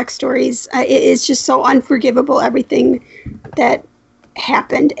 giving them backstories. It is just so unforgivable, everything that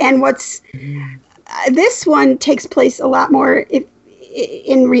happened. And this one takes place a lot more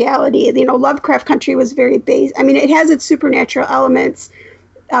in reality. You know, Lovecraft Country was very based. I mean, it has its supernatural elements,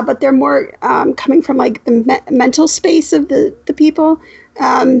 but they're more coming from like the mental space of the people.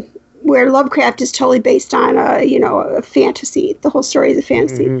 Where Lovecraft is totally based on a fantasy. The whole story is a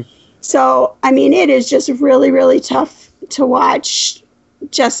fantasy. Mm-hmm. So, I mean, it is just really, really tough to watch.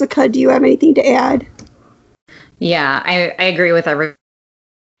 Jessica, do you have anything to add? Yeah, I agree with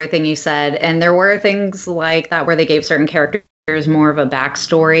everything you said. And there were things like that where they gave certain characters more of a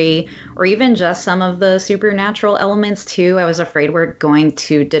backstory, or even just some of the supernatural elements too. I was afraid we're going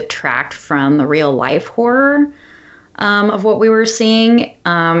to detract from the real life horror of what we were seeing.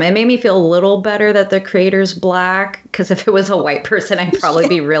 It made me feel a little better that the creator's black, because if it was a white person, I'd probably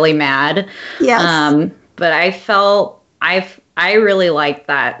be really mad. Yes. But I really liked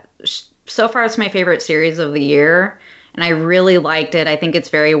that. So far, it's my favorite series of the year, and I really liked it. I think it's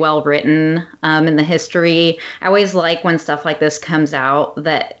very well written in the history. I always like when stuff like this comes out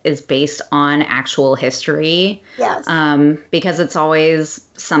that is based on actual history. Yes. Because it's always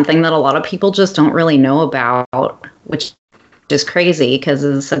something that a lot of people just don't really know about, which is crazy because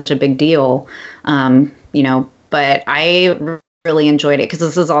it's such a big deal. But I really enjoyed it because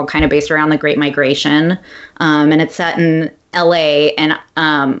this is all kind of based around the Great Migration, and it's set in LA, and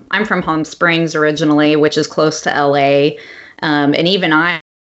I'm from Palm Springs originally, which is close to LA, and even I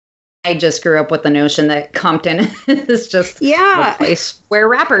just grew up with the notion that Compton is just the place where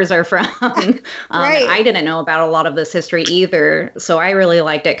rappers are from. Right. I didn't know about a lot of this history either, so I really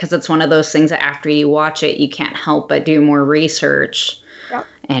liked it because it's one of those things that after you watch it, you can't help but do more research. Yep.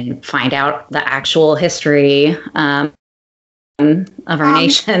 and find out the actual history of our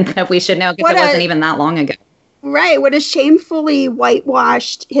nation that we should know, because it wasn't even that long ago. Right. What a shamefully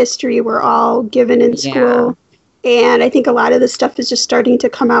whitewashed history we're all given in school. And I think a lot of this stuff is just starting to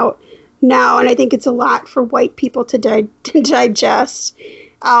come out now. And I think it's a lot for white people to digest.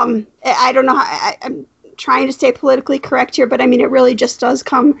 I don't know how, I'm trying to stay politically correct here, but I mean, it really just does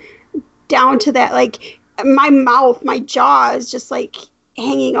come down to that. Like, my jaw is just like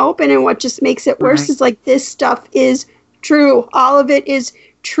hanging open. And what just makes it worse is like, this stuff is true. All of it is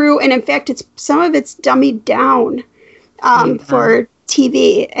true. And in fact, some of it's dummied down for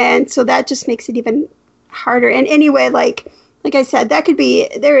TV. And so that just makes it even harder. And anyway, like I said,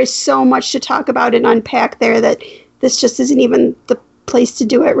 there is so much to talk about and unpack there that this just isn't even the place to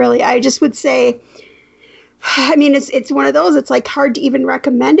do it, really. I just would say, I mean, it's one of those, it's like hard to even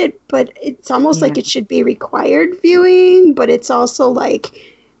recommend it, but it's almost like it should be required viewing, but it's also like,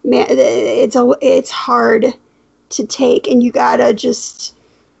 man, it's hard to take, and you gotta just,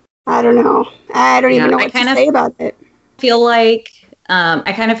 I don't know. I don't even know what to say about it.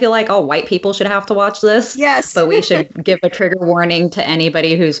 I kind of feel like all white people should have to watch this. Yes. But we should give a trigger warning to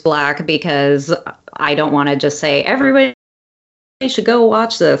anybody who's Black, because I don't want to just say everybody should go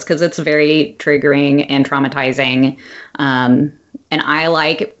watch this, because it's very triggering and traumatizing. And I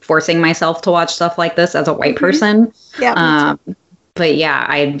like forcing myself to watch stuff like this as a white person. Yeah. But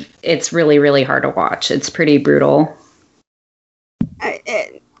yeah, it's really, really hard to watch. It's pretty brutal.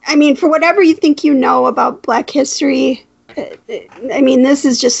 I mean, for whatever you think you know about Black history, I mean, this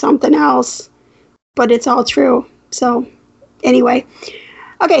is just something else, but it's all true. So anyway,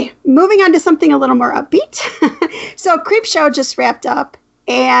 okay, moving on to something a little more upbeat. So Creepshow just wrapped up,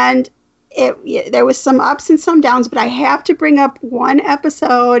 and there was some ups and some downs, but I have to bring up one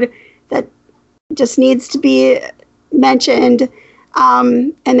episode that just needs to be mentioned,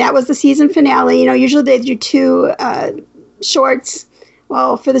 and that was the season finale. You know, usually they do 2 shorts.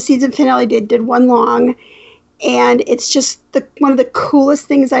 Well, for the season finale, they did 1 long. And it's just one of the coolest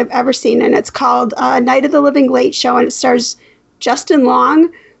things I've ever seen. And it's called Night of the Living Late Show. And it stars Justin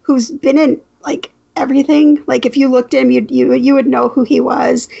Long, who's been in like everything. Like if you looked at him, you would know who he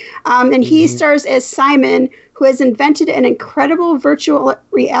was. And he stars as Simon, who has invented an incredible virtual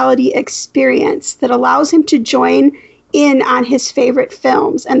reality experience that allows him to join in on his favorite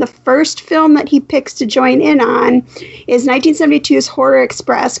films. And the first film that he picks to join in on is 1972's Horror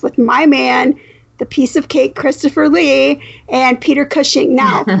Express with my man, the piece of cake, Christopher Lee, and Peter Cushing.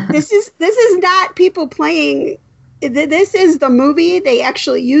 Now, this is not people playing. This is the movie. They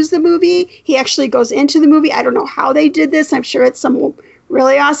actually use the movie. He actually goes into the movie. I don't know how they did this. I'm sure it's some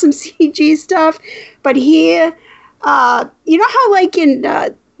really awesome CG stuff. But he, you know how like in,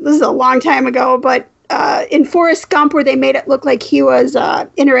 this is a long time ago, but in Forrest Gump, where they made it look like he was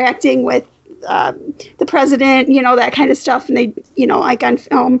interacting with the president, you know, that kind of stuff, and they, you know, like on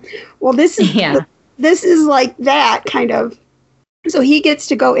film. Well, this is this is like that kind of. So he gets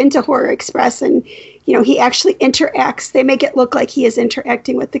to go into Horror Express, and you know, he actually interacts. They make it look like he is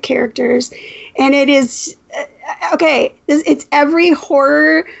interacting with the characters, and it is okay. It's every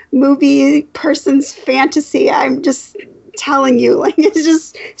horror movie person's fantasy. I'm just telling you, like, it's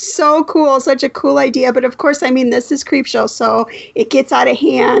just so cool, such a cool idea. But of course, I mean, this is Creepshow, so it gets out of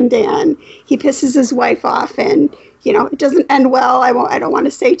hand, and he pisses his wife off, and you know, it doesn't end well. I don't want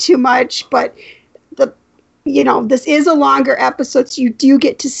to say too much, but you know, this is a longer episode, so you do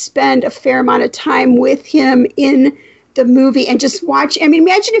get to spend a fair amount of time with him in the movie and just watch. I mean,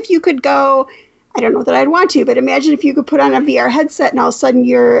 imagine if you could go, I don't know that I'd want to, but imagine if you could put on a VR headset and all of a sudden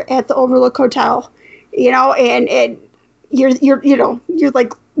you're at the Overlook Hotel, you know, and you're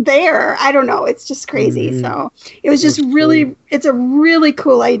like there. I don't know. It's just crazy. Mm-hmm. So it was just really, it's a really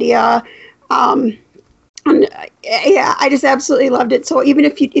cool idea. And yeah, I just absolutely loved it. So even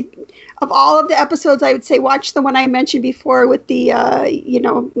if of all of the episodes, I would say watch the one I mentioned before with the,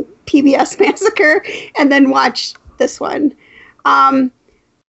 PBS Massacre, and then watch this one.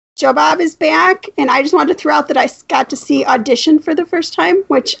 Joe Bob is back, and I just wanted to throw out that I got to see Audition for the first time,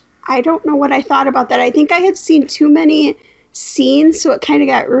 which I don't know what I thought about that. I think I had seen too many scenes, so it kind of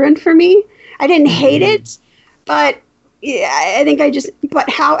got ruined for me. I didn't hate it, but yeah, I think but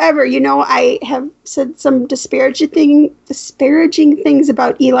however, you know, I have said some disparaging things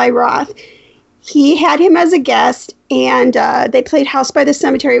about Eli Roth. He had him as a guest, and they played House by the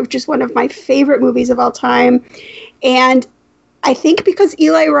Cemetery, which is one of my favorite movies of all time. And I think because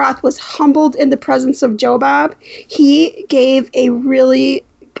Eli Roth was humbled in the presence of Joe Bob, he gave a really,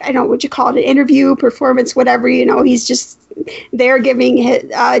 I don't know what you call it, an interview, performance, whatever, you know, he's just they're giving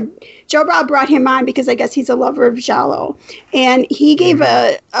Joe Bob brought him on because I guess he's a lover of giallo, and he gave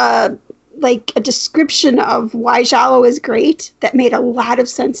a description of why giallo is great that made a lot of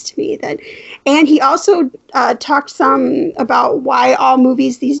sense to me. And he also talked some about why all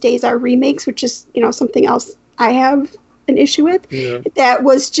movies these days are remakes, which is something else I have an issue with. Yeah. That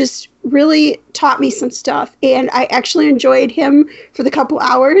was just really taught me some stuff, and I actually enjoyed him for the couple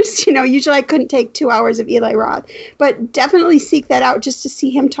hours. Usually I couldn't take 2 hours of Eli Roth, but definitely seek that out just to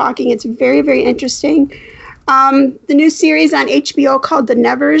see him talking. It's very, very interesting. The new series on HBO called The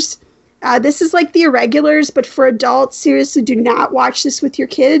Nevers. This is like The Irregulars, but for adults. Seriously, do not watch this with your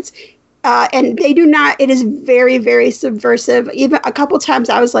kids. And they do not. It is very, very subversive. Even a couple times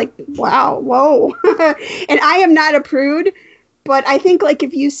I was like, wow, whoa. And I am not a prude, but I think like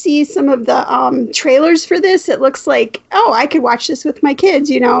if you see some of the trailers for this, it looks like, oh, I could watch this with my kids.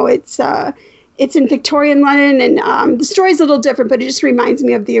 It's in Victorian London, and the story's a little different, but it just reminds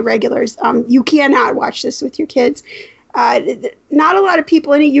me of The Irregulars. You cannot watch this with your kids. Not a lot of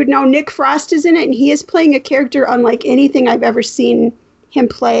people in it. Nick Frost is in it, and he is playing a character unlike anything I've ever seen him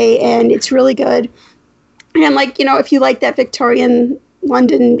play, and it's really good. And if you like that Victorian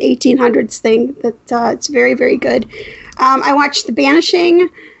London 1800s thing, that it's very, very good. I watched The Banishing,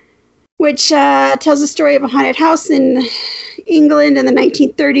 which tells the story of a haunted house in England in the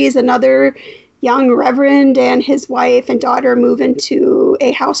 1930s. Another young reverend and his wife and daughter move into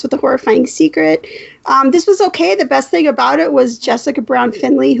a house with a horrifying secret. This was okay. The best thing about it was Jessica Brown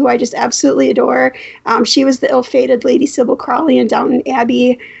Findlay, who I just absolutely adore. She was the ill-fated Lady Sybil Crawley in Downton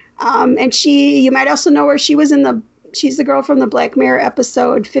Abbey. And you might also know her. She's the girl from the Black Mirror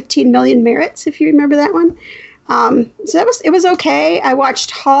episode 15 Million Merits, if you remember that one. So it was okay. I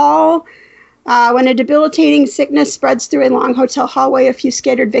watched Hall. When a debilitating sickness spreads through a long hotel hallway, a few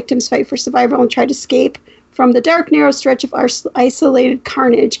scattered victims fight for survival and try to escape from the dark, narrow stretch of isolated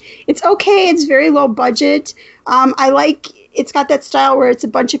carnage. It's okay. It's very low budget. It's got that style where it's a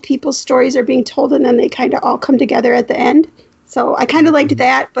bunch of people's stories are being told and then they kind of all come together at the end. So I kind of liked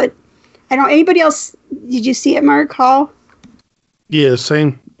that, but I don't. Anybody else? Did you see it, Mark Hall? Yeah,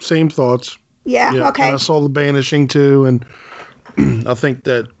 same thoughts. Yeah. Okay. And I saw The Banishing too, and I think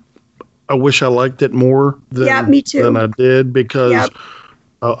that I wish I liked it more me too. than I did because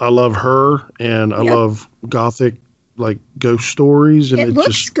I love her and I love gothic like ghost stories, and it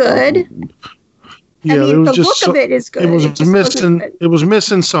looks just good. Yeah, the look of it is good. It was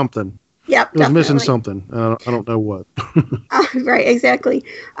missing something. Yep, it was missing something. I don't know what. Right, exactly.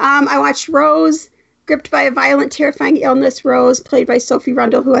 I watched Rose. Gripped by a violent, terrifying illness, Rose, played by Sophie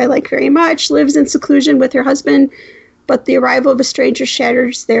Rundle, who I like very much, lives in seclusion with her husband, but the arrival of a stranger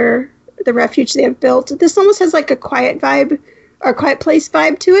shatters the refuge they have built. This almost has like a Quiet vibe, or Quiet Place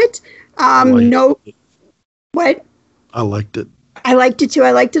vibe to it. What? I liked it. I liked it too.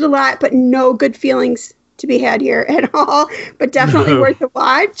 I liked it a lot, but no good feelings to be had here at all. But definitely worth a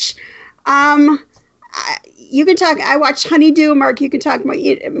watch. You can talk. I watched Honeydew. Mark, you can talk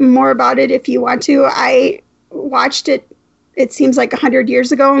more about it if you want to. I watched it. It seems like 100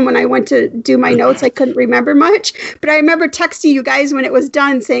 years ago, and when I went to do my notes, I couldn't remember much. But I remember texting you guys when it was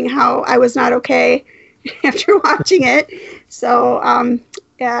done, saying how I was not okay after watching it. So,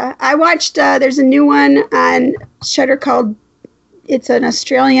 I watched. There's a new one on Shudder called. It's an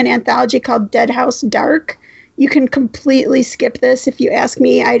Australian anthology called Dead House Dark. You can completely skip this if you ask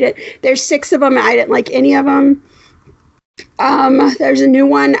me. There's 6 of them. I didn't like any of them. There's a new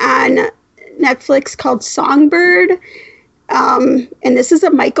one on Netflix called Songbird. And this is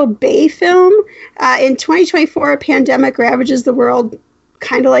a Michael Bay film. In 2024, a pandemic ravages the world,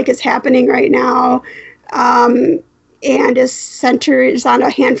 kind of like is happening right now. And is centers on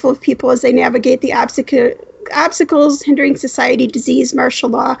a handful of people as they navigate the obstacles hindering society, disease, martial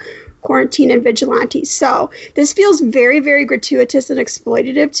law, quarantine, and vigilantes. So this feels very, very gratuitous and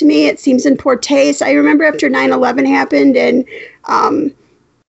exploitative to me. It seems in poor taste. I remember after 9/11 happened and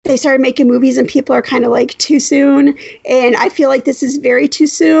they started making movies and people are kind of like too soon. And I feel like this is very too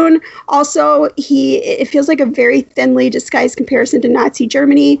soon. Also, it feels like a very thinly disguised comparison to Nazi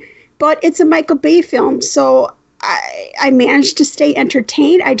Germany, but it's a Michael Bay film. So I managed to stay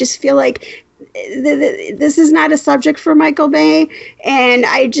entertained. I just feel like this is not a subject for Michael Bay, and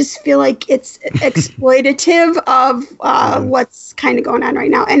I just feel like it's exploitative of what's kind of going on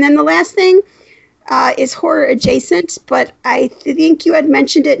right now. And then the last thing is horror adjacent, but I think you had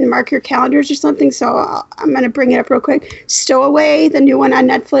mentioned it and mark your calendars or something, so I'm going to bring it up real quick. Stowaway, the new one on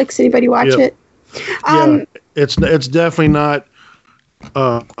Netflix. Anybody watch it? It's definitely not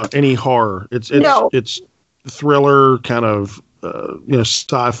any horror. It's thriller kind of.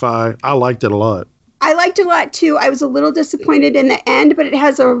 Sci-fi. I liked it a lot. I liked it a lot too. I was a little disappointed in the end, but it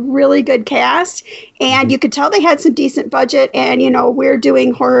has a really good cast, and you could tell they had some decent budget. And we're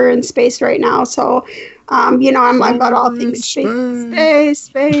doing horror in space right now, so I'm about all things space.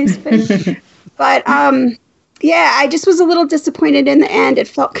 But yeah, I just was a little disappointed in the end. It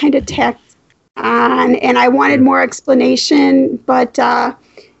felt kind of tacked on, and I wanted more explanation, but I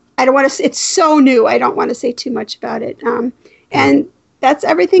don't want to. It's so new. I don't want to say too much about it. And that's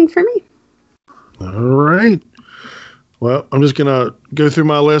everything for me. All right. Well, I'm just gonna go through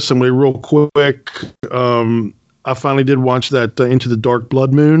my list and be real quick. I finally did watch that Into the Dark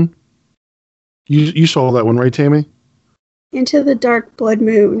Blood Moon. You saw that one, right, Tammy? Into the Dark Blood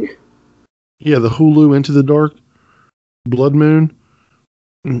Moon. Yeah, the Hulu Into the Dark Blood Moon.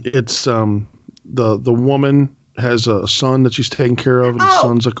 It's the woman has a son that she's taking care of, and the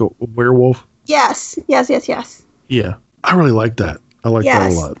son's like a werewolf. Yes. Yeah, I really like that. I like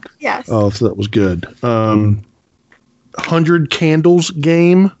that a lot. Yes. Oh, so that was good. 100 Candles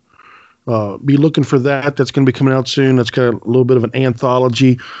game. Be looking for that. That's going to be coming out soon. That's got a little bit of an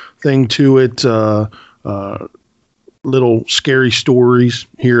anthology thing to it. Little scary stories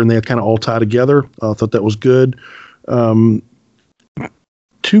here and there kind of all tie together. I thought that was good. 2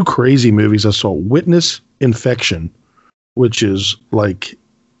 crazy movies I saw. Witness Infection, which is like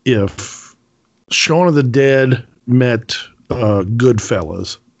if Shaun of the Dead met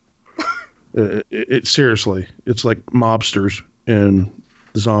Goodfellas. It seriously, it's like mobsters and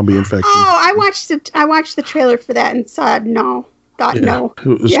zombie infection. Oh, I watched the trailer for that and said no. No.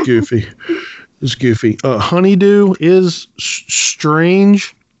 It was goofy. It's goofy. Honeydew is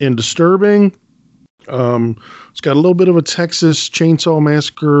strange and disturbing. It's got a little bit of a Texas Chainsaw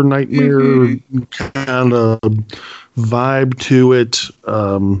Massacre nightmare kind of vibe to it.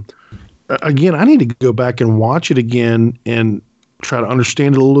 Again, I need to go back and watch it again and try to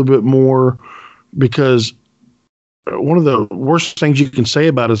understand it a little bit more, because one of the worst things you can say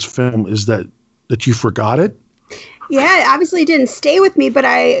about his film is that you forgot it. Yeah, it obviously didn't stay with me, but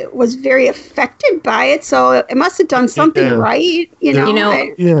I was very affected by it, so it must have done something right.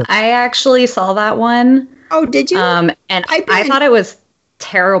 I actually saw that one. Oh, did you? And I thought it was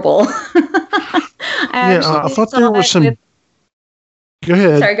terrible. I thought there were some. Go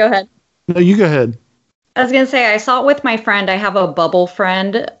ahead. Sorry, go ahead. No, you go ahead. I was going to say, I saw it with my friend. I have a bubble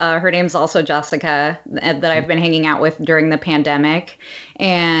friend. Her name's also Jessica, that I've been hanging out with during the pandemic.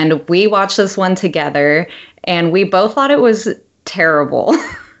 And we watched this one together, and we both thought it was terrible.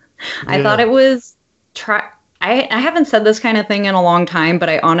 I thought it was... I haven't said this kind of thing in a long time, but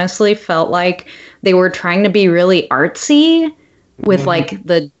I honestly felt like they were trying to be really artsy with like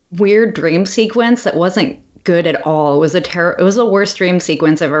the weird dream sequence that wasn't good at all. It was the worst dream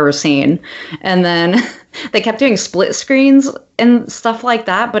sequence I've ever seen. And then they kept doing split screens and stuff like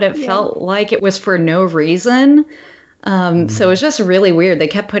that, but it felt like it was for no reason. So it was just really weird. They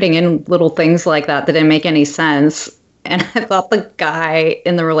kept putting in little things like that didn't make any sense. And I thought the guy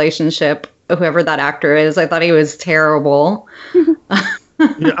in the relationship, whoever that actor is, I thought he was terrible.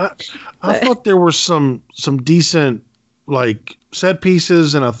 I thought there were some decent like set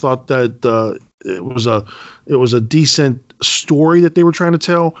pieces, and I thought that it was a decent story that they were trying to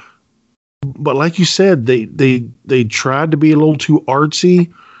tell. But like you said, they tried to be a little too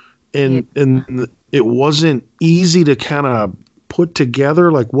artsy, and it wasn't easy to kind of put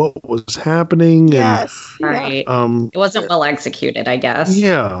together like what was happening. Yes, right. It wasn't well executed, I guess.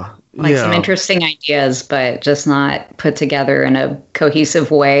 Yeah. Some interesting ideas, but just not put together in a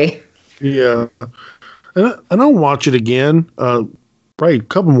cohesive way. Yeah. And I'll watch it again, probably a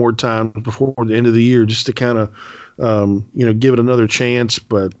couple more times before the end of the year, just to kind of, give it another chance.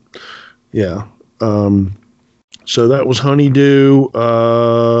 But yeah. So that was Honeydew.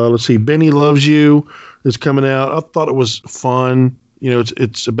 Let's see. Benny Loves You is coming out. I thought it was fun.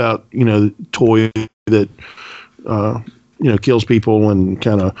 It's about, toy that, kills people, and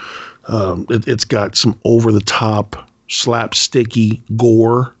kind of, it's got some over the top slapsticky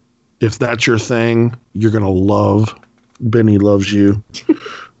gore. If that's your thing, you're going to love Benny Loves You.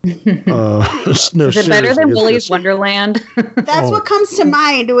 Is it better than Willy's Wonderland? That's what comes to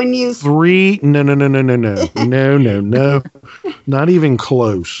mind when you... No. Not even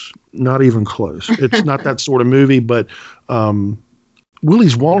close. Not even close. It's not that sort of movie, but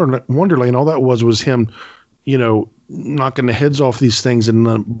Willy's Wonderland, all that was him, knocking the heads off these things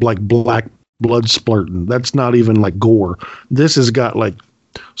and like black blood splurting. That's not even like gore. This has got like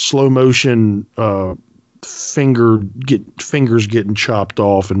slow motion fingers getting chopped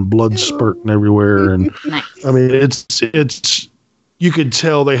off and blood spurting everywhere, and nice. I mean it's you could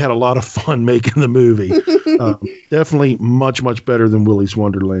tell they had a lot of fun making the movie. Definitely much better than Willy's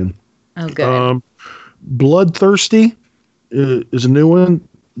Wonderland. Oh, good. Bloodthirsty is a new one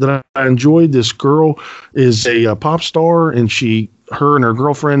that I enjoyed. This girl is a pop star, and her and her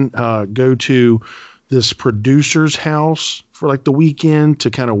girlfriend go to this producer's house for like the weekend to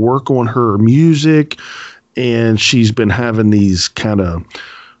kind of work on her music. And she's been having these kind of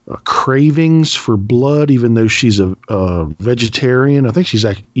cravings for blood, even though she's a vegetarian. I think she's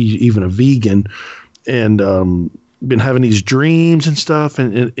even a vegan, and been having these dreams and stuff.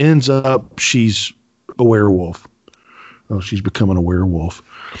 And it ends up she's a werewolf. She's becoming a werewolf.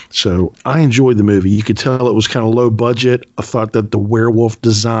 So I enjoyed the movie. You could tell it was kind of low budget. I thought that the werewolf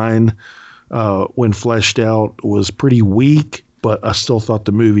design, when fleshed out, was pretty weak, but I still thought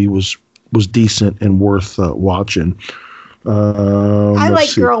the movie was decent and worth watching. I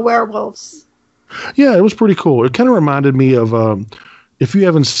like girl werewolves. Yeah, it was pretty cool. It kind of reminded me of, if you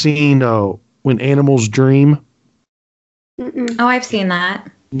haven't seen When Animals Dream. Mm-mm. Oh, I've seen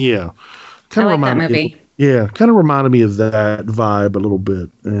that. Yeah. I like that movie. Yeah, kind of reminded me of that vibe a little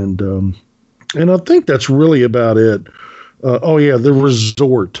bit. And I think that's really about it. The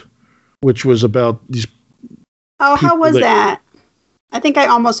Resort, which was about these. Oh, how was that? I think I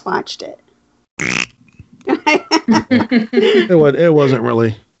almost watched it. It wasn't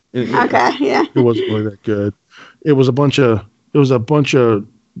really. Okay, yeah. It wasn't really that good. It was a bunch of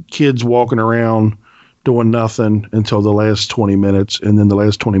kids walking around doing nothing until the last 20 minutes, and then the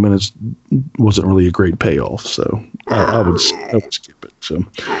last 20 minutes wasn't really a great payoff. So I would skip it. So,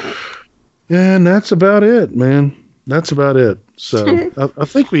 and that's about it, man. That's about it. So I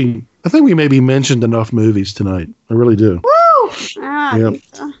think we maybe mentioned enough movies tonight. I really do. Woo! Yep.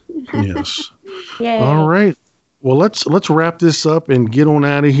 Yes. Yay. All right. Well, let's wrap this up and get on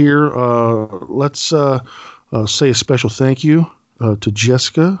out of here. Let's say a special thank you to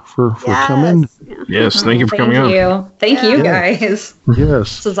Jessica for coming. Yes, thank you for coming on. Thank you, guys. Yes.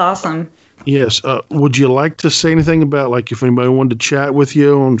 This is awesome. Yes. Would you like to say anything about, like, if anybody wanted to chat with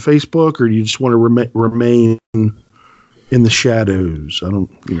you on Facebook, or you just want to remain in the shadows? I'll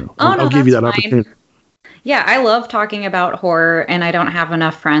give you that opportunity. Yeah, I love talking about horror, and I don't have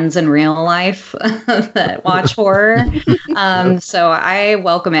enough friends in real life that watch horror. So I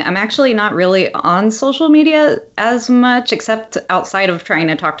welcome it. I'm actually not really on social media as much, except outside of trying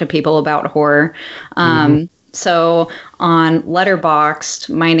to talk to people about horror. So on Letterboxd,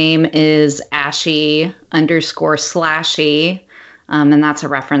 my name is Ashy_Slashy. And that's a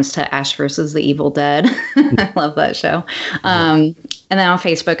reference to Ash versus the Evil Dead. I love that show. And then on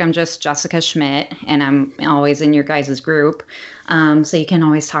Facebook, I'm just Jessica Schmidt, and I'm always in your guys' group. So you can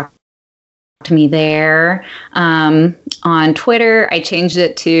always talk to me there. On Twitter, I changed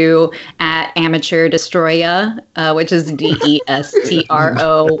it to @AmateurDestroya, which is DESTROYA.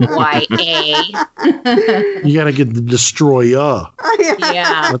 You got to get the Destroya.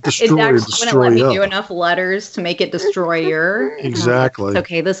 Yeah. Not Destroyer, it actually wouldn't let me do enough letters to make it Destroyer. Exactly.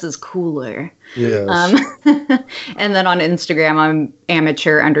 Okay, this is cooler. Yes. And then on Instagram, I'm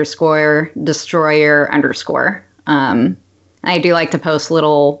amateur_destroyer_. I do like to post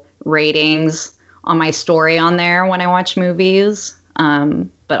little ratings on my story on there when I watch movies.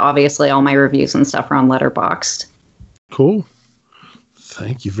 But obviously all my reviews and stuff are on Letterboxd. Cool.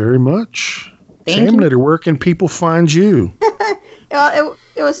 Thank you very much. Thank Samnator, where can people find you?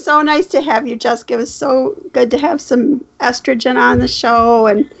 It was so nice to have you, Jessica. It was so good to have some estrogen on the show,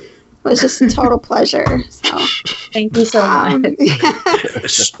 and it was just a total pleasure. So thank you so much.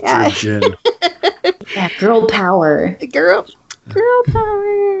 Estrogen. Yeah, girl power. Girl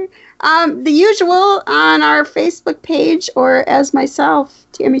power. The usual on our Facebook page, or as myself,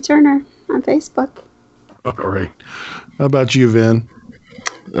 Tammy Turner on Facebook. All right. How about you, Vin?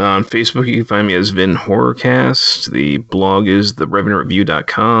 On Facebook, you can find me as Vin Horrorcast. The blog is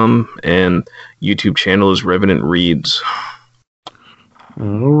therevenantreview.com, and YouTube channel is Revenant Reads.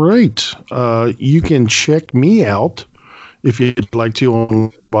 All right. You can check me out if you'd like to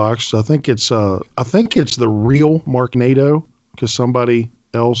on Box. I think it's the real Marknado, because somebody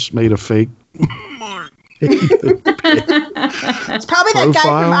else made a fake It's probably that guy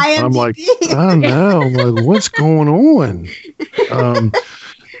from IMDb. I'm like, I know. I'm like, what's going on?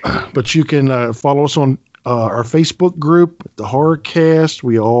 But you can follow us on our Facebook group, The Horror Cast.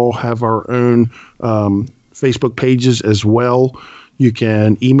 We all have our own Facebook pages as well. You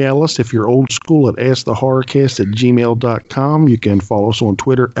can email us if you're old school at askthehorrorcast@gmail.com. You can follow us on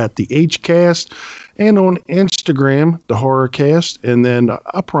Twitter @TheHcast and on Instagram, The Horrorcast. And then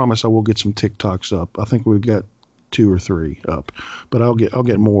I promise I will get some TikToks up. I think we've got 2 or 3 up, but I'll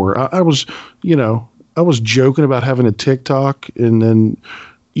get more. I was joking about having a TikTok, and then,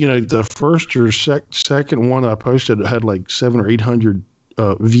 the first or second one I posted had like 700 or 800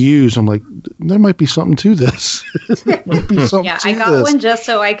 views. I'm like, there might be something to this. I got one just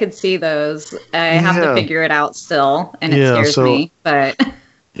so I could see those. I have to figure it out still, and it scares me. But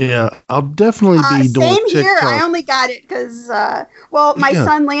yeah, I'll definitely be doing same TikTok. here. I only got it because, my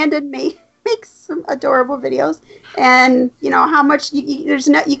son Landon makes some adorable videos, and you know how much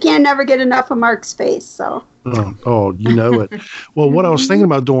you can never get enough of Mark's face. So you know it. Well, what I was thinking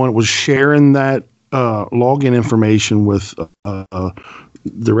about doing was sharing that login information with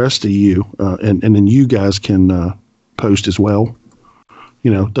the rest of you, and then you guys can post as well.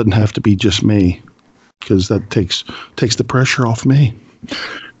 You know, it doesn't have to be just me, because that takes the pressure off me.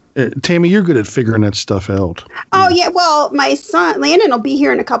 Tammy, you're good at figuring that stuff out. Oh yeah, well, my son Landon will be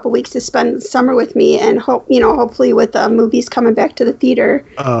here in a couple weeks to spend the summer with me, and hopefully with movies coming back to the theater,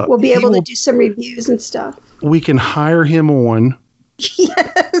 we'll be able to do some reviews and stuff. We can hire him on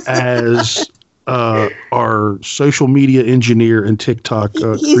yes. as our social media engineer and TikTok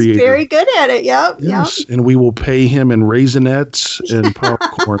He's creator. very good at it. Yep. Yes, Yep. and we will pay him in Raisinets and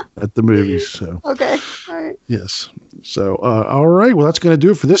popcorn at the movies. So okay, all right. yes. So all right. Well, that's going to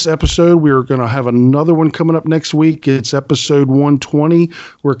do it for this episode. We're going to have another one coming up next week. It's episode 120.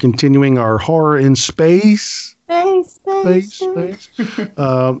 We're continuing our horror in space. Space.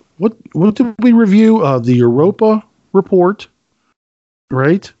 What did we review? The Europa report,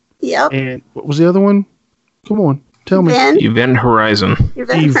 right? Yep. And what was the other one? Come on, tell me. Event Horizon.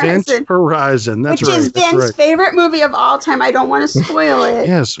 Event Horizon. That's Which right. is Vin's favorite movie of all time. I don't want to spoil it.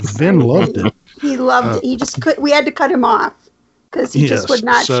 Yes, Vin loved it. He loved it. He just we had to cut him off because he just would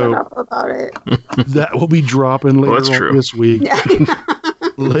not shut up about it. That will be dropping later on this week.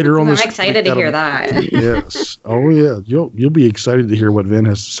 Later on I'm this excited to hear that. Yes. Oh yeah. You'll be excited to hear what Vin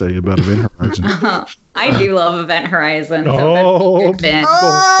has to say about Event Horizon. I do love Event Horizon. So Oh, Vin.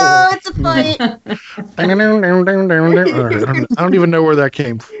 Oh, it's a fight. I don't even know where that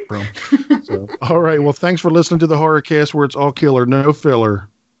came from. So, all right. Well, thanks for listening to the Horrorcast, where it's all killer, no filler.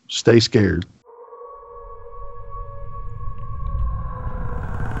 Stay scared.